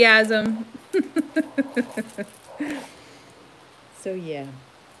enthusiasm. So yeah.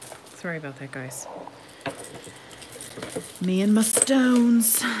 Sorry about that, guys. Me and my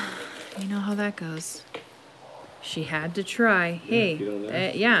stones. You know how that goes. She had to try.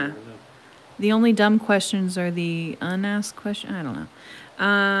 Hey, yeah. The only dumb questions are the unasked questions. I don't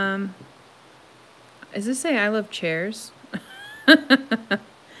know. Does this say I love chairs?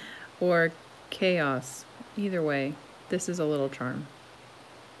 Or chaos? Either way, this is a little charm.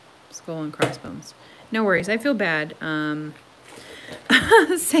 Skull and crossbones. No worries. I feel bad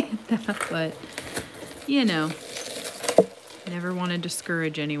saying that, but you know, never want to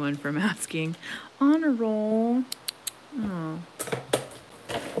discourage anyone from asking. Honor roll. Oh.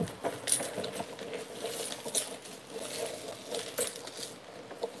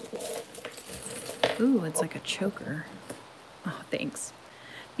 Ooh, it's like a choker. Oh, thanks.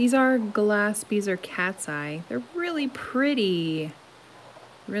 These are glass bees or cat's eye. They're really pretty.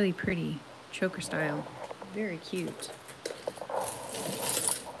 Really pretty. Choker style. Very cute.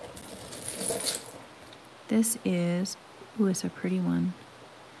 This is, ooh, it's a pretty one.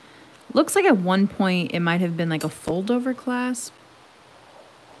 Looks like at one point it might have been like a fold over clasp.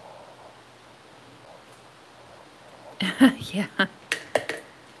 Yeah.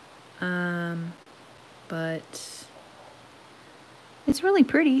 But it's really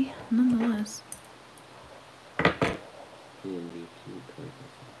pretty nonetheless.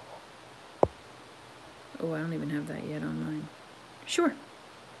 Oh, I don't even have that yet on mine. Sure.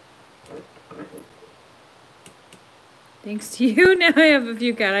 Thanks to you, now I have a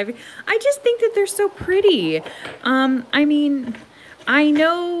few cat ivy. I just think that they're so pretty. I mean, I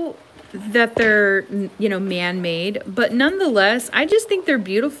know that they're, you know, man-made, but nonetheless, I just think they're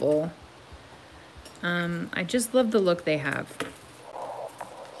beautiful. I just love the look they have.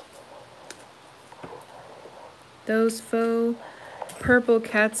 Those faux purple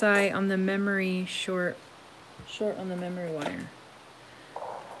cat's eye on the memory short on the memory wire.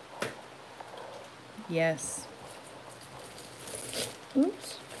 Yes.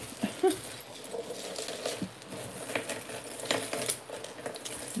 Oops.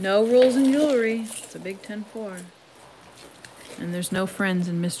 No rules in jewelry. It's a big 10-4. And there's no friends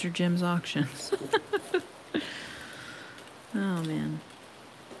in Mr. Jim's auctions. Oh, man.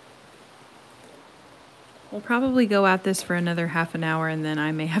 We'll probably go at this for another half an hour, and then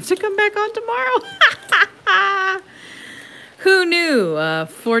I may have to come back on tomorrow. Who knew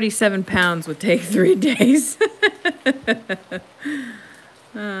 47 pounds would take 3 days?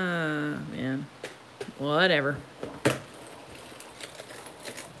 Man. Whatever.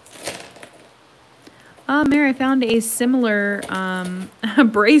 Mary, I found a similar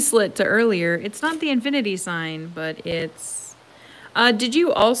bracelet to earlier. It's not the infinity sign, but it's... did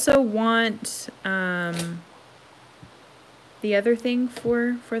you also want the other thing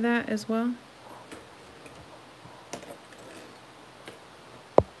for that as well?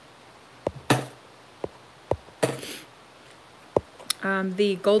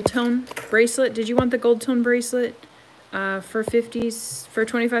 The gold tone bracelet. Did you want the gold tone bracelet for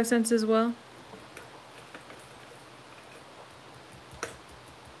 25 cents as well?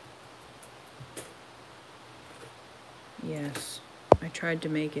 Yes, I tried to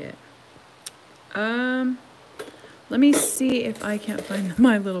make it. Let me see if I can't find the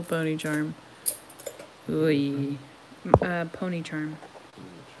My Little Pony charm. Ooh, pony charm.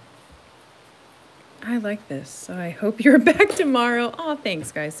 I like this, so I hope you're back tomorrow. Oh,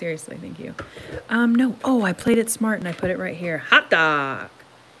 thanks, guys. Seriously, thank you. No. Oh, I played it smart and I put it right here. Hot dog.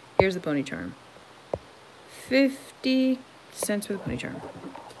 Here's the pony charm. 50 cents for the pony charm.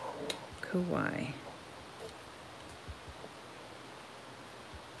 Kawaii.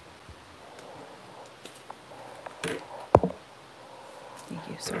 Thank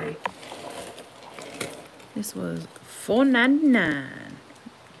you. Sorry. This was $4.99.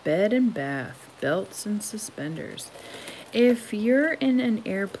 Bed and bath. Belts and suspenders. If you're in an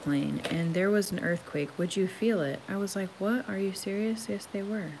airplane and there was an earthquake, would you feel it? I was like, what? Are you serious? Yes, they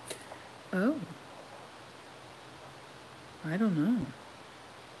were. Oh. I don't know.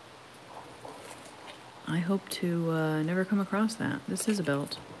 I hope to never come across that. This is a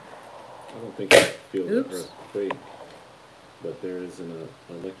belt. I don't think I feel the Oops. earthquake. but there is an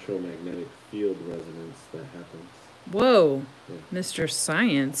electromagnetic field resonance that happens. Whoa, Yeah. Mr.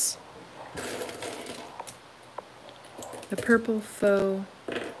 Science. The purple faux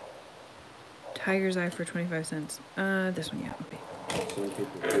tiger's eye for 25 cents. This one, yeah, okay. Some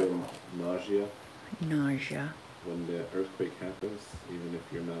people feel nausea Nausea. when the earthquake happens, even if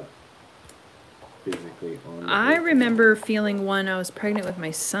you're not physically on the I earthquake. remember feeling one. I was pregnant with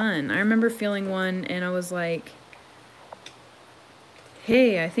my son. I remember feeling one, and I was like,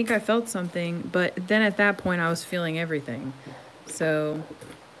 hey, I think I felt something. But then at that point, I was feeling everything. So,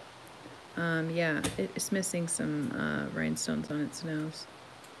 yeah, it's missing some rhinestones on its nose.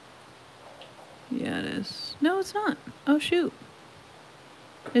 Yeah, it is. No, it's not. Oh, shoot.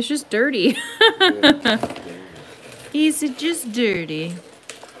 It's just dirty. Is it just dirty?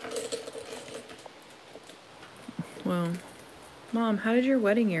 Well, Mom, how did your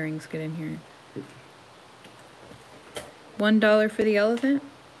wedding earrings get in here? $1 for the elephant?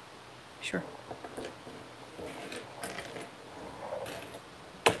 Sure.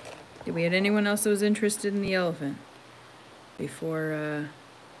 Did we have anyone else that was interested in the elephant? Before,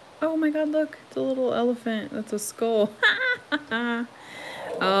 oh my god, look. It's a little elephant. That's a skull.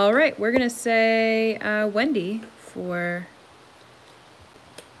 Alright, we're gonna say, Wendy for...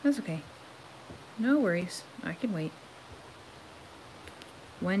 That's okay. No worries. I can wait.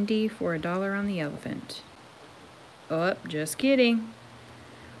 Wendy for $1 on the elephant. Oh, just kidding.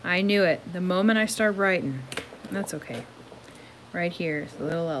 I knew it. The moment I start writing. That's okay. Right here is the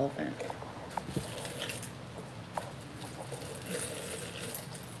little elephant.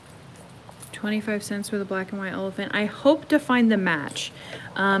 $0.25 for the black and white elephant. I hope to find the match.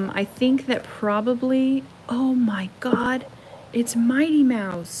 I think that probably... Oh my god. It's Mighty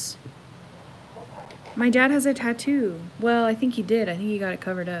Mouse. My dad has a tattoo. Well, I think he did. I think he got it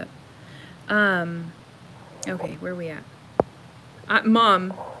covered up. Okay, where are we at?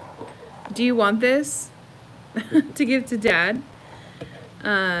 Mom, do you want this to give to Dad?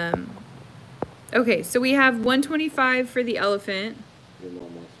 Okay, so we have $1.25 for the elephant. Your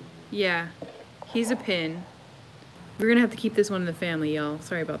mom wants it. Yeah, he's a pin. We're gonna have to keep this one in the family, y'all.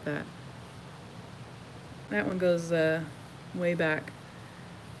 Sorry about that. That one goes way back.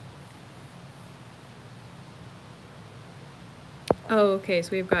 Oh, okay,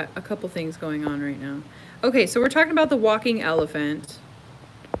 so we've got a couple things going on right now. Okay, so we're talking about the walking elephant.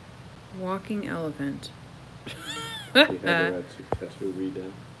 Walking elephant. He had a tattoo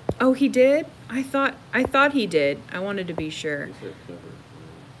redone. Oh, he did? I thought he did. I wanted to be sure. He said cover.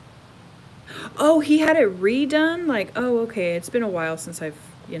 Oh, he had it redone? Like, oh, okay. It's been a while since I've,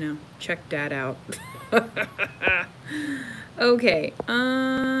 checked Dad out. Okay.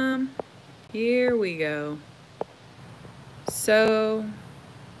 Here we go. So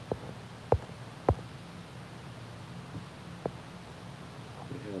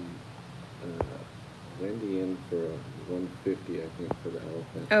We have Wendy in for $150, I think, for the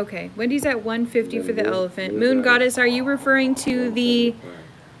elephant. okay, Wendy's at $150 for the Moon- elephant. Moon Moon Goddess. Goddess, are you referring to the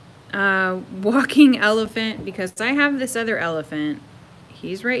 $175. walking elephant? Because I have this other elephant.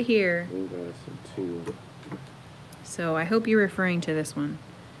 He's right here. Moon Goddess in 2. So I hope you're referring to this one.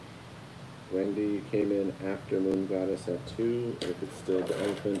 Wendy came in after Moon Goddess at 2, or if it's still the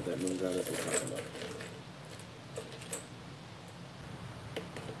elephant that Moon Goddess is talking about.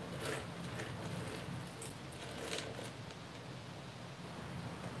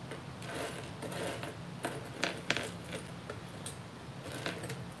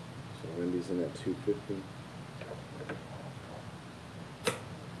 So Wendy's in at 250.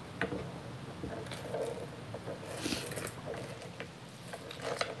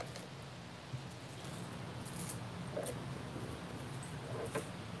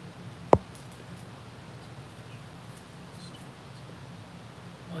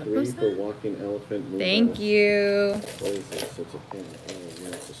 What 3 was for that? walking elephant. Moon Thank Goddess. you. What is this? It's a pin. Oh, no,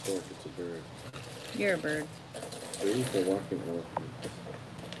 it's a stork. It's a bird. You're a bird. 3 for walking elephant.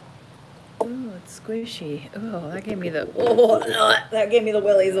 Oh, it's squishy. Oh, that gave me the that gave me the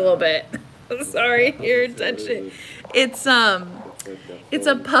willies a little bit. Sorry, your attention. It's it's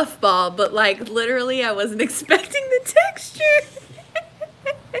a puff ball, but like literally I wasn't expecting the texture.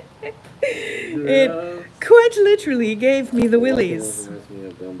 It quite literally gave me the willies. Reminds me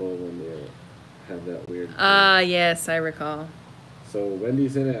of Dumbo when they have that weird. Yes, I recall. So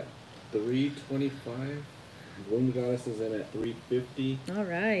Wendy's in at 325. Moon Goddess is in at 350 All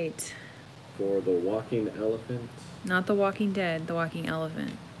right. for the walking elephant. Not the Walking Dead, the Walking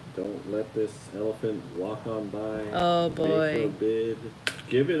Elephant. Don't let this elephant walk on by. Oh, boy. Make her bid.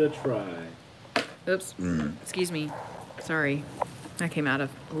 Give it a try. Oops. Excuse me. Sorry. That came out of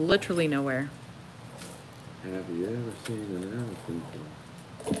literally nowhere. Have you ever seen an elephant?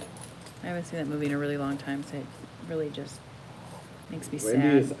 I haven't seen that movie in a really long time, so it really just makes me Wendy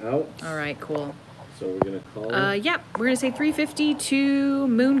sad. is out. All right, cool. So we're gonna call her. Yeah, we're gonna say 350 to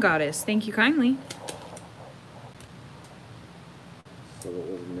Moon Goddess. Thank you kindly. So what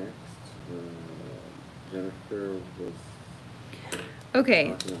was next? Jennifer was Okay.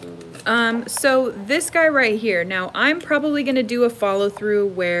 talking about So this guy right here. Now I'm probably gonna do a follow through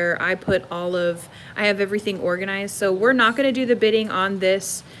where I put I have everything organized. So we're not gonna do the bidding on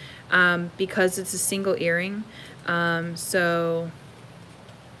this because it's a single earring.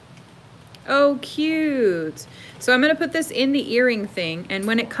 Oh, cute. So I'm going to put this in the earring thing, and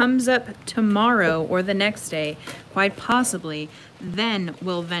when it comes up tomorrow or the next day, quite possibly, then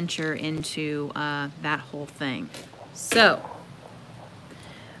we'll venture into that whole thing. So,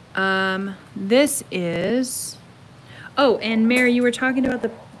 this is... Oh, and Mary, you were talking about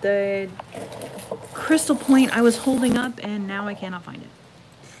the crystal point I was holding up, and now I cannot find it.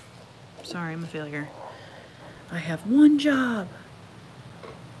 Sorry, I'm a failure. I have one job.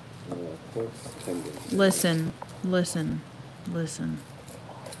 Listen.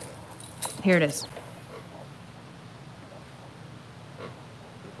 Here it is. I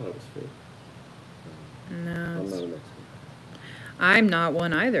thought it was fake. No, I'm not a Mexican. I'm not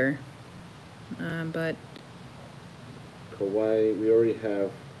one either. But Kauai, we already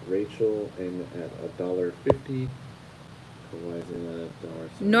have Rachel in at $1.50. Kauai's in at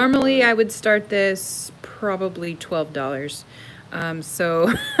 $1.75. normally I would start this probably $12. So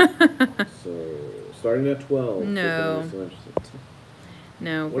So starting at 12. No. So interesting.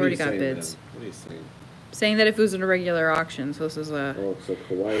 no, we've What are already you got saying, bids. then? What are you saying? Saying that if it was in a regular auction, so this is a Oh, so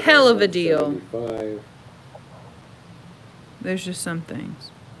Kauai hell of a deal. 175. There's just some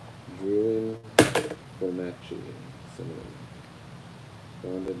things. Drooling Bonacci. Cinnamon.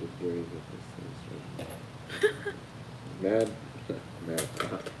 Bonded to Gary with this. Mad.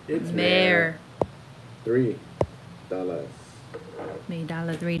 It's Mare. $3. $3, Moon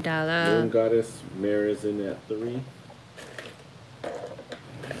 $3. Goddess, Mare is in at 3.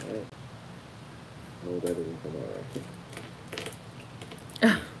 Alright. No, that didn't come out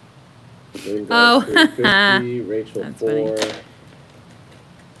right. Moon Oh. Goddess 350, Rachel That's 4. funny.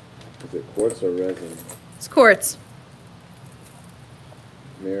 Is it quartz or resin? It's quartz.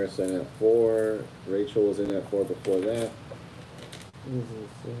 Maris in at 4. Rachel was in at 4 before that.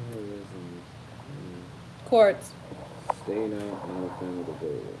 Quartz. Staying out, not a fan of the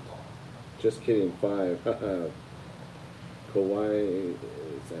gold. Just kidding, 5. Kauai is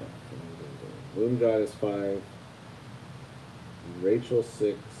at Moon Goddess 5. Rachel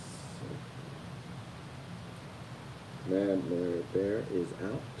 6. Mad Mary Bear is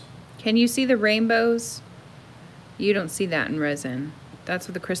out. Can you see the rainbows? You don't see that in resin. That's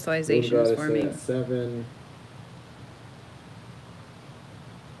what the crystallization is for me. At 7.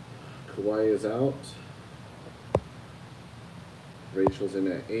 Kauai is out. Rachel's in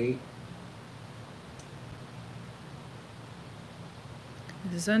at 8.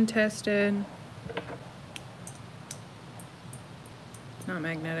 This is untested. Not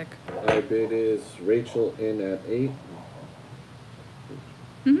magnetic. My bid is Rachel in at 8.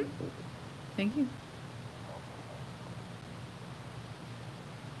 Mm-hmm. Thank you.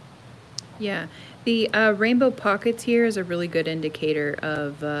 Yeah, the rainbow pockets here is a really good indicator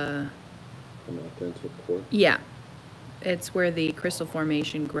of, An authentic quartz. yeah, it's where the crystal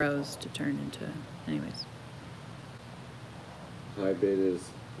formation grows to turn into, anyways. My bid is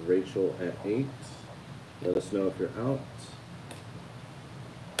Rachel at 8. Let us know if you're out.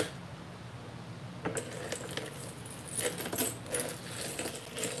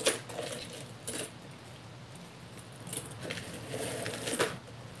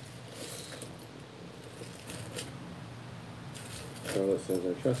 Charlotte says,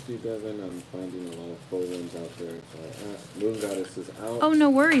 I trust you, Devin. I'm finding a lot of faux ones out there. So I asked. Moon Goddess is out. Oh, no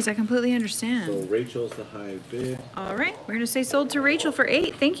worries. I completely So understand. Rachel's the high bid. All right, we're going to say sold to Rachel for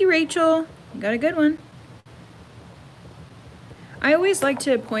 8. Thank you, Rachel. You got a good one. I always like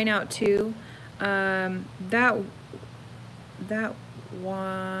to point out, too, that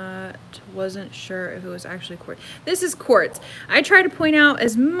what wasn't sure if it was actually quartz. This is quartz. I try to point out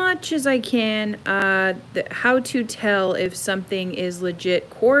as much as I can how to tell if something is legit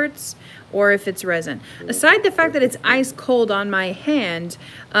quartz or if it's resin. Aside the fact that it's ice cold on my hand,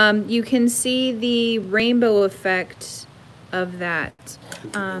 you can see the rainbow effect of that.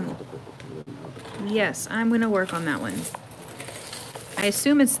 Yes, I'm gonna work on that one. I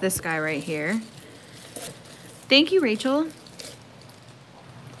assume it's this guy right here. Thank you, Rachel.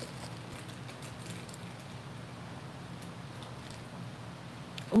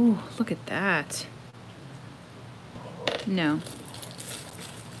 Oh, look at that. No.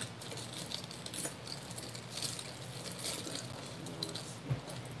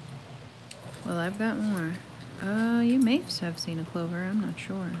 Well, I've got more. You may have seen a clover. I'm not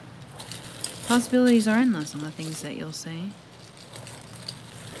sure. Possibilities are endless on the things that you'll say.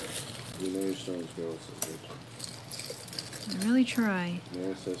 You know your stones, girls. I really try.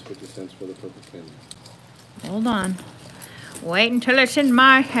 Mara says 50 cents for the purple pin. Hold on. Wait until it's in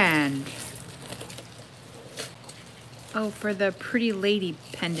my hand. Oh, for the pretty lady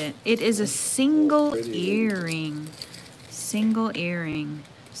pendant. It is a single earring. Single earring.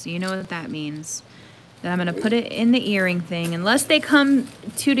 So you know what that means. Then I'm going to put it in the earring thing. Unless they come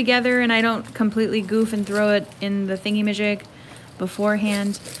two together and I don't completely goof and throw it in the thingy-majig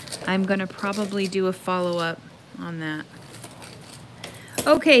beforehand, I'm going to probably do a follow-up on that.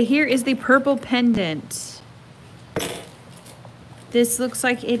 Okay, here is the purple pendant. This looks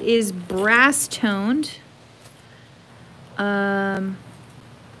like it is brass toned.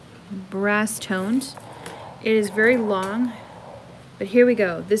 Brass toned. It is very long, but here we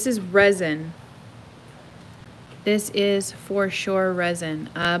go. This is resin. This is for sure resin,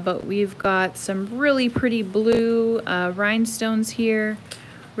 but we've got some really pretty blue rhinestones here.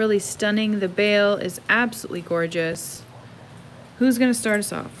 Really stunning. The bail is absolutely gorgeous. Who's gonna start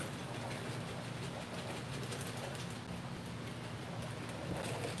us off?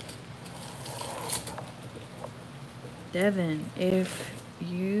 Devin, if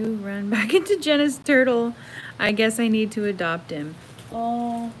you run back into Jenna's turtle, I guess I need to adopt him.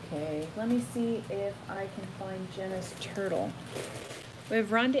 Okay, let me see if I can find Jenna's turtle. We have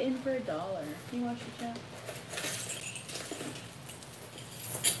Rhonda in for $1. Can you watch the chat?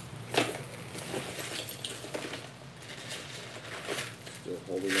 Still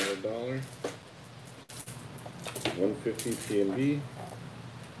holding out $1. 150 PNB.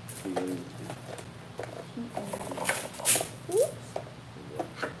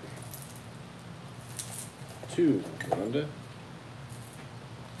 Two, Rhonda.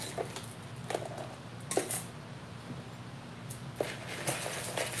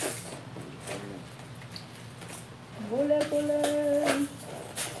 Bola, bola.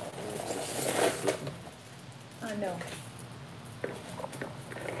 No.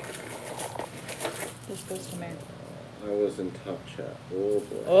 This goes to Mary. I was in top chat. Oh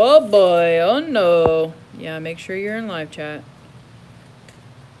boy. Oh boy, oh no. Yeah, make sure you're in live chat.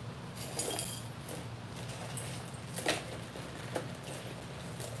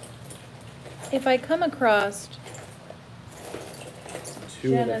 If I come across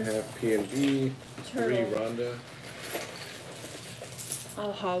 2.5 PNG, 3 turtle. Rhonda.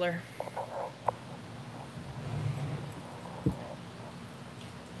 I'll holler.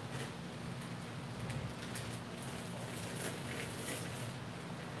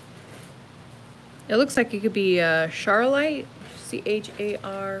 It looks like it could be Charlotte,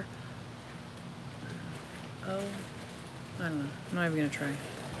 C-H-A-R. Oh, I don't know. I'm not even gonna try.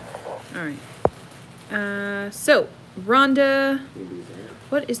 All right. So Rhonda,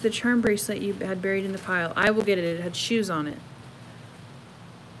 what is the charm bracelet you had buried in the pile? I will get it. It had shoes on it.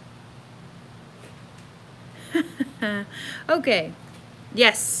 Okay.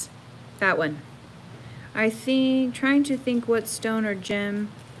 Yes, that one. Trying to think what stone or gem.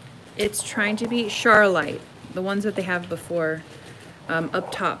 It's trying to be Charlotte, the ones that they have before,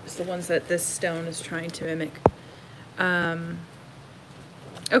 up top. It's the ones that this stone is trying to mimic.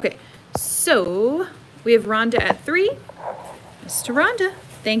 Okay, so we have Rhonda at 3. Mr. Rhonda,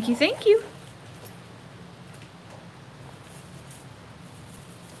 thank you, thank you.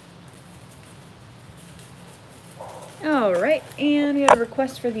 All right, and we have a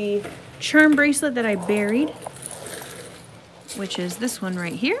request for the charm bracelet that I buried, which is this one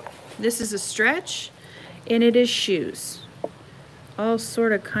right here. This is a stretch, and it is shoes. All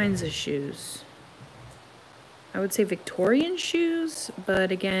sort of kinds of shoes. I would say Victorian shoes,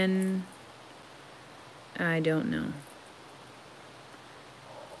 but again, I don't know.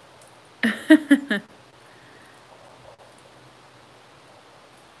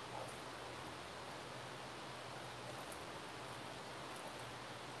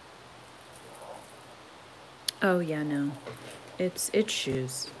 Oh yeah, no. It's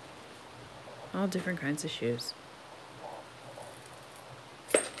shoes. All different kinds of shoes.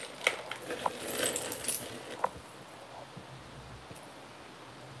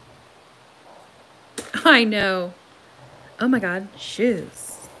 I know. Oh my god,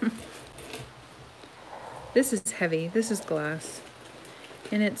 shoes. This is heavy. This is glass.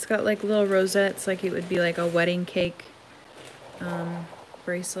 And it's got like little rosettes, like it would be like a wedding cake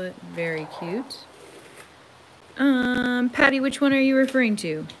bracelet. Very cute. Patty, which one are you referring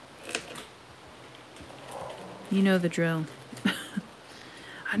to? You know the drill.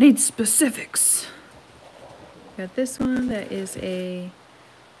 I need specifics. Got this one that is a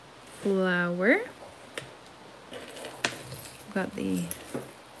flower. Got the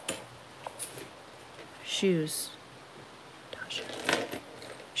shoes. Tasha.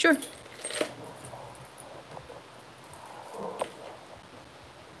 Sure.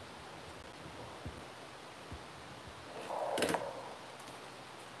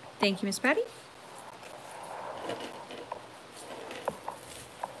 Thank you, Miss Patty.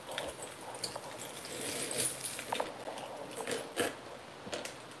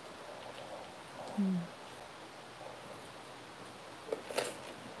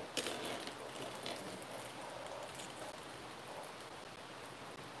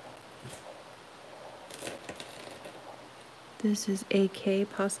 This is AK,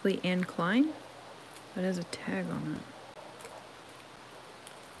 possibly Anne Klein. That has a tag on it.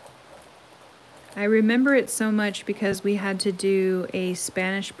 I remember it so much because we had to do a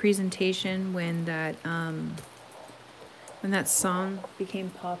Spanish presentation when that song became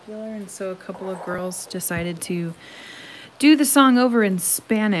popular, and so a couple of girls decided to do the song over in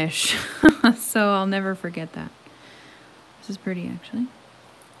Spanish. So I'll never forget that. This is pretty, actually.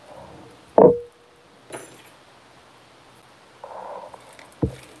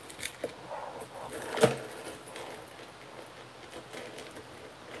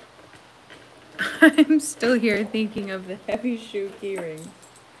 I'm still here thinking of the heavy shoe key rings.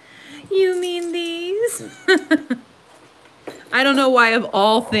 You mean these? I don't know why of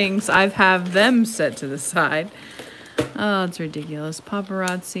all things I've have them set to the side. Oh, it's ridiculous.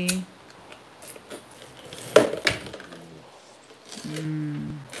 Paparazzi.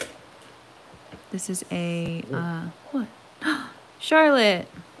 This is a, what? Charlotte.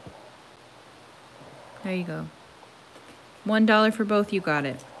 There you go. $1 for both, you got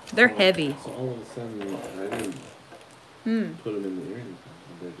it. They're heavy. So all of a sudden, I didn't put them in the earring.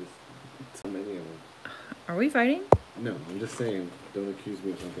 They're just so many of them. Are we fighting? No, I'm just saying, don't accuse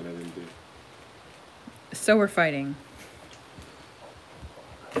me of something I didn't do. So we're fighting.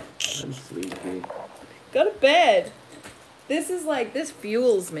 I'm sleepy. Go to bed. This is like, this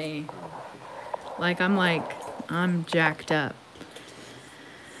fuels me. I'm jacked up.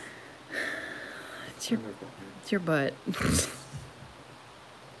 It's your butt.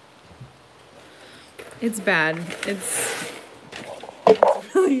 It's bad. It's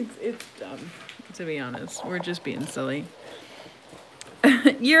really, it's dumb, to be honest. We're just being silly.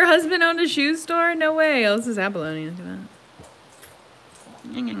 Your husband owned a shoe store? No way. Oh, this is abalone. I'm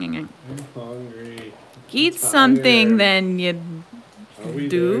hungry. Eat something then, you Are we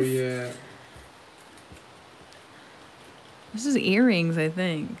doof. there yet? This is earrings, I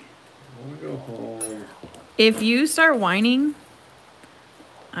think. I want to go home. If you start whining,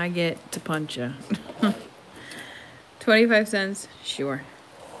 I get to punch you. 25 cents? Sure.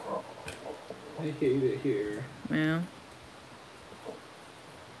 I hate it here. Well.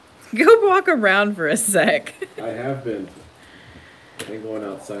 Go walk around for a sec. I have been. I think going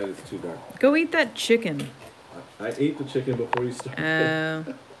outside is too dark. Go eat that chicken. I ate the chicken before you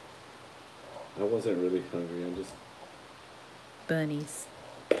started. I wasn't really hungry. I'm Bunnies.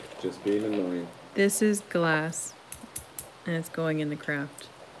 just being annoying. This is glass. And it's going in the craft.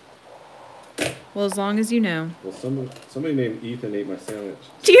 Well, as long as you know. Well, somebody named Ethan ate my sandwich.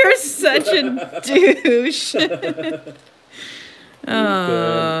 You're such a douche.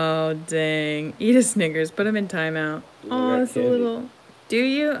 Oh, dang. Eat a Snickers. Put them in timeout. Oh, it's a little... Do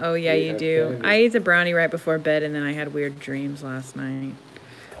you? Oh, yeah, you do. Candy. I ate a brownie right before bed, and then I had weird dreams last night.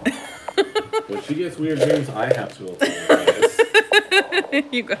 When she gets weird dreams, I have to apologize.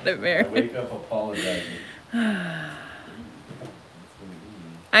 You got it, I Mary. wake up apologizing.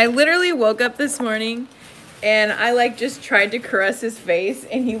 I literally woke up this morning, and I, just tried to caress his face,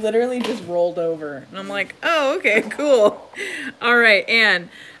 and he literally just rolled over. And I'm like, oh, okay, cool. All right, and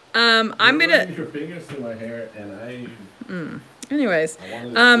I'm gonna... Your fingers through my hair, and Anyways,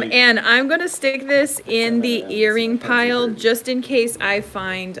 and I'm gonna stick this in the earring pile just in case I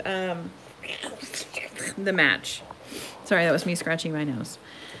find the match. Sorry, that was me scratching my nose.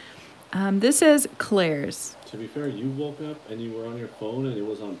 This is Claire's. To be fair, you woke up and you were on your phone and it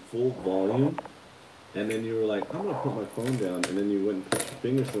was on full volume. And then you were like, I'm going to put my phone down. And then you went and put your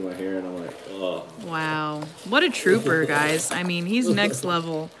fingers through my hair and I'm like, ugh. Wow. What a trooper, guys. I mean, he's next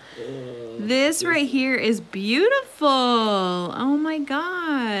level. This right here is beautiful. Oh my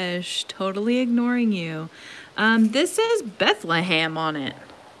gosh. Totally ignoring you. This says Bethlehem on it.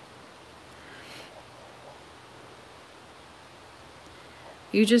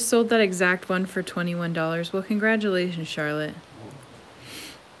 You just sold that exact one for $21. Well, congratulations, Charlotte.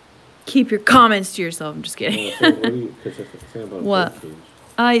 Keep your comments to yourself. I'm just kidding. So what do you, because it's saying about What? a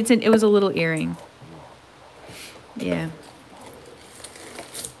bird cage. It was a little earring. Yeah.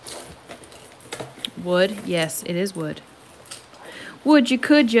 Wood? Yes, it is wood. Would you,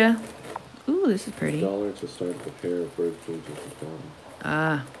 could ya? Ooh, this is pretty. $1 to start the pair of bird cages with them.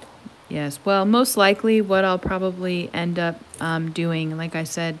 Ah, yes. Well, most likely what I'll probably end up doing, like I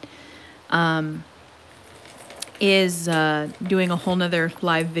said, is doing a whole nother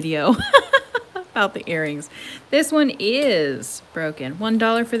live video about the earrings. This one is broken.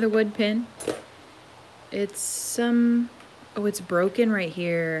 $1 for the wood pin. It's oh, it's broken right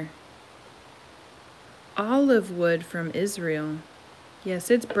here. Olive wood from Israel.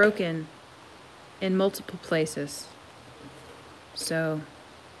 Yes, it's broken in multiple places. So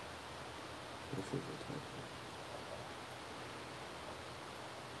This is a type.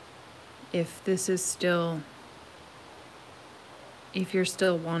 if this is still, if you're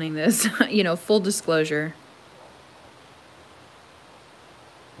still wanting this, you know, full disclosure.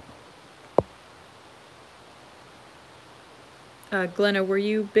 Glenna, were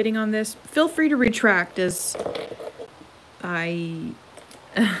you bidding on this? Feel free to retract as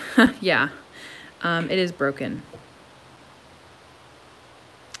yeah, it is broken.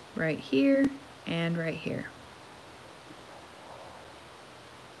 Right here and right here.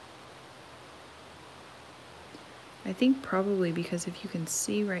 I think probably because if you can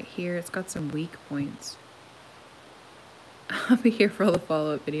see right here, it's got some weak points. I'll be here for all the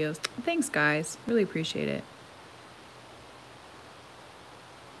follow-up videos. Thanks, guys. Really appreciate it.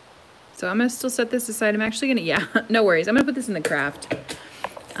 So I'm going to still set this aside. I'm actually going to, yeah, no worries. I'm going to put this in the craft.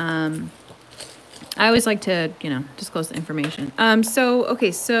 I always like to, you know, disclose the information.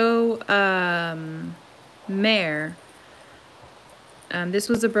 Okay, Mare. This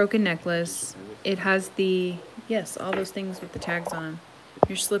was a broken necklace. It has the, yes, all those things with the tags on them.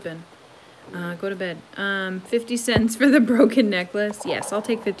 You're slipping. Go to bed. 50 cents for the broken necklace. Yes, I'll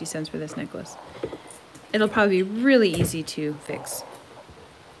take 50 cents for this necklace. It'll probably be really easy to fix.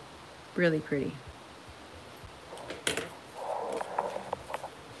 Really pretty.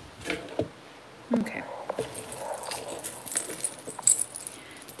 Okay.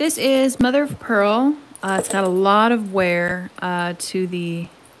 This is mother of pearl. It's got a lot of wear to the,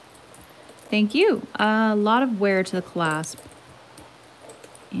 thank you, a lot of wear to the clasp.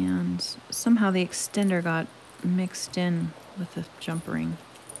 And somehow the extender got mixed in with the jump ring.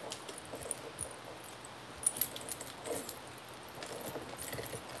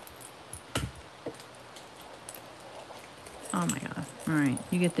 Oh my god. Alright,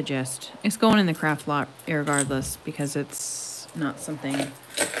 you get the gist. It's going in the craft lot regardless because it's not something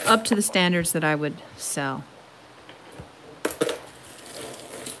up to the standards that I would sell.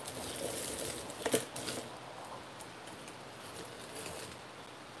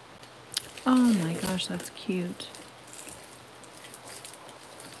 Oh my gosh, that's cute.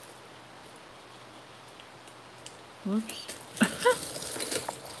 Whoops.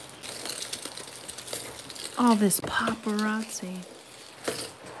 All this paparazzi.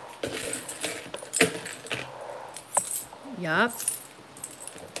 Yup.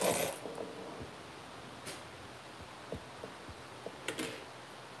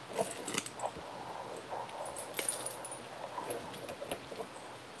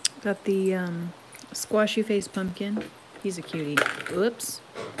 Got the squashy face pumpkin. He's a cutie. Oops.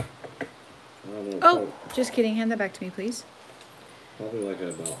 Oh, just kidding. Hand that back to me, please. Probably like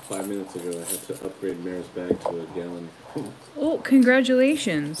about 5 minutes ago, I had to upgrade Mare's bag to a gallon. Oh,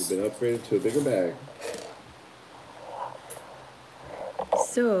 congratulations. You've been upgraded to a bigger bag.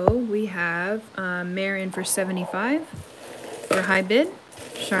 So we have Mare in for 75 for high bid.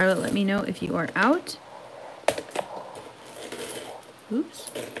 Charlotte, let me know if you are out.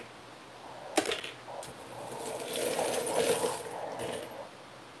 Oops.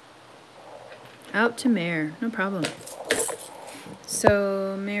 Out to Mare, no problem.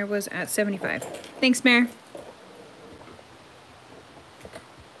 So Mare was at 75. Thanks, Mare.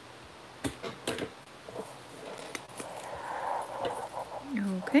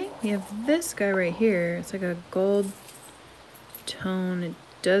 Okay, we have this guy right here. It's like a gold tone. It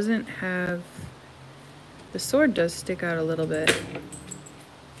doesn't have, the sword does stick out a little bit.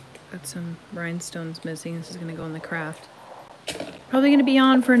 Got some rhinestones missing. This is gonna go in the craft. Probably gonna be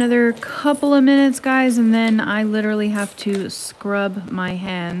on for another couple of minutes, guys, and then I literally have to scrub my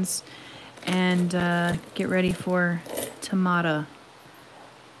hands and get ready for Tamata.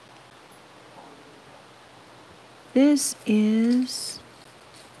 This is,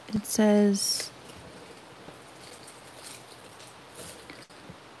 it says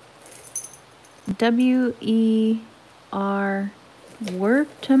WER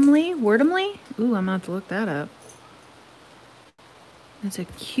Wordumly? Ooh, I'm gonna have to look that up. It's a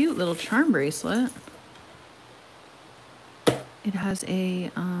cute little charm bracelet. It has a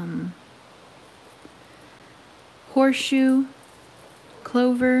horseshoe,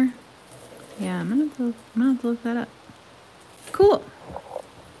 clover. Yeah, I'm gonna have to look that up. Cool.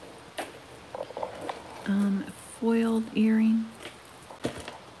 Foiled earring.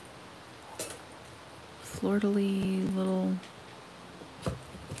 Fleur-de-lis little.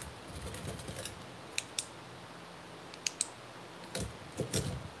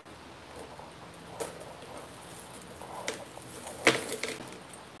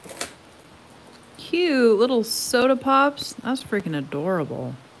 Cute little soda pops. That's freaking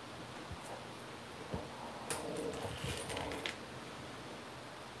adorable.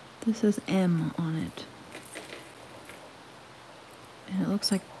 This says M on it. And it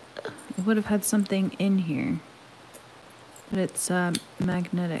looks like it would have had something in here. But it's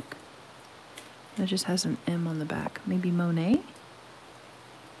magnetic. It just has an M on the back. Maybe Monet?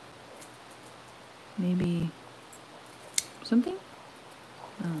 Maybe something?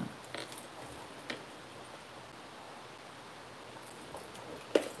 I don't know.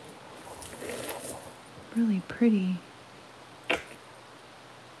 Really pretty.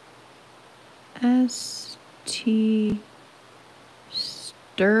 ST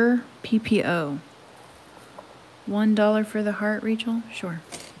Stir PPO. $1 for the heart, Rachel? Sure.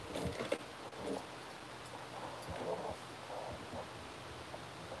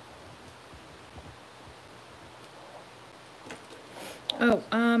 Oh,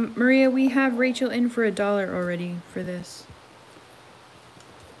 Maria, we have Rachel in for $1 already for this.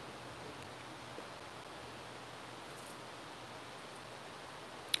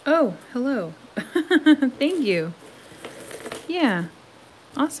 Oh, hello. Thank you. Yeah,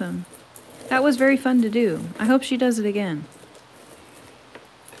 awesome. That was very fun to do. I hope she does it again.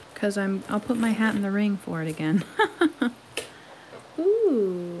 'Cause I'll put my hat in the ring for it again.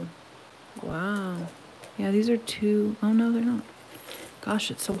 Ooh. Wow. Yeah, these are two. Oh no, they're not.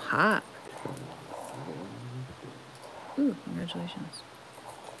 Gosh, it's so hot. Ooh, congratulations.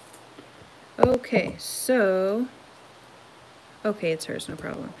 Okay, so okay, it's hers, no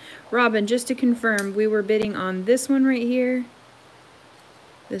problem. Robin, just to confirm, we were bidding on this one right here.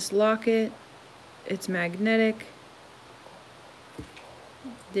 This locket. It's magnetic.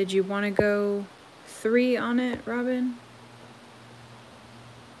 Did you want to go 3 on it, Robin?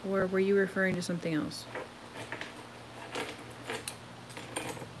 Or were you referring to something else?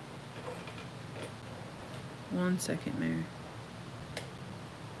 One second, Mary.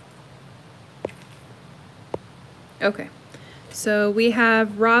 Okay. So we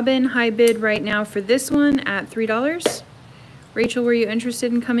have Robin high bid right now for this one at $3. Rachel, were you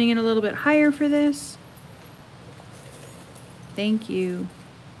interested in coming in a little bit higher for this? Thank you.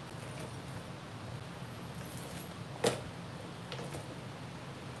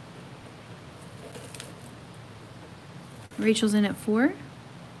 Rachel's in at 4.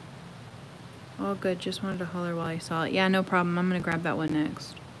 All good. Just wanted to holler while I saw it. Yeah, no problem. I'm going to grab that one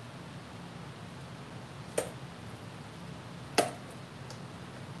next.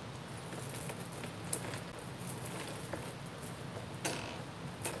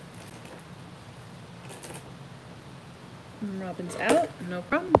 Robin's out. No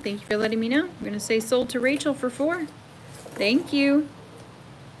problem. Thank you for letting me know. I'm going to say sold to Rachel for 4. Thank you.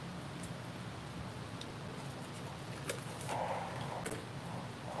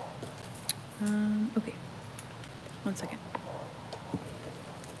 Okay. 1 second.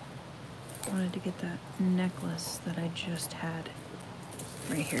 Wanted to get that necklace that I just had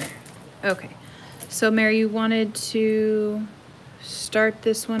right here. Okay. So Mary, you wanted to start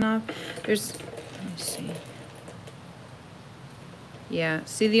this one off. Let me see. Yeah,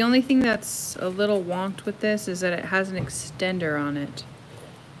 see, the only thing that's a little wonked with this is that it has an extender on it.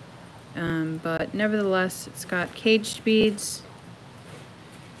 But nevertheless, it's got caged beads.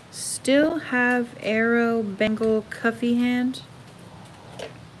 Still have arrow bangle cuffy hand.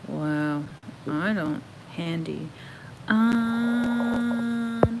 Wow, I don't handy.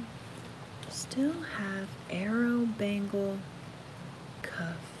 Still have arrow bangle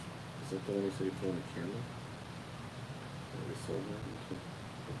cuff. Is that the one you said you put on the camera? We sold that?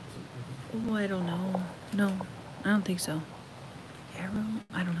 Oh, I don't know. No, I don't think so. Arrow?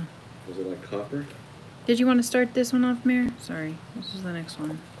 I don't know. Was it like copper? Did you want to start this one off, Mare? Sorry, this is the next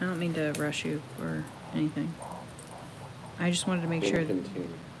one. I don't mean to rush you or anything. I just wanted to make sure.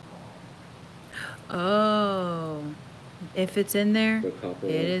 Oh, if it's in there, it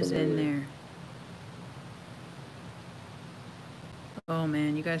is in there. Oh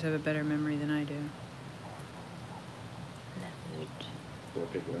man, you guys have a better memory than I do. Left. before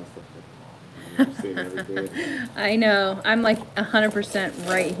picking out stuff like that. I've seen everything. I know. I'm like 100%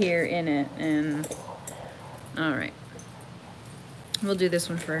 right here in it. And all right. We'll do this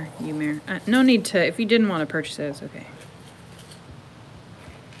one for you, Mir. No need to. If you didn't want to purchase it, it's okay.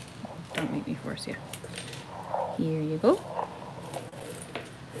 Don't make me force you. Here you go.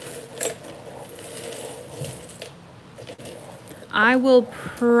 I will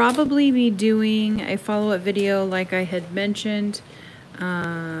probably be doing a follow-up video like I had mentioned.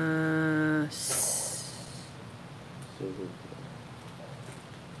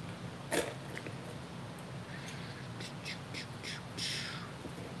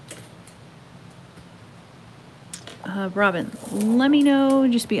 Robin, let me know.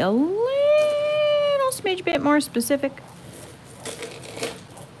 Just be a little smidge bit more specific.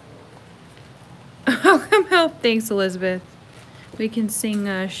 Oh, come help. Thanks, Elizabeth. We can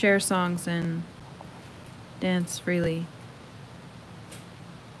sing, share songs and dance freely.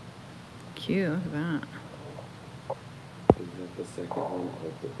 Cute, look at that. Is that the second one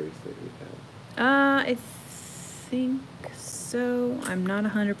of the bracelet we have? I think so. I'm not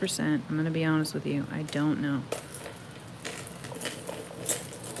 100%. I'm gonna be honest with you. I don't know.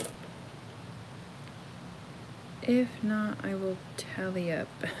 If not, I will tally up.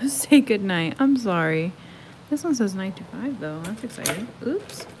 Say goodnight. I'm sorry. This one says 9 to 5 though. That's exciting.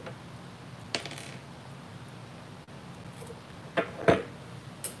 Oops.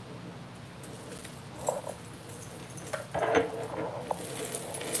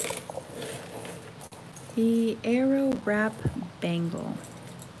 The Arrow Wrap Bangle.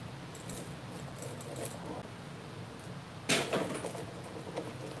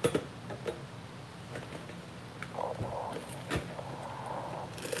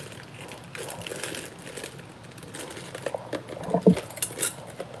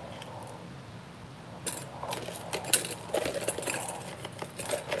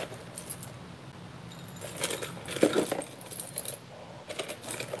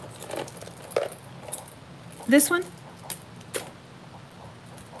 This one? It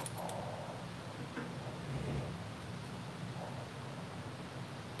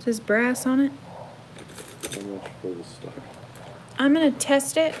says brass on it. How much for the start? I'm gonna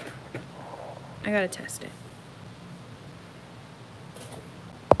test it. I gotta test it.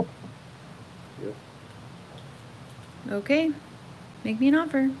 Yep. Okay. Make me an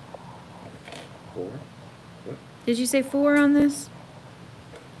offer. 4? What? Did you say 4 on this?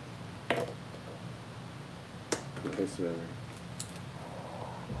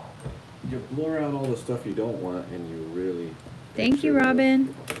 You blur out all the stuff you don't want and you really... Thank you,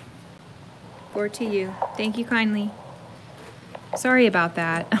 Robin. 4 to you. Thank you kindly. Sorry about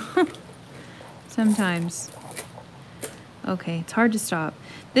that. Sometimes. Okay, it's hard to stop.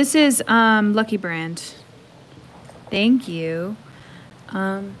 This is Lucky Brand. Thank you.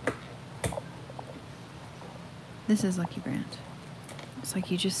 This is Lucky Brand. It's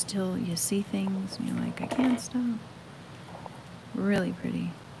like you just still, you see things and you're like, I can't stop. Really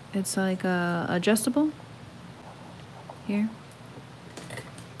pretty. It's like adjustable. Here.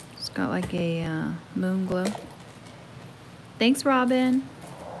 It's got like a moon glow. Thanks, Robin.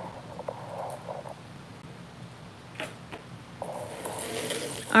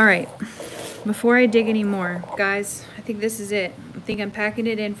 All right. Before I dig any more, guys, I think this is it. I think I'm packing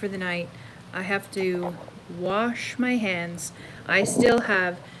it in for the night. I have to wash my hands. I still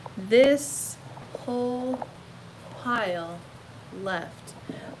have this whole pile left.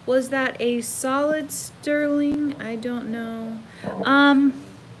 Was that a solid sterling? I don't know.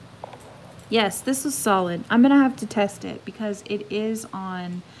 Yes, this is solid. I'm gonna have to test it because it is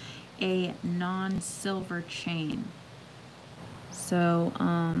on a non-silver chain. So,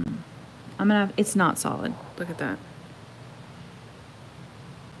 I'm gonna have, it's not solid. Look at that.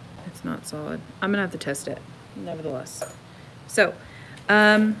 It's not solid. I'm gonna have to test it, nevertheless. So,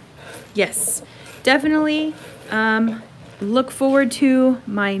 yes, definitely, look forward to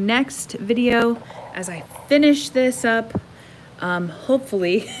my next video as I finish this up,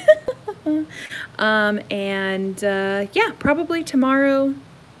 hopefully. Yeah, probably tomorrow,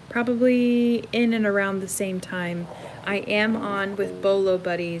 probably in and around the same time. I am on with Bolo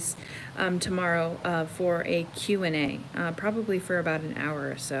Buddies tomorrow for a Q&A, probably for about an hour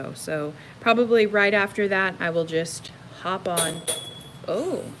or so. So probably right after that, I will just hop on.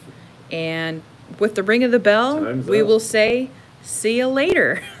 Oh, and with the ring of the bell, we will say, see you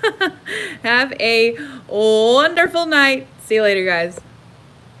later. Have a wonderful night. See you later, guys.